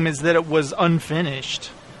Gear game is that it was unfinished.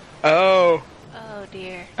 Oh. Oh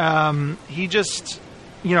dear. He just,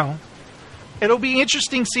 it'll be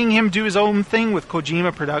interesting seeing him do his own thing with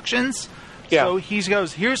Kojima Productions. Yeah. So he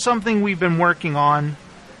goes, here's something we've been working on,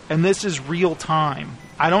 and this is real time.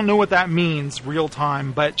 I don't know what that means, real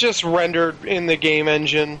time, but Just rendered in the game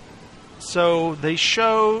engine. so they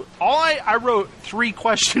show. I wrote 3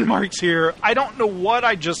 question marks here. I don't know what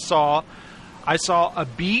I just saw. I saw a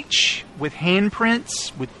beach with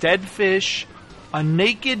handprints, with dead fish, a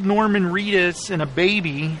naked Norman Reedus and a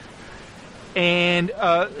baby, and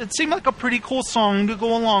it seemed like a pretty cool song to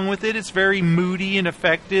go along with it. It's very moody and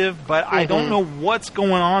effective, but I don't know what's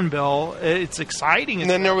going on, Bill. It's exciting. And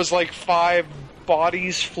then there was like 5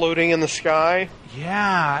 bodies floating in the sky.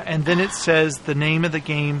 Yeah, and then it says the name of the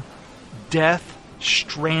game, Death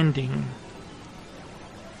Stranding.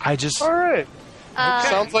 All right.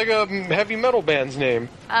 Sounds like a heavy metal band's name.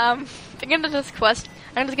 I'm just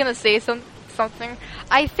gonna say something.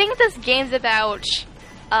 I think this game's about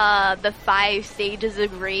the 5 stages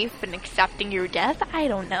of grief and accepting your death. I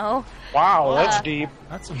don't know. Wow, that's deep.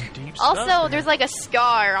 That's some deep stuff. Also, there's like a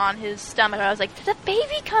scar on his stomach. I was like, did the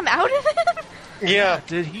baby come out of him? Yeah.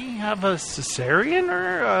 Did he have a cesarean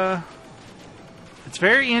or? It's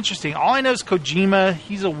very interesting. All I know is Kojima.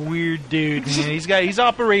 He's a weird dude. Man. He's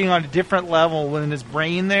operating on a different level in his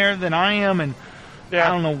brain there than I am, and I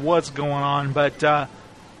don't know what's going on. But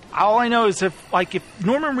all I know is if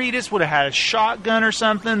Norman Reedus would have had a shotgun or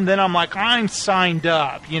something, then I'm like, I'm signed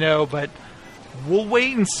up, But we'll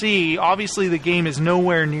wait and see. Obviously, the game is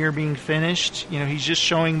nowhere near being finished. He's just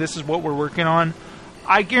showing this is what we're working on.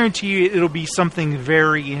 I guarantee you it'll be something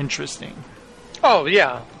very interesting. Oh,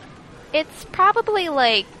 yeah. It's probably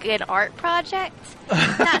like an art project.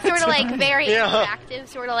 Not sort of like very interactive,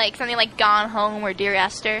 sort of like something like Gone Home or Dear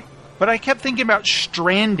Esther. But I kept thinking about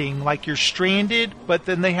stranding, like you're stranded, but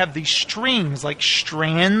then they have these strings, like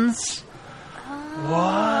strands.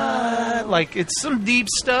 What? Like, it's some deep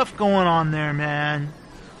stuff going on there, man.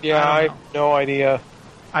 Yeah, I have no idea.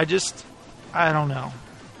 I don't know.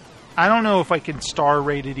 I don't know if I can star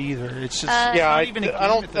rate it either. It's just I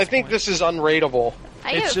I think this is unrateable.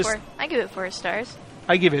 I give it 4 stars.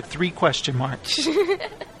 I give it 3 question marks.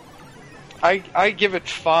 I give it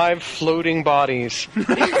 5 floating bodies.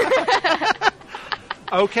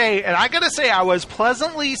 Okay, and I gotta say, I was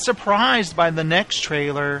pleasantly surprised by the next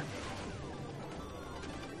trailer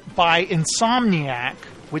by Insomniac,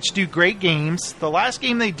 which do great games. The last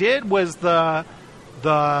game they did was the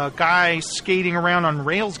guy skating around on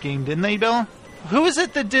rails game, didn't they, Bill? Who is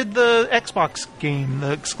it that did the Xbox game,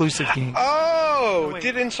 the exclusive game? Oh,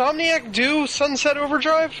 did Insomniac do Sunset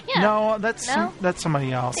Overdrive? Yeah. No, that's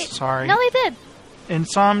somebody else. Sorry. No, they did.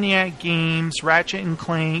 Insomniac Games, Ratchet and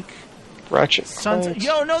Clank, Ratchet. Sunset.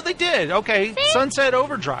 No, they did. Okay, Sunset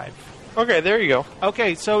Overdrive. Okay, there you go.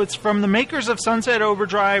 Okay, so it's from the makers of Sunset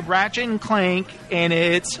Overdrive, Ratchet and Clank, and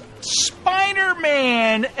it's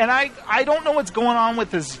Spider-Man. And I don't know what's going on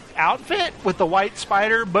with his outfit with the white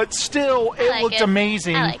spider, but still, it looked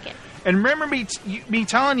amazing. I like it. And remember me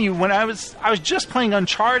telling you when I was just playing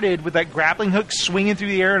Uncharted with that grappling hook swinging through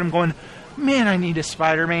the air, and I'm going, man, I need a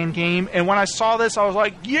Spider-Man game. And when I saw this, I was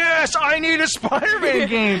like, yes, I need a Spider-Man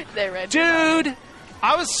game. Dude,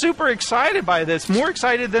 I was super excited by this. More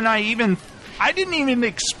excited than I didn't even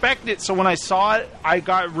expect it. So when I saw it, I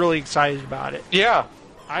got really excited about it. Yeah.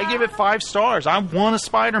 I give it 5 stars. I want a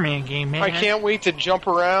Spider-Man game, man. I can't wait to jump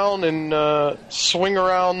around and swing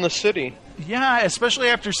around the city. Yeah, especially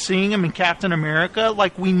after seeing him in Captain America.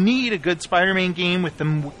 Like, we need a good Spider-Man game with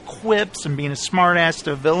them quips and being a smartass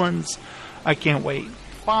to villains. I can't wait.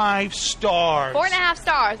 5 stars. 4.5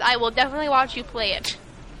 stars. I will definitely watch you play it.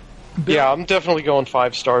 Yeah, I'm definitely going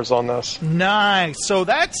 5 stars on this. Nice. So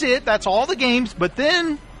that's it. That's all the games. But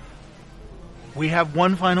then we have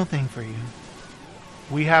one final thing for you.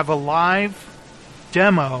 We have a live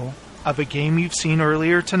demo of a game you've seen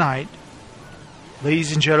earlier tonight.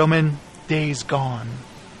 Ladies and gentlemen, Days Gone.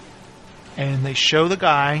 And they show the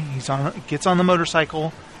guy. Gets on the motorcycle.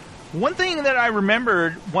 One thing that I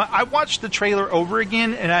remembered, I watched the trailer over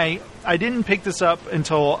again, and I didn't pick this up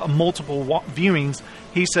until multiple viewings.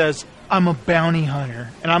 He says, I'm a bounty hunter.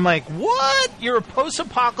 And I'm like, what? You're a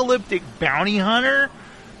post-apocalyptic bounty hunter?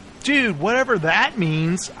 Dude, whatever that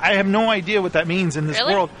means, I have no idea what that means in this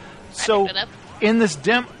world. So, in this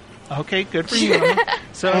demo... Okay, good for you, Emma.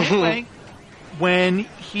 So, anyway,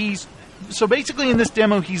 So basically in this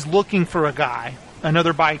demo, he's looking for a guy,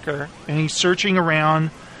 another biker, and he's searching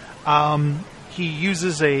around. He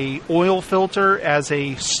uses a oil filter as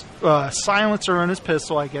a silencer on his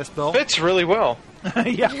pistol, I guess, Bill. Fits really well.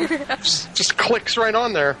 Yeah. Just clicks right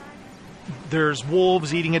on there. There's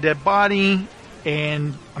wolves eating a dead body,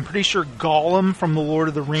 and I'm pretty sure Gollum from The Lord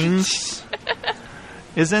of the Rings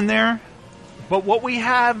is in there. But what we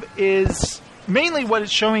have is, mainly what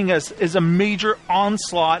it's showing us is a major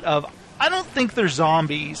onslaught of, I don't think they're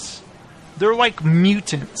zombies. They're like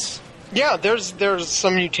mutants. Yeah, there's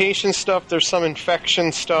some mutation stuff, there's some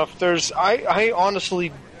infection stuff. I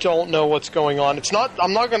honestly don't know what's going on.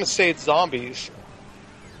 I'm not going to say it's zombies.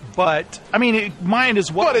 But, I mean, it might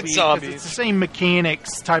as well But it's be, 'cause zombies. it's the same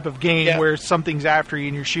mechanics type of game Yeah. where something's after you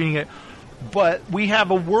and you're shooting it. But we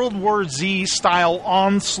have a World War Z style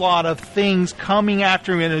onslaught of things coming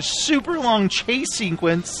after you in a super long chase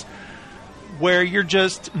sequence where you're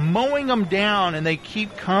just mowing them down and they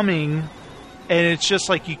keep coming, and it's just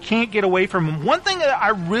like you can't get away from them. One thing that I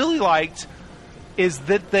really liked is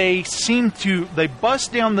that they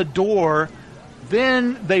bust down the door,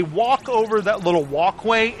 then they walk over that little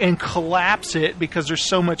walkway and collapse it because there's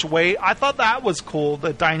so much weight. I thought that was cool,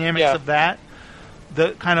 the dynamics Yeah. of that,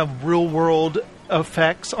 the kind of real world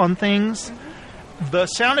effects on things. The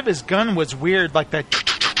sound of his gun was weird, like that,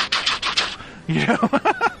 you know.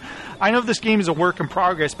 I know this game is a work in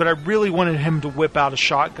progress, but I really wanted him to whip out a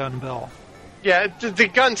shotgun, Bill. Yeah, the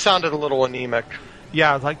gun sounded a little anemic.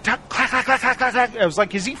 Yeah, like clack, clack, clack, clack, clack, clack. I was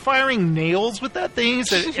like, is he firing nails with that thing?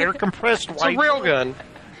 Is it air compressed It's a rifle? real gun.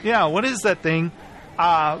 Yeah, what is that thing?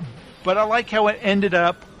 But I like how it ended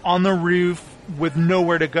up on the roof with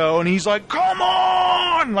nowhere to go, and he's like, "Come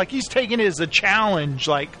on!" Like he's taking it as a challenge,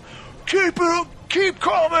 like, keep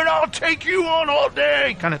coming, I'll take you on all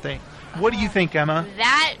day, kind of thing. What do you think, Emma?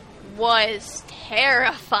 That was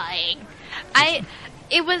terrifying.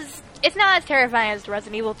 It's not as terrifying as the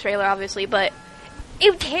Resident Evil trailer, obviously, but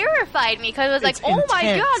it terrified me because it was like, It's oh my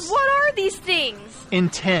intense. god, what are these things?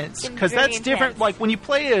 Intense, because Very that's different. intense. Like when you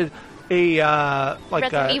play a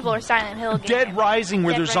Resident Evil or Silent Hill game. Dead Rising,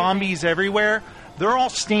 where Dead there's Rising. zombies everywhere. They're all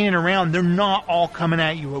standing around. They're not all coming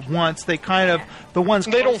at you at once. They kind of, the ones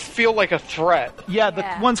They close- don't feel like a threat. Yeah, the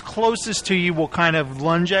Yeah. ones closest to you will kind of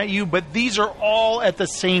lunge at you, but these are all at the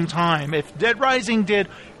same time. If Dead Rising did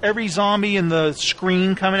every zombie in the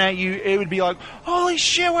screen coming at you, it would be like, holy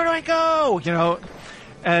shit, where do I go? You know?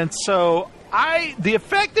 And so the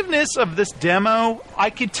effectiveness of this demo,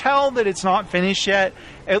 I could tell that it's not finished yet.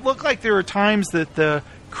 It looked like there were times that the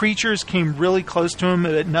creatures came really close to him,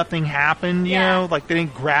 that nothing happened, you Yeah. know, like they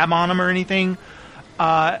didn't grab on him or anything.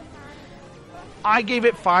 I gave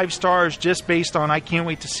it 5 stars just based on I can't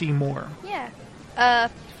wait to see more. Yeah.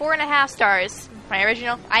 4.5 stars. My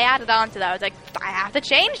original. I added on to that. I was like, I have to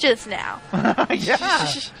change this now. Yeah,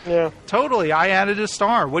 Yeah. totally. I added a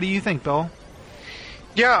star. What do you think, Bill?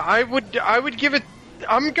 Yeah, I would give it.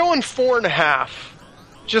 I'm going 4.5,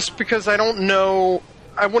 just because I don't know.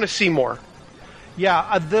 I want to see more.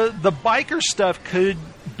 Yeah, the biker stuff could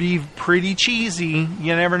be pretty cheesy.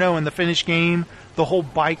 You never know in the finished game. The whole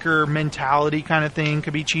biker mentality kind of thing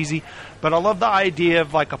could be cheesy. But I love the idea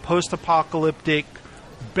of like a post-apocalyptic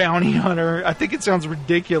bounty hunter. I think it sounds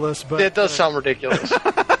ridiculous, but It does sound ridiculous.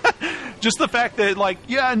 just the fact that, like,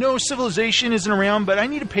 yeah, no civilization isn't around, but I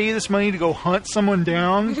need to pay this money to go hunt someone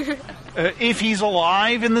down. If he's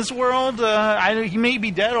alive in this world, he may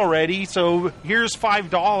be dead already, so here's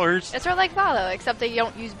 $5. It's sort of like Valo, except they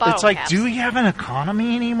don't use bottle It's like, caps. do we have an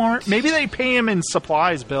economy anymore? Maybe they pay him in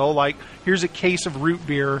supplies, Bill. Like, here's a case of root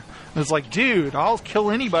beer. And it's like, dude, I'll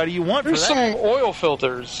kill anybody you want There's for that. some oil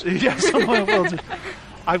filters. Yeah, some oil filters.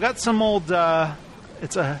 I've got some old,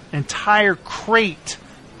 it's an entire crate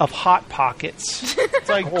of Hot Pockets. It's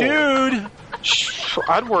like, dude.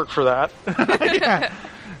 I'd work for that. Yeah.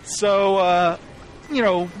 So,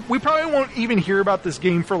 we probably won't even hear about this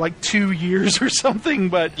game for like 2 years or something,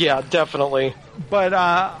 but Yeah, definitely.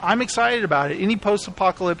 I'm excited about it. Any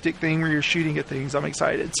post-apocalyptic thing where you're shooting at things, I'm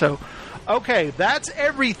excited. So, okay, that's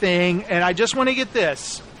everything, and I just want to get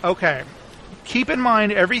this. Okay, keep in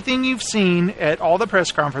mind everything you've seen at all the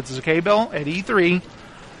press conferences, okay, Bill, at E3.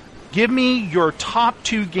 Give me your top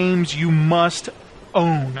 2 games you must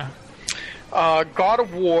own. God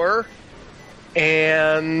of War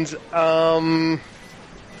and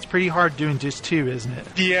It's pretty hard doing just 2, isn't it?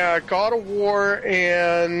 yeah, God of War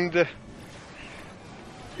and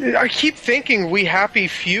I keep thinking We Happy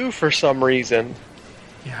Few for some reason.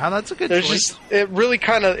 Yeah, that's a good There's choice. just it really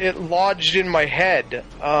kind of it lodged in my head.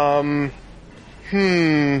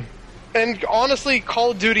 And honestly,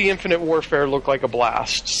 Call of Duty Infinite Warfare looked like a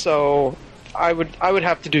blast. So I would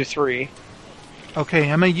have to do 3. Okay,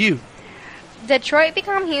 Emma, you. Detroit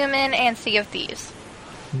Become Human and Sea of Thieves.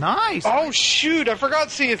 Nice. Oh shoot, I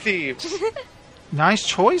forgot Sea of Thieves. Nice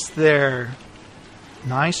choice there.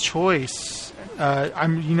 Nice choice.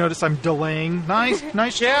 You notice I'm delaying. Nice.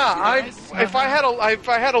 Yeah, choice. if I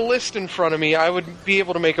had a list in front of me, I would be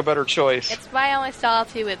able to make a better choice. It's why I only saw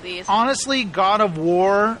 2 at least. Honestly, God of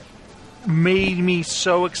War made me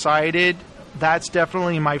so excited. That's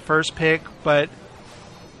definitely my first pick, but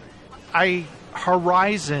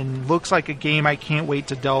Horizon looks like a game I can't wait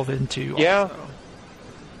to delve into. Yeah. Also.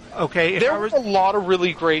 Okay. There were a lot of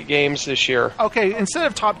really great games this year. Okay, instead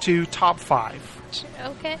of top 2, top 5.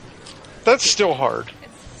 Okay. That's still hard.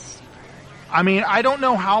 I mean, I don't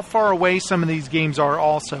know how far away some of these games are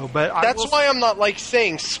also, but That's why I'm not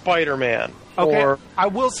saying Spider-Man. Okay, Or I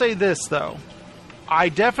will say this though. I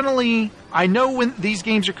know when these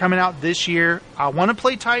games are coming out this year, I want to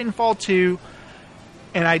play Titanfall 2,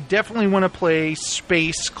 and I definitely want to play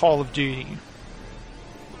Space Call of Duty.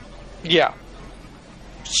 yeah.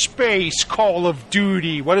 Space Call of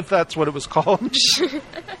Duty. What if that's what it was called?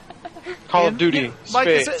 Call of Duty. Like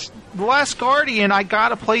I Space. said, The Last Guardian, I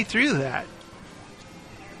gotta play through that.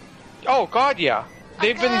 Oh God, yeah.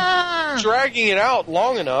 They've been dragging it out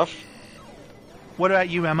long enough. What about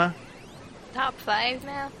you, Emma? Top 5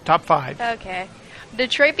 now? Top 5. Okay.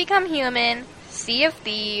 Detroit Become Human, Sea of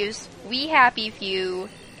Thieves, We Happy Few,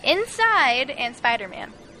 Inside, and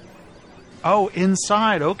Spider-Man. Oh,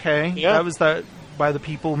 Inside. Okay. Yeah. That was by the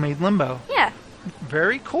people who made Limbo. Yeah.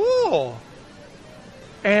 Very cool.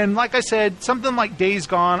 And like I said, something like Days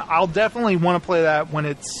Gone, I'll definitely want to play that when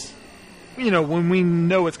it's, when we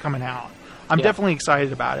know it's coming out. I'm definitely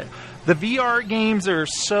excited about it. The VR games are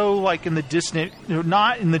so not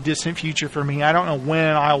in the distant future for me. I don't know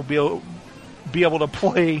when I'll be able to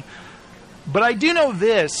play. But I do know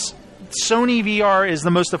this. Sony VR is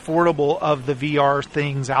the most affordable of the VR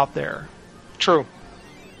things out there. True.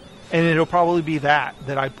 And it'll probably be that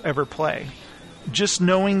I ever play. Just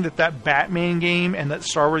knowing that Batman game and that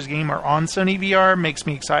Star Wars game are on Sony VR makes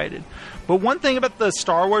me excited. But one thing about the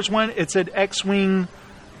Star Wars one, it said X-Wing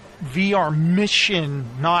VR mission,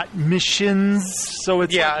 not missions. So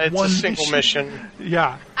it's it's one a single mission.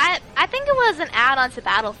 Yeah. I think it was an add-on to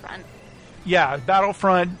Battlefront. Yeah,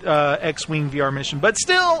 Battlefront X-Wing VR mission. But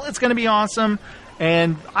still, it's going to be awesome.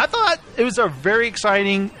 And I thought it was a very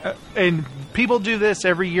exciting, and people do this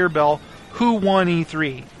every year, Bill. Who won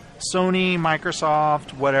E3? Sony,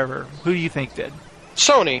 Microsoft, whatever. Who do you think did?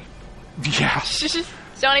 Sony. Yeah.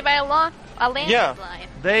 Sony by a landslide.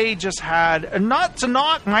 They just had, not to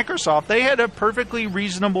knock Microsoft, they had a perfectly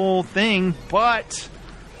reasonable thing, but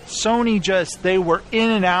Sony they were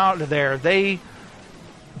in and out of there. They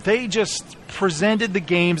just presented the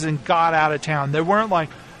games and got out of town. They weren't like,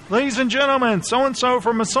 ladies and gentlemen, so-and-so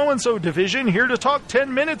from a so-and-so division here to talk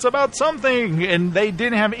 10 minutes about something. And they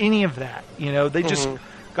didn't have any of that. They just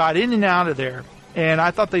got in and out of there. And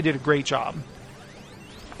I thought they did a great job.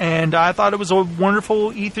 And I thought it was a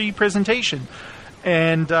wonderful E3 presentation.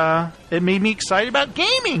 And it made me excited about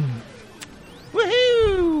gaming.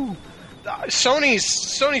 Woohoo!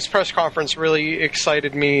 Sony's press conference really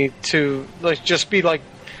excited me to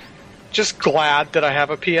just glad that I have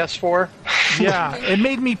a PS4. Yeah, it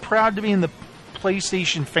made me proud to be in the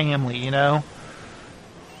PlayStation family,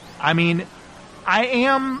 I mean, I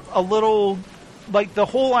am a little, the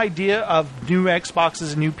whole idea of new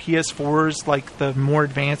Xboxes and new PS4s, like the more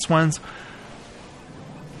advanced ones,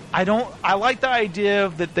 I like the idea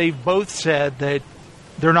that they've both said that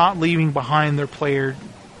they're not leaving behind their player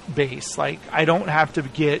base. I don't have to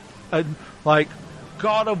get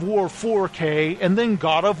God of War 4K and then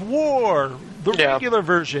God of War, the regular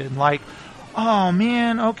version. Oh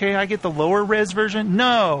man, okay, I get the lower res version.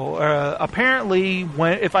 No, apparently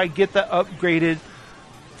if I get the upgraded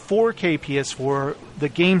 4K PS4, the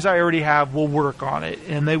games I already have will work on it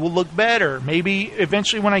and they will look better. Maybe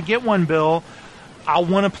eventually when I get one, Bill, I'll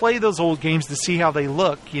want to play those old games to see how they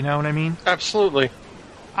look. You know what I mean? Absolutely.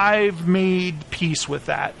 I've made peace with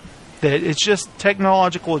that. That it's just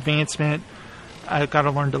technological advancement. I've got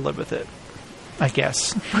to learn to live with it, I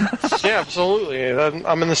guess. Yeah, absolutely.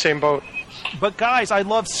 I'm in the same boat. But guys, I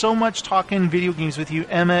love so much talking video games with you.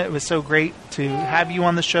 Emma, it was so great to have you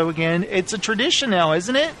on the show again. It's a tradition now,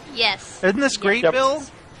 isn't it? Yes. Isn't this great, Yep. Bill?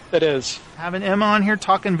 It is. Having Emma on here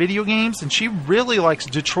talking video games, and she really likes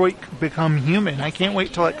Detroit Become Human. I can't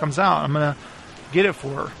wait till it comes out. I'm going to get it for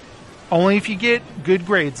her. Only if you get good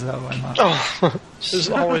grades, though, Emma. Oh, there's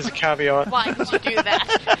always a caveat. Why did you do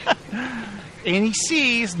that? Any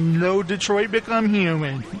C's, no Detroit Become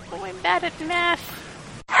Human. Oh, I'm bad at math.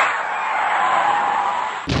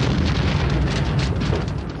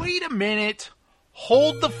 Wait a minute.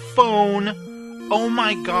 Hold the phone. Oh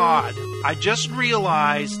my god. I just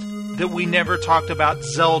realized that we never talked about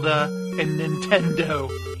Zelda and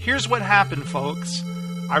Nintendo. Here's what happened, folks.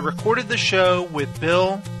 I recorded the show with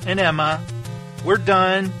Bill and Emma. We're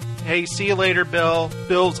done. Hey, see you later, Bill.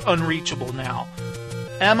 Bill's unreachable now.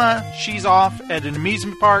 Emma, she's off at an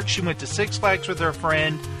amusement park. She went to Six Flags with her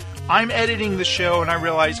friend. I'm editing the show, and I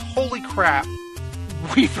realize, holy crap,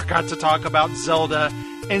 we forgot to talk about Zelda,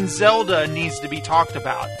 and Zelda needs to be talked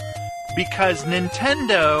about. Because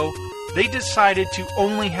Nintendo, they decided to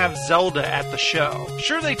only have Zelda at the show.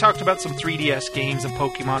 Sure, they talked about some 3DS games and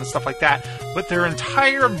Pokemon and stuff like that, but their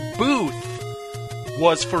entire booth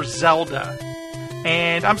was for Zelda.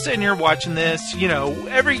 And I'm sitting here watching this. You know,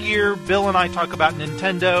 every year Bill and I talk about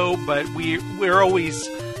Nintendo, but we're always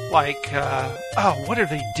like, oh, what are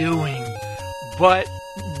they doing? But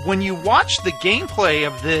when you watch the gameplay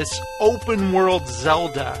of this open world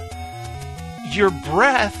Zelda, your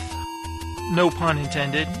breath, no pun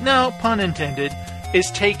intended,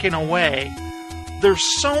 is taken away.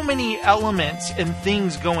 There's so many elements and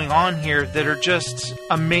things going on here that are just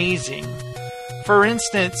amazing. For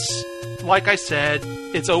instance, like I said,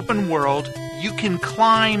 it's open world. You can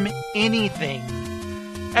climb anything.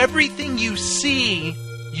 Everything you see,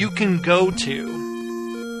 you can go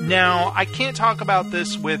to. Now, I can't talk about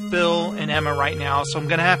this with Bill and Emma right now, so I'm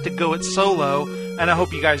going to have to go it solo, and I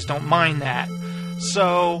hope you guys don't mind that.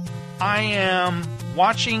 So, I am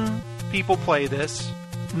watching people play this.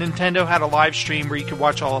 Nintendo had a live stream where you could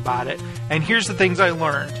watch all about it. And here's the things I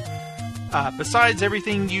learned. Besides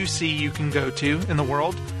everything you see you can go to in the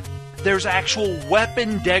world, there's actual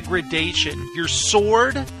weapon degradation. Your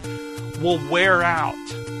sword will wear out.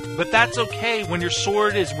 But that's okay. When your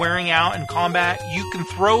sword is wearing out in combat, you can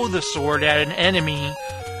throw the sword at an enemy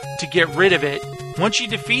to get rid of it. Once you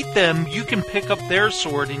defeat them, you can pick up their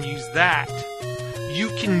sword and use that. You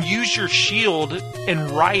can use your shield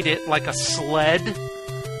and ride it like a sled.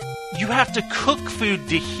 You have to cook food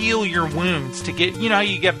to heal your wounds. To get, you know how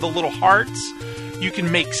you get the little hearts? You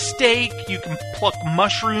can make steak, you can pluck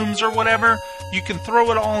mushrooms or whatever. You can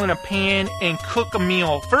throw it all in a pan and cook a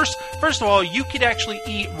meal. First of all, you could actually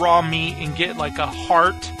eat raw meat and get like a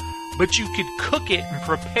heart, but you could cook it and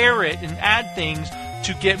prepare it and add things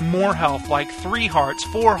to get more health, like 3 hearts,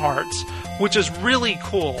 4 hearts, which is really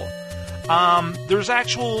cool. There's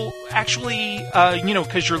actually, you know,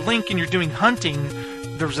 because you're Link and you're doing hunting,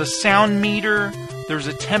 there's a sound meter, there's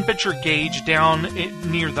a temperature gauge down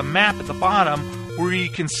near the map at the bottom where you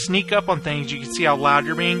can sneak up on things. You can see how loud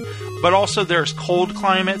you're being. But also there's cold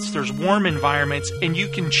climates, there's warm environments, and you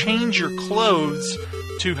can change your clothes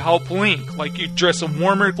to help Link. Like you dress in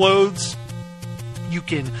warmer clothes, you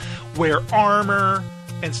can wear armor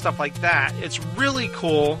and stuff like that. It's really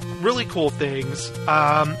cool things.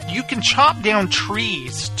 You can chop down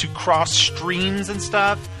trees to cross streams and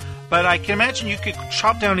stuff. But I can imagine you could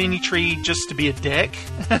chop down any tree just to be a dick,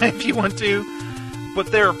 if you want to.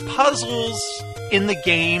 But there are puzzles in the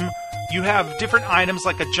game. You have different items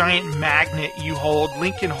like a giant magnet you hold.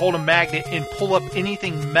 Link can hold a magnet and pull up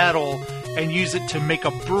anything metal and use it to make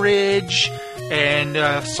a bridge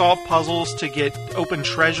and solve puzzles to get open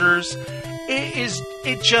treasures.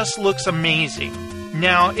 It just looks amazing.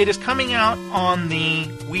 Now, it is coming out on the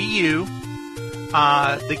Wii U.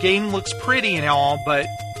 The game looks pretty and all, but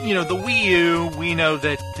you know, the Wii U, we know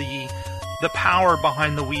that the power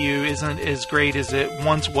behind the Wii U isn't as great as it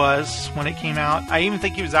once was when it came out. I even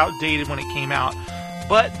think it was outdated when it came out.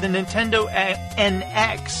 But the Nintendo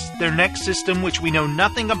NX, their next system, which we know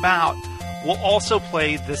nothing about, will also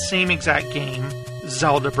play the same exact game,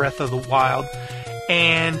 Zelda Breath of the Wild.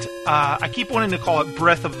 And I keep wanting to call it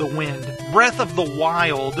Breath of the Wind. Breath of the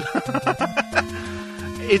Wild.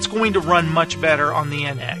 It's going to run much better on the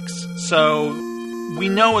NX. So we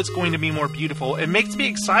know it's going to be more beautiful. It makes me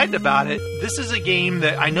excited about it. This is a game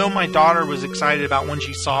that I know my daughter was excited about when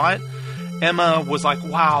she saw it. Emma was like,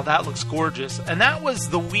 wow, that looks gorgeous. And that was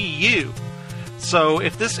the Wii U. So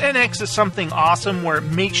if this NX is something awesome where it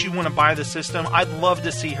makes you want to buy the system, I'd love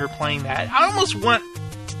to see her playing that. I almost want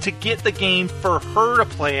to get the game for her to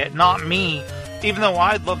play it, not me, even though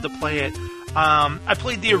I'd love to play it. I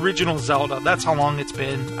played the original Zelda. That's how long it's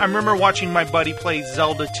been. I remember watching my buddy play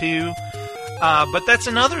Zelda 2. But that's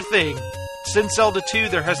another thing. Since Zelda 2,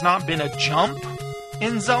 there has not been a jump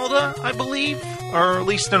in Zelda, I believe. Or at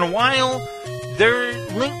least in a while.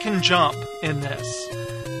 Link can jump in this.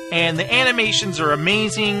 And the animations are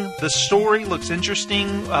amazing. The story looks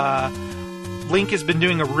interesting. Link has been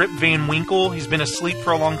doing a Rip Van Winkle. He's been asleep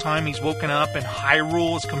for a long time. He's woken up, and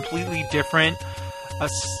Hyrule is completely different.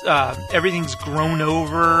 Everything's grown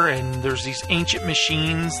over, and there's these ancient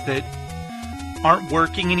machines that aren't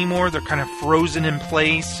working anymore. They're kind of frozen in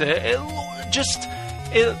place. You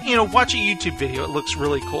know, watch a YouTube video. It looks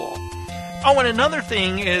really cool. Oh, and another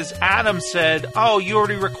thing is Adam said, oh, you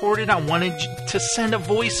already recorded? I wanted to send a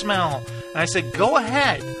voicemail. And I said, go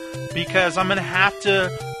ahead, because I'm going to have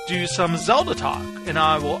to do some Zelda talk, and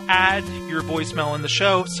I will add your voicemail in the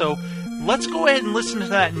show. So let's go ahead and listen to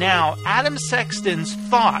that now. Adam Sexton's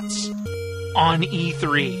thoughts on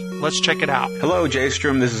E3. Let's check it out. Hello,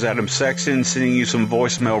 J-Strom. This is Adam Sexton sending you some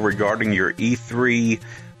voicemail regarding your E3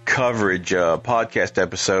 coverage podcast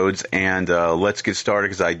episodes, and let's get started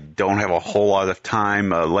because I don't have a whole lot of time.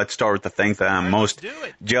 Let's start with the things that I'm most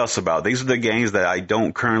jealous about. These are the games that I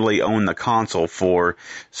don't currently own the console for,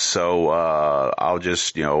 so I'll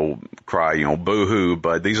just, cry, boo-hoo,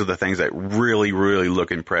 but these are the things that really, really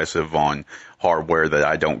look impressive on hardware that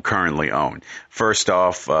I don't currently own. First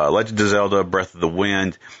off, Legend of Zelda Breath of the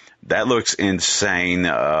Wind. That looks insane.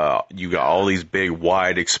 You got all these big,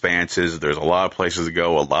 wide expanses. There's a lot of places to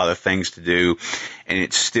go, a lot of things to do, and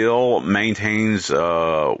it still maintains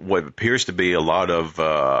what appears to be a lot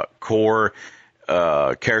of core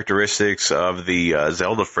characteristics of the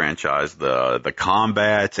Zelda franchise, the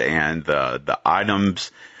combat and the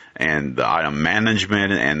items and the item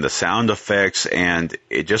management and the sound effects, and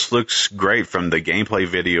it just looks great from the gameplay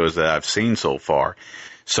videos that I've seen so far.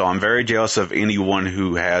 So I'm very jealous of anyone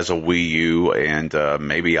who has a Wii U, and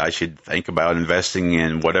maybe I should think about investing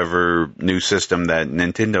in whatever new system that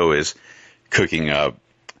Nintendo is cooking up.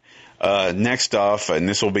 Next off, and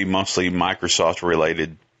this will be mostly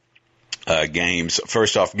Microsoft-related games.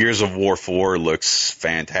 First off, Gears of War 4 looks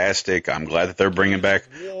fantastic. I'm glad that they're bringing back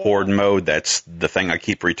Horde mode. That's the thing I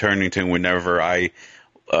keep returning to whenever I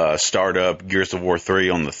start up Gears of War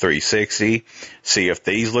 3 on the 360. Sea of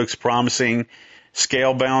Thieves looks promising.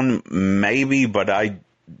 Scalebound, maybe, but I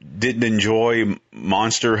didn't enjoy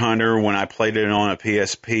Monster Hunter when I played it on a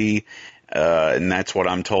PSP, and that's what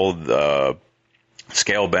I'm told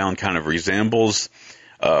Scalebound kind of resembles.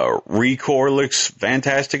 Recore looks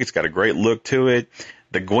fantastic. It's got a great look to it.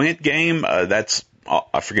 The Gwent game, that's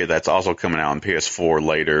also coming out on PS4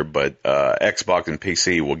 later, but Xbox and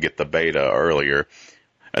PC will get the beta earlier.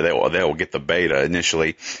 They will get the beta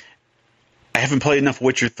initially. I haven't played enough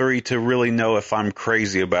Witcher 3 to really know if I'm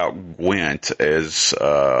crazy about Gwent as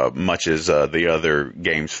much as the other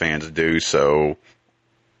games fans do, so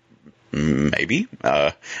maybe.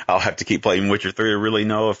 I'll have to keep playing Witcher 3 to really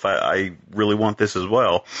know if I really want this as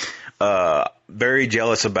well. Very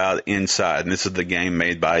jealous about Inside, and this is the game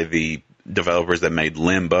made by the developers that made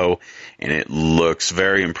Limbo, and it looks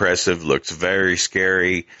very impressive, looks very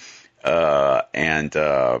scary, and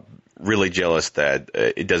really jealous that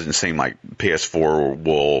it doesn't seem like PS4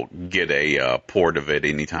 will get a port of it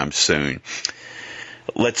anytime soon.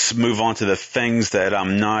 Let's move on to the things that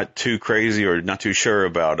I'm not too crazy or not too sure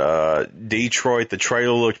about. Detroit, the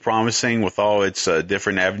trailer looked promising with all its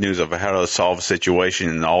different avenues of how to solve a situation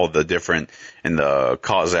and all the different and the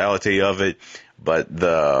causality of it. But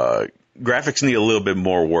the graphics need a little bit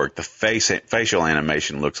more work. The facial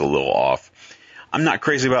animation looks a little off. I'm not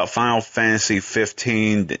crazy about Final Fantasy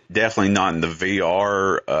 15, definitely not in the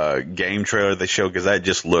VR game trailer they showed, because that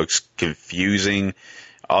just looks confusing.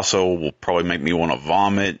 Also will probably make me want to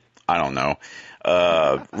vomit. I don't know.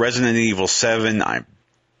 Resident Evil 7, I'm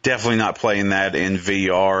definitely not playing that in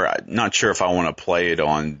VR. I'm not sure if I want to play it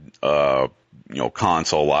on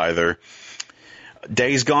console either.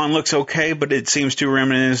 Days Gone looks okay, but it seems too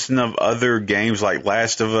reminiscent of other games like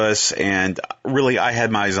Last of Us, and really I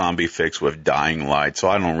had my zombie fix with Dying Light, so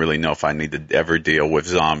I don't really know if I need to ever deal with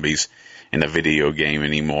zombies in a video game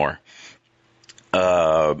anymore.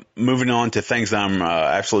 Moving on to things that I'm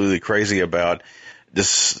absolutely crazy about,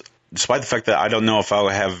 despite the fact that I don't know if I'll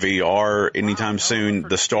have VR anytime soon,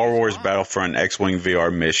 the Star Wars Battlefront X-Wing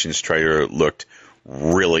VR missions trailer looked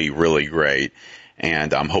really, really great.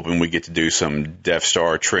 And I'm hoping we get to do some Death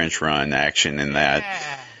Star trench run action in that.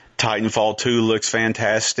 Titanfall 2 looks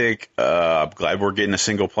fantastic. I'm glad we're getting a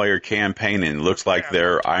single-player campaign, and it looks like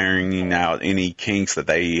they're ironing out any kinks that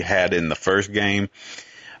they had in the first game.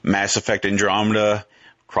 Mass Effect Andromeda,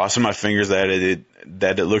 crossing my fingers that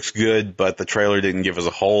it looks good, but the trailer didn't give us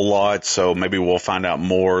a whole lot, so maybe we'll find out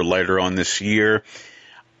more later on this year.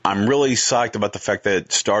 I'm really psyched about the fact that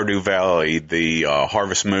Stardew Valley, the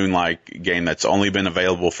Harvest Moon-like game that's only been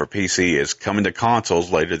available for PC, is coming to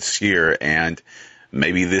consoles later this year, and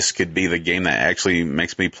maybe this could be the game that actually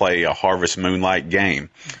makes me play a Harvest Moon-like game.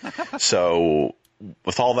 So,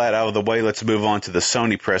 with all that out of the way, let's move on to the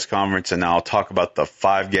Sony press conference, and I'll talk about the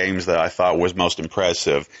 5 games that I thought was most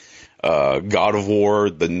impressive. God of War,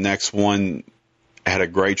 the next one, had a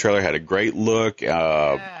great trailer, had a great look.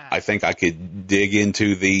 I think I could dig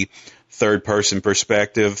into the third-person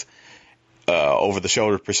perspective.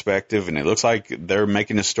 over-the-shoulder perspective, and it looks like they're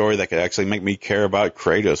making a story that could actually make me care about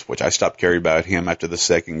Kratos, which I stopped caring about him after the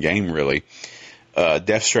second game, really.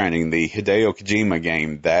 Death Stranding, the Hideo Kojima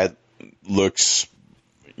game, that looks,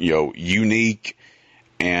 unique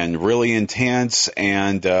and really intense,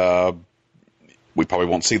 and we probably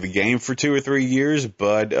won't see the game for 2 or 3 years,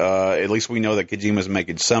 but at least we know that Kojima's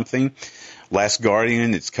making something. Last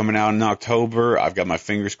Guardian, it's coming out in October. I've got my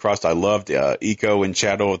fingers crossed. I loved Ico and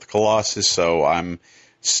Shadow of the Colossus, so I'm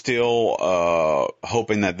still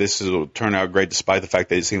hoping that this will turn out great, despite the fact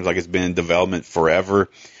that it seems like it's been in development forever.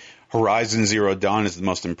 Horizon Zero Dawn is the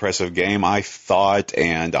most impressive game, I thought,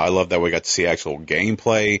 and I love that we got to see actual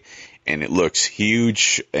gameplay, and it looks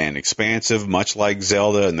huge and expansive, much like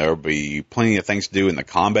Zelda, and there will be plenty of things to do, and the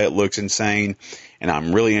combat looks insane, and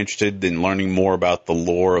I'm really interested in learning more about the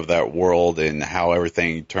lore of that world and how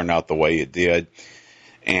everything turned out the way it did.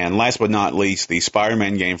 And last but not least, the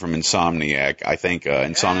Spider-Man game from Insomniac. I think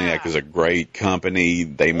Insomniac is a great company.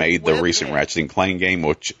 They made the recent Ratchet & Clank game,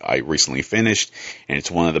 which I recently finished, and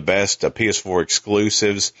it's one of the best PS4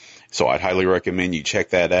 exclusives, so I'd highly recommend you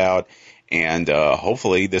check that out. And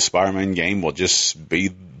hopefully this Spider-Man game will just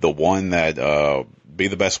be the one that, be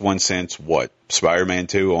the best one since, Spider-Man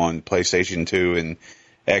 2 on PlayStation 2 and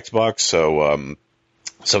Xbox.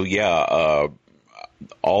 So yeah,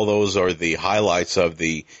 all those are the highlights of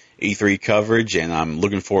the E3 coverage, and I'm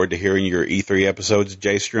looking forward to hearing your E3 episodes,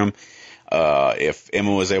 J-Strom. If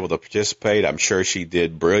Emma was able to participate, I'm sure she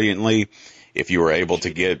did brilliantly. If you were able to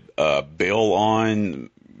get Bill on,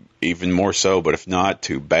 even more so, but if not,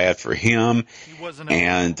 too bad for him.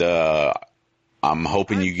 And I'm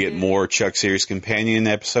hoping you get more Chuck Series Companion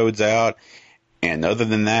episodes out. And other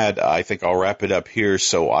than that, I think I'll wrap it up here,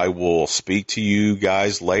 so I will speak to you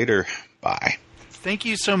guys later. Bye. Thank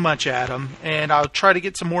you so much, Adam, and I'll try to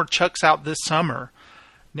get some more Chucks out this summer.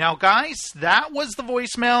 Now, guys, that was the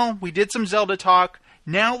voicemail. We did some Zelda talk.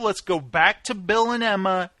 Now let's go back to Bill and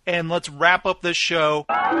Emma, and let's wrap up this show.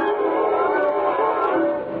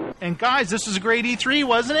 And guys, this was a great E3,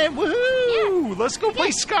 wasn't it? Woohoo! Yeah. Let's go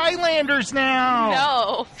play Skylanders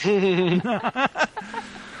now! No!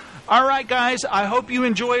 All right, guys, I hope you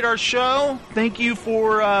enjoyed our show. Thank you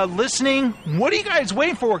for listening. What are you guys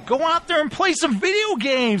waiting for? Go out there and play some video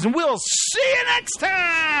games, and we'll see you next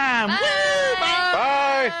time. Bye. Woo,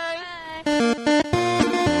 bye. Bye.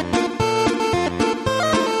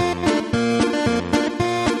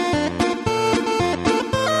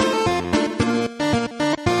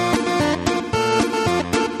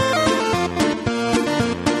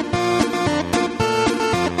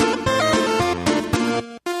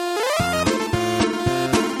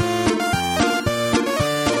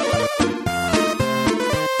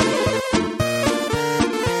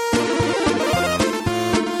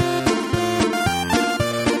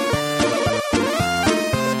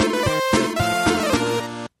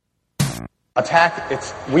 Attack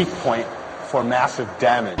its weak point for massive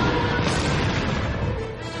damage.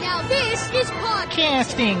 Now this is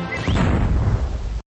podcasting.